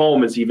cost of a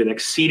home is even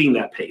exceeding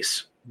that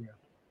pace. Yeah.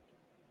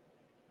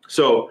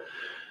 So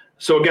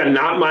again,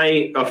 not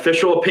my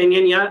official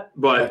opinion yet,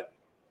 but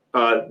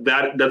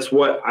that's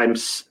what I'm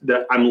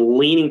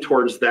leaning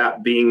towards.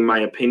 That being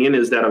my opinion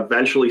is that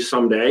eventually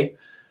someday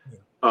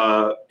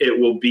it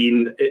will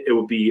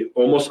be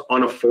almost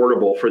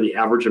unaffordable for the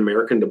average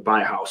American to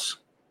buy a house.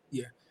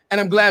 And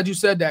I'm glad you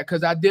said that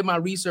because I did my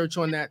research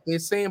on that. They're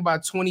saying by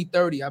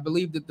 2030, I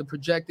believe that the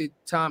projected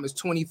time is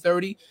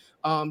 2030.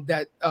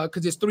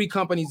 Because there's 3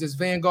 companies, there's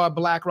Vanguard,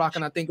 BlackRock,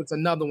 and I think it's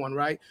another one,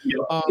 right? Yep.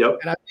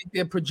 And I think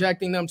they're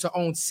projecting them to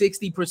own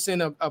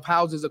 60% of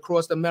houses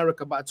across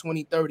America by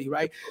 2030,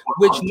 right?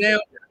 Which now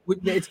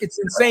it's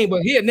insane.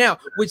 But here now,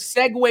 which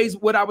segues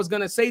what I was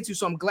gonna say to you.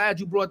 So I'm glad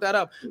you brought that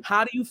up.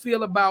 How do you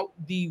feel about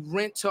the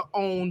rent to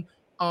own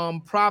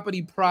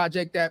property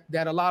project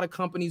that a lot of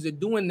companies are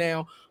doing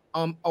now?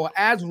 Or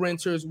as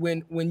renters,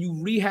 when you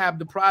rehab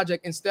the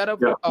project, instead of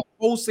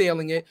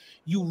wholesaling it,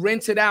 you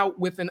rent it out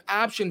with an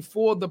option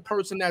for the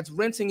person that's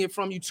renting it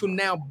from you to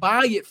now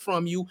buy it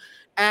from you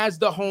as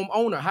the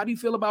homeowner. How do you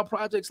feel about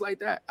projects like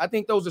that? I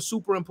think those are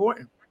super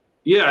important.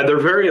 Yeah, they're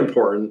very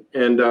important,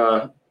 and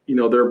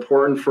they're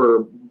important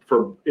for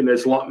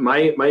my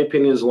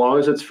opinion, as long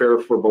as it's fair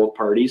for both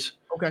parties.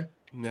 Okay.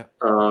 Yeah.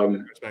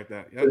 Respect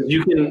that. Yep.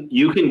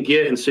 You can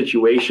get in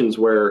situations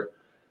where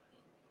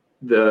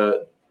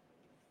the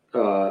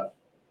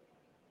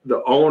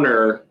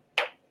owner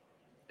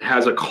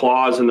has a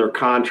clause in their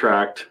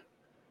contract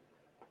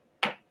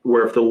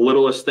where if the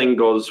littlest thing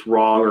goes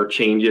wrong or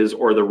changes,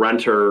 or the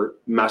renter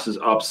messes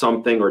up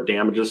something or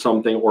damages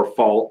something or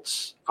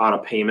faults on a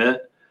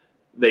payment,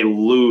 they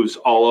lose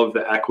all of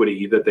the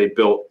equity that they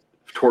built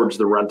towards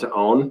the rent to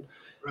own.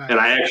 Right. And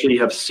I actually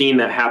have seen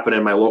that happen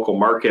in my local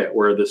market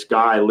where this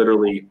guy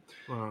literally,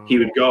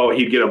 he'd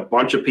get a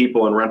bunch of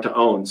people in rent to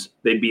owns.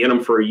 They'd be in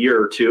them for a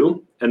year or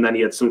two. And then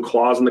he had some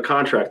clause in the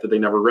contract that they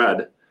never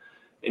read.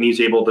 And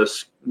he's able to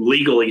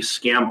legally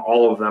scam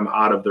all of them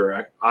out of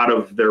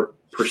their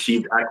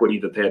perceived equity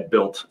that they had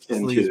built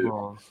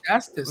into.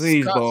 That's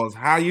disgusting.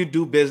 How you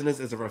do business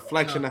is a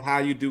reflection of how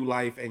you do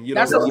life, and you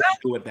don't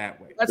do it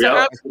that way.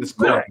 That's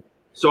correct.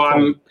 So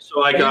I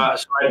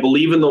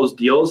believe in those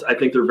deals. I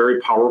think they're very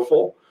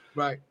powerful.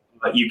 Right.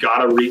 You got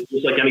to read,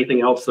 just like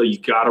anything else, though, you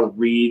got to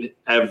read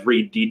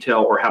every detail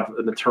or have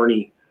an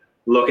attorney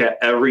look at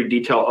every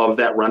detail of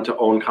that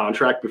rent-to-own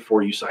contract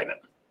before you sign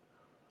it.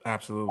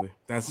 Absolutely.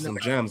 That's some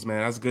gems,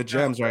 man. That's good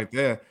gems right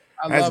there.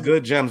 I That's love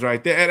good gems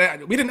right there.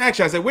 And we didn't ask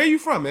you. I said, where are you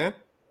from, man?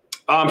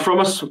 I'm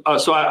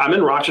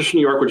in Rochester,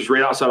 New York, which is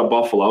right outside of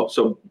Buffalo.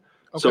 So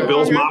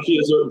Bill's Mafia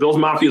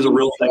is a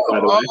real thing, by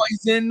the way. Oh,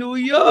 he's in New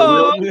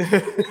York.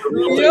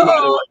 New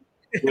York.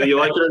 Whether you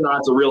like it or not,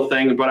 it's a real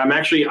thing. But I'm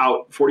actually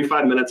out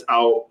 45 minutes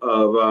out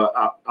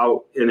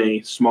in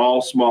a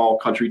small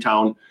country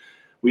town.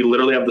 We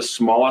literally have the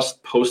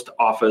smallest post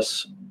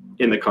office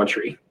in the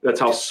country. That's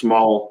how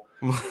small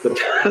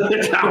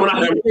the town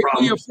I'm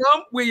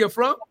from. Where you're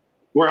from?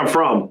 Where I'm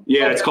from.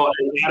 Yeah, okay. It's called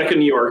Attica,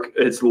 New York.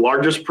 It's the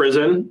largest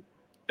prison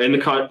in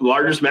the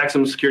largest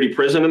maximum security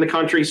prison in the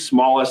country,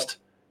 smallest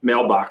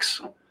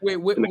mailbox. Wait,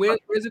 where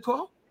is it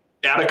called?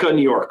 Attica,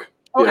 New York.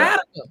 Oh, yeah.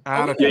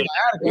 Attica.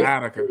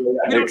 Attica.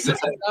 Can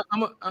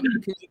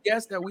you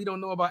guess that we don't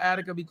know about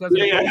Attica because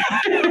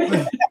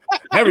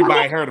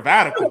everybody heard of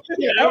Attica.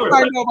 Yeah,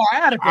 everybody know about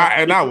Attica.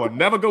 And I will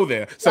never go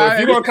there. So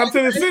if you want to come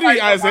to the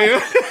city, Isaiah.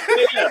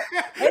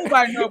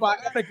 Everybody know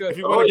about Attica. If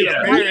you want to get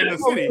a beer in the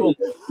city.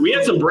 We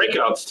had some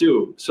breakouts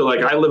too. So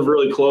like I live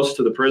really close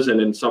to the prison,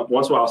 and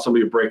once in a while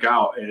somebody would break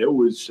out, and it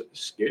was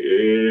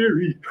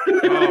scary.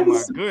 Oh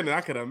my goodness,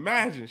 I could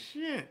imagine.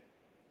 Shit.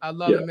 I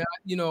love it, man.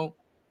 You know,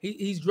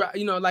 he's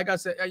like I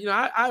said,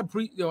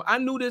 I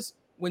knew this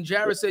when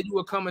Jared said you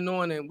were coming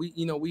on, and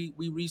we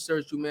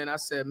researched you, man. I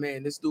said,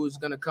 man, this dude's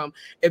gonna come.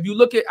 If you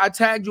look at, I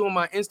tagged you on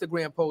my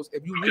Instagram post.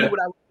 If you read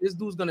this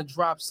dude's gonna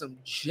drop some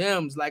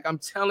gems. Like I'm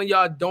telling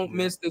y'all, don't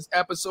miss this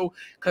episode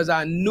because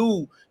I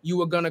knew you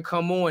were gonna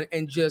come on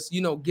and just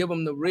give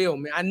them the real,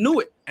 man. I knew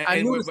it.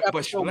 I knew this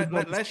episode.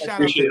 Let's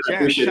shout out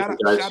to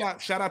Jana.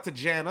 Shout out to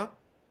Jana.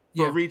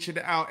 For reaching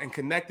out and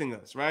connecting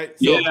us, right?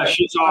 So, yeah,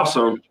 she's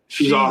awesome.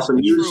 She's awesome.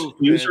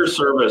 Use her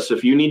service.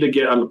 If you need to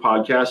get on the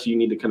podcast, you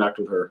need to connect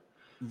with her.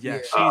 Yeah,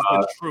 she's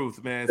the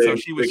truth, man. So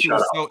she was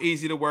so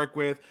easy to work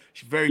with.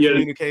 She's very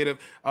communicative.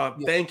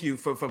 Thank you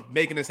for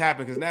making this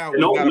happen because now we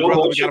got a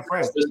brother, we got a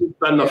friend. This has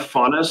been the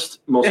funnest,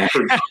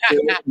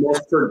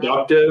 most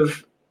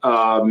productive,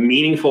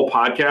 meantive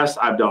podcast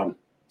I've done.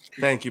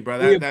 Thank you,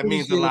 brother. That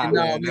means a lot,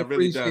 man. That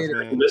really does,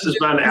 man. This has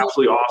been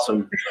absolutely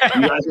awesome.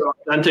 You guys are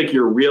authentic.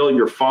 You're real.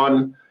 You're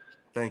fun.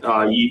 Thank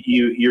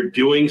you. You're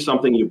doing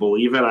something you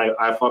believe in.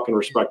 I fucking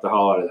respect the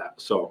hell out of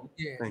that. So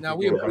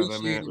we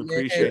appreciate it, we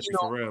appreciate you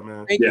for real,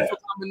 man. Thank you for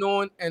coming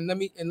on.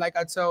 And like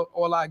I tell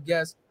all our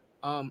guests,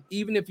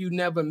 even if you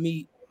never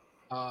meet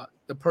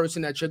the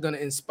person that you're going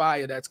to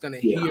inspire, that's going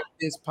to hear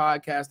this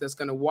podcast, that's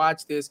going to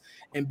watch this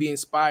and be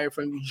inspired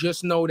from you,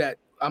 just know that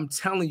I'm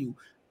telling you.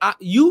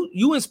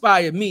 You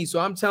inspired me, so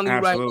I'm telling you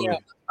right now.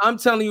 I'm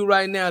telling you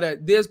right now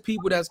that there's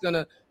people that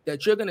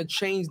you're gonna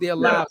change their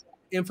lives.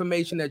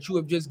 Information that you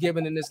have just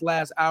given in this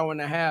last hour and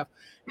a half,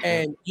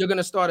 and you're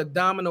gonna start a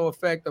domino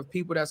effect of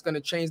people that's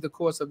gonna change the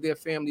course of their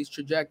family's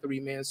trajectory,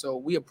 man. So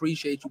we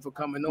appreciate you for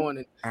coming on.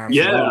 And I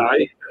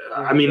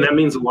mean that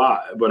means a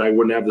lot, but I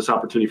wouldn't have this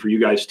opportunity for you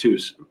guys too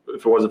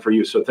if it wasn't for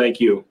you. So thank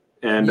you,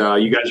 and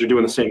you guys are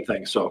doing the same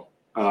thing. So.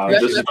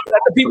 Let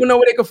the people know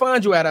where they can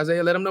find you at,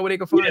 Isaiah. Let them know where they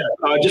can find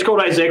you. Just go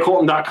to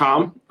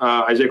IsaiahColton.com,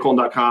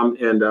 IsaiahColton.com,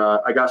 and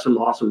I got some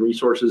awesome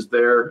resources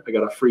there. I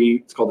got a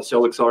free, it's called the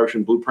Sales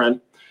Acceleration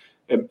Blueprint.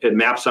 It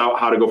maps out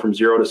how to go from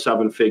 0 to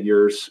 7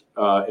 figures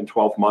in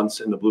 12 months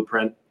in the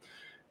blueprint.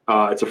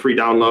 It's a free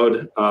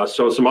download.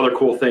 So some other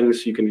cool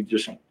things, you can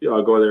just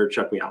go there and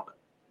check me out.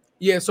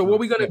 Yeah, so what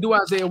we're going to do,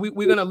 Isaiah, we're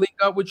going to link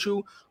up with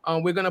you.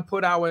 We're going to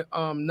put our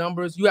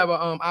numbers. You have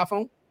an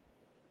iPhone?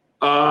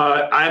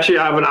 I actually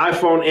have an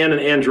iPhone and an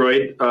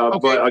Android,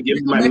 but I'll give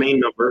you my main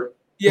number.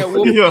 Yeah,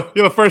 you're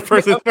the first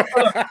person.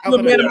 I'm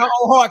a man of my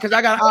own heart because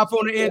I got an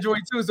iPhone and Android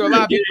too. So a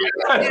lot of people.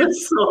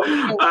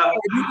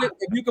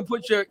 If you could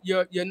put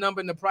your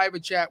number in the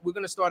private chat, we're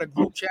gonna start a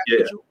group chat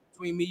with you,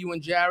 between me, you,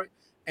 and Jared,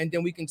 and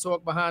then we can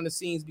talk behind the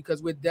scenes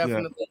because we're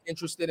definitely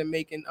interested in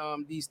making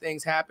these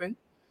things happen.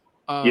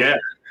 Number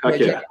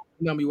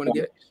you want to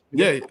get?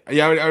 Yeah.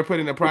 I already put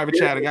in the private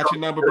chat. I got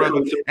your number,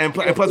 brother, and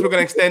plus we're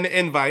gonna extend the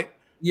invite.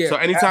 Yeah. So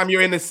anytime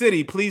you're in the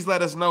city, please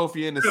let us know if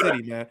you're in the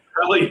city, man.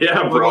 Hell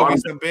yeah, bro. We're gonna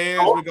get some beers.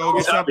 We're gonna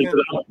get something.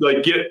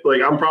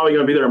 I'm probably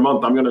gonna be there a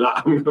month. I'm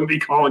gonna be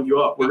calling you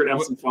up. We're gonna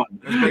have some fun.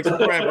 Let's make some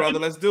bread, brother.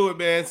 Let's do it,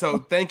 man. So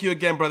thank you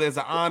again, brother. It's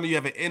an honor. You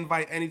have an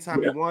invite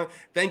anytime you want.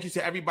 Thank you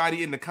to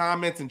everybody in the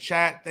comments and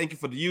chat. Thank you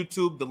for the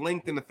YouTube, the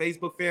LinkedIn, the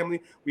Facebook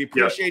family. We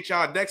appreciate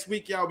y'all. Next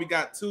week, y'all, we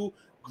got 2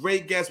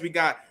 great guests. We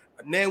got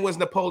Nan was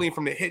Napoleon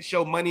from the hit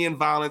show Money and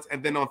Violence.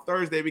 And then on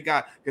Thursday, we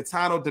got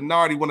Gaetano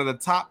Donardi, one of the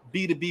top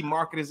B2B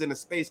marketers in the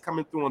space,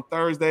 coming through on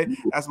Thursday.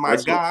 That's my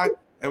guy.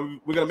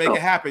 And we're going to make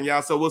it happen,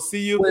 y'all. So we'll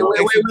see you.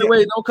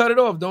 Wait. Don't cut it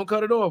off.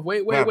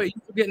 Wait. You're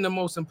forgetting the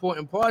most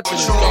important part.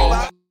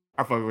 I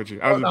fuck with you.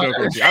 I was just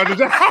joking with you.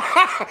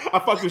 I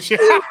fuck with you.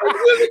 I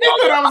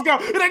thought I was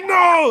going. You're like,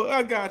 no,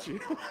 I got you.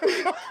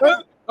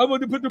 I'm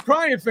going to put the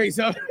crying face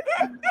up.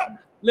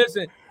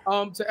 Listen.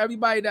 To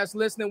everybody that's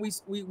listening,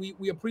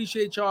 we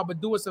appreciate y'all,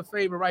 but do us a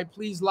favor, right?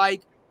 Please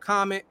like,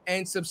 comment,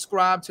 and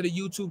subscribe to the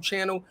YouTube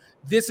channel.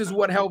 This is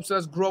what helps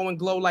us grow and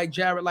glow, like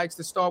Jared likes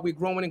to start. We're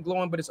growing and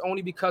glowing, but it's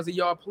only because of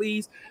y'all.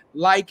 Please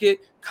like it,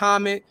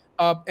 comment,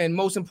 and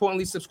most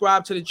importantly,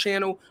 subscribe to the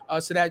channel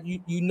so that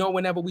you know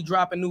whenever we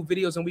drop new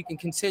videos, and we can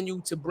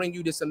continue to bring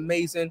you this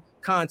amazing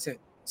content.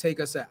 Take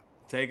us out.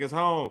 Take us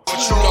home.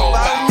 What you know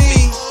about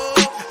me?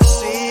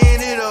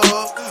 Seen it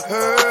all,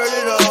 heard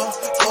it all.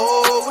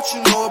 Oh, what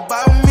you know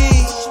about me?